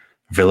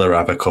Villa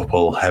have a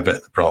couple,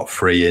 Everton brought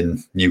 3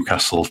 in,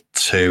 Newcastle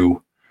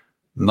 2.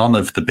 None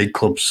of the big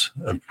clubs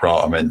have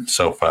brought them in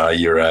so far.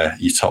 Your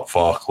top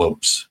 4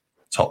 clubs,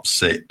 top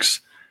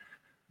 6.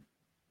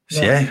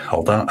 So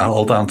hold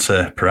on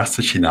to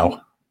Paratici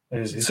now.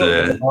 He's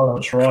got the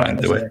balance right.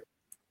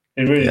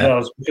 It really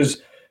does, because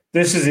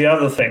this is the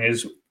other thing,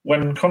 is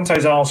when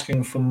Conte's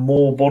asking for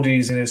more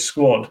bodies in his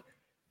squad,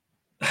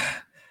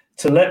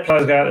 to let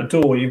players go out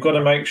the door, you've got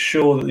to make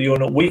sure that you're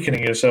not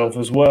weakening yourself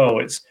as well.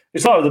 It's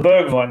like with the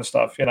Bergwijn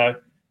stuff,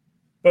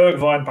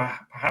 Bergwijn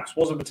perhaps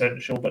was a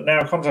potential, but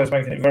now Conte's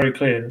making it very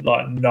clear,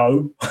 like,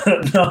 no,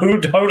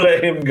 don't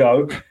let him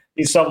go.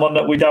 He's someone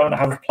that we don't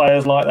have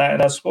players like that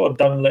in our squad.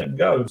 Don't let him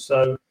go.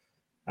 So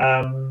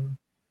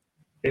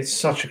it's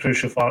such a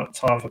crucial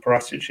time for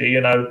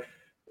Paratici.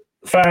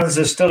 Fans,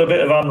 there's still a bit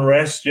of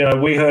unrest.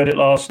 We heard it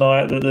last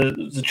night that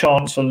the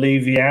chance for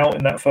Levy out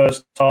in that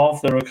first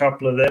half. There were a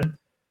couple of them.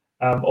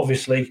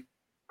 Obviously,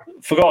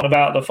 forgotten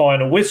about the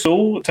final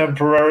whistle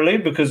temporarily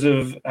because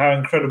of how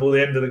incredible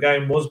the end of the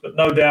game was. But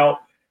no doubt,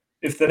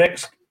 if the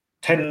next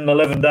 10,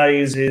 11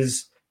 days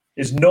is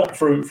not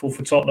fruitful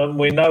for Tottenham,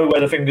 we know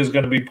where the finger's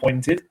going to be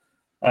pointed,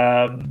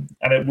 and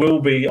it will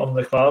be on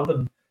the club,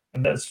 and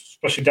that's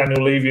especially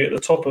Daniel Levy at the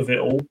top of it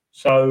all.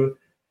 So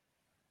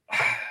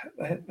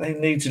they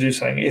need to do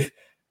something.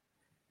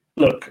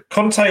 Look,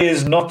 Conte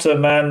is not a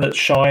man that's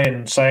shy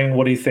in saying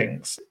what he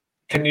thinks.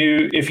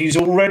 If he's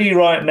already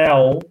right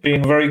now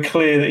being very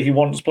clear that he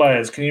wants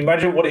players, can you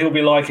imagine what he'll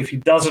be like if he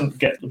doesn't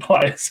get the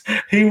players?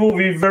 He will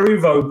be very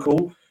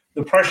vocal.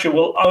 The pressure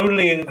will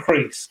only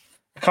increase.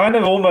 I kind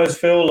of almost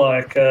feel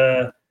like,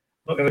 I'm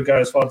not going to go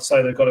as far to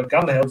say they've got a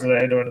gun held to their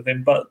head or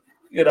anything, but,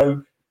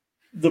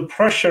 the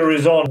pressure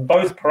is on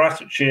both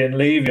Paratici and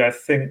Levy, I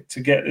think,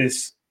 to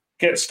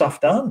get stuff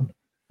done.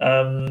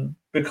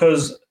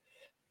 Because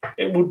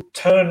it would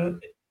turn,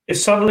 if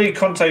suddenly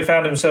Conte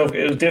found himself,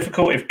 it was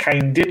difficult, if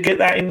Kane did get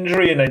that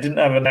injury and they didn't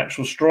have a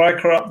natural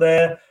striker up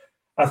there,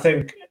 I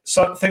think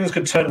things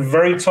could turn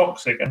very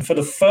toxic. And for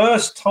the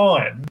first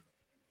time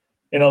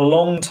in a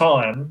long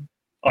time,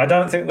 I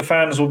don't think the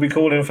fans will be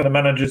calling for the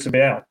manager to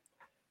be out,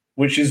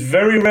 which is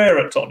very rare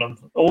at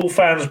Tottenham. All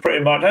fans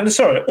pretty much, and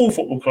sorry, all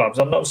football clubs,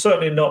 I'm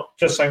certainly not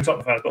just saying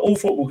Tottenham fans, but all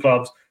football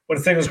clubs, when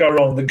things go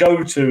wrong, the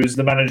go-to is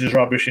the manager's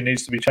rubbish, he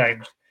needs to be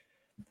changed.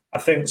 I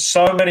think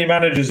so many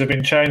managers have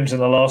been changed in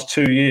the last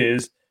 2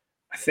 years,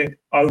 I think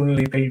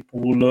only people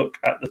will look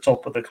at the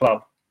top of the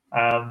club.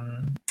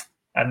 And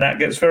that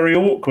gets very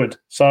awkward.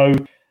 So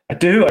I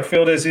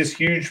feel there's this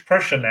huge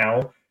pressure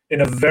now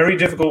in a very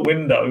difficult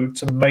window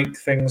to make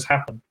things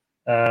happen.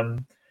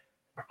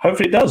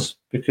 Hopefully it does,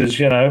 because,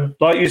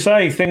 like you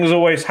say, things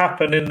always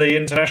happen in the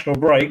international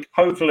break.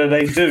 Hopefully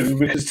they do,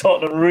 because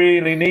Tottenham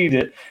really need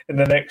it in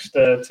the next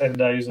 10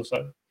 days or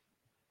so.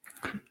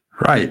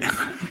 Right,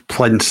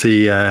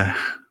 plenty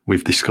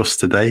we've discussed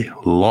today.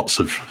 Lots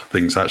of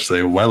things,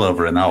 actually, well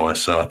over an hour.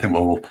 So I think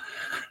we'll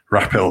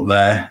wrap it up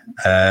there.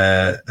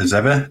 As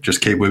ever,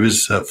 just keep with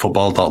us at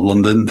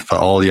football.london for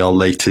all your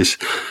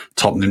latest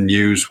Tottenham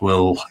news.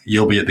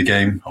 You'll be at the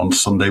game on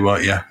Sunday,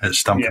 won't you, at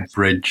Stamford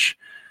Bridge?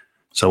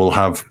 So we'll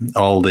have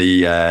all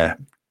the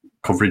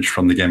coverage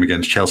from the game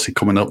against Chelsea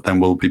coming up. Then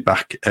we'll be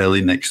back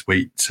early next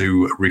week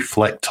to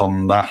reflect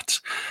on that.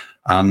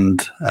 And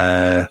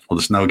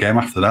there's no game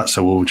after that,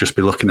 so we'll just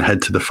be looking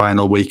ahead to the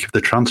final week of the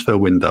transfer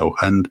window.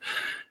 And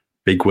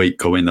big week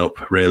coming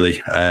up, really,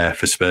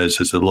 for Spurs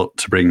as they look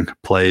to bring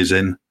players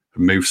in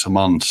and move some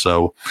on.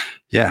 So,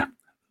 yeah,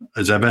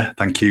 as ever,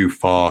 thank you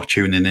for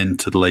tuning in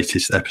to the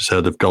latest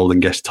episode of Golden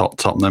Guest Top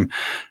Tottenham.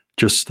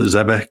 Just as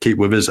ever, keep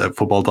with us at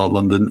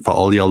football.london for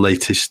all your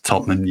latest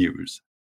Tottenham news.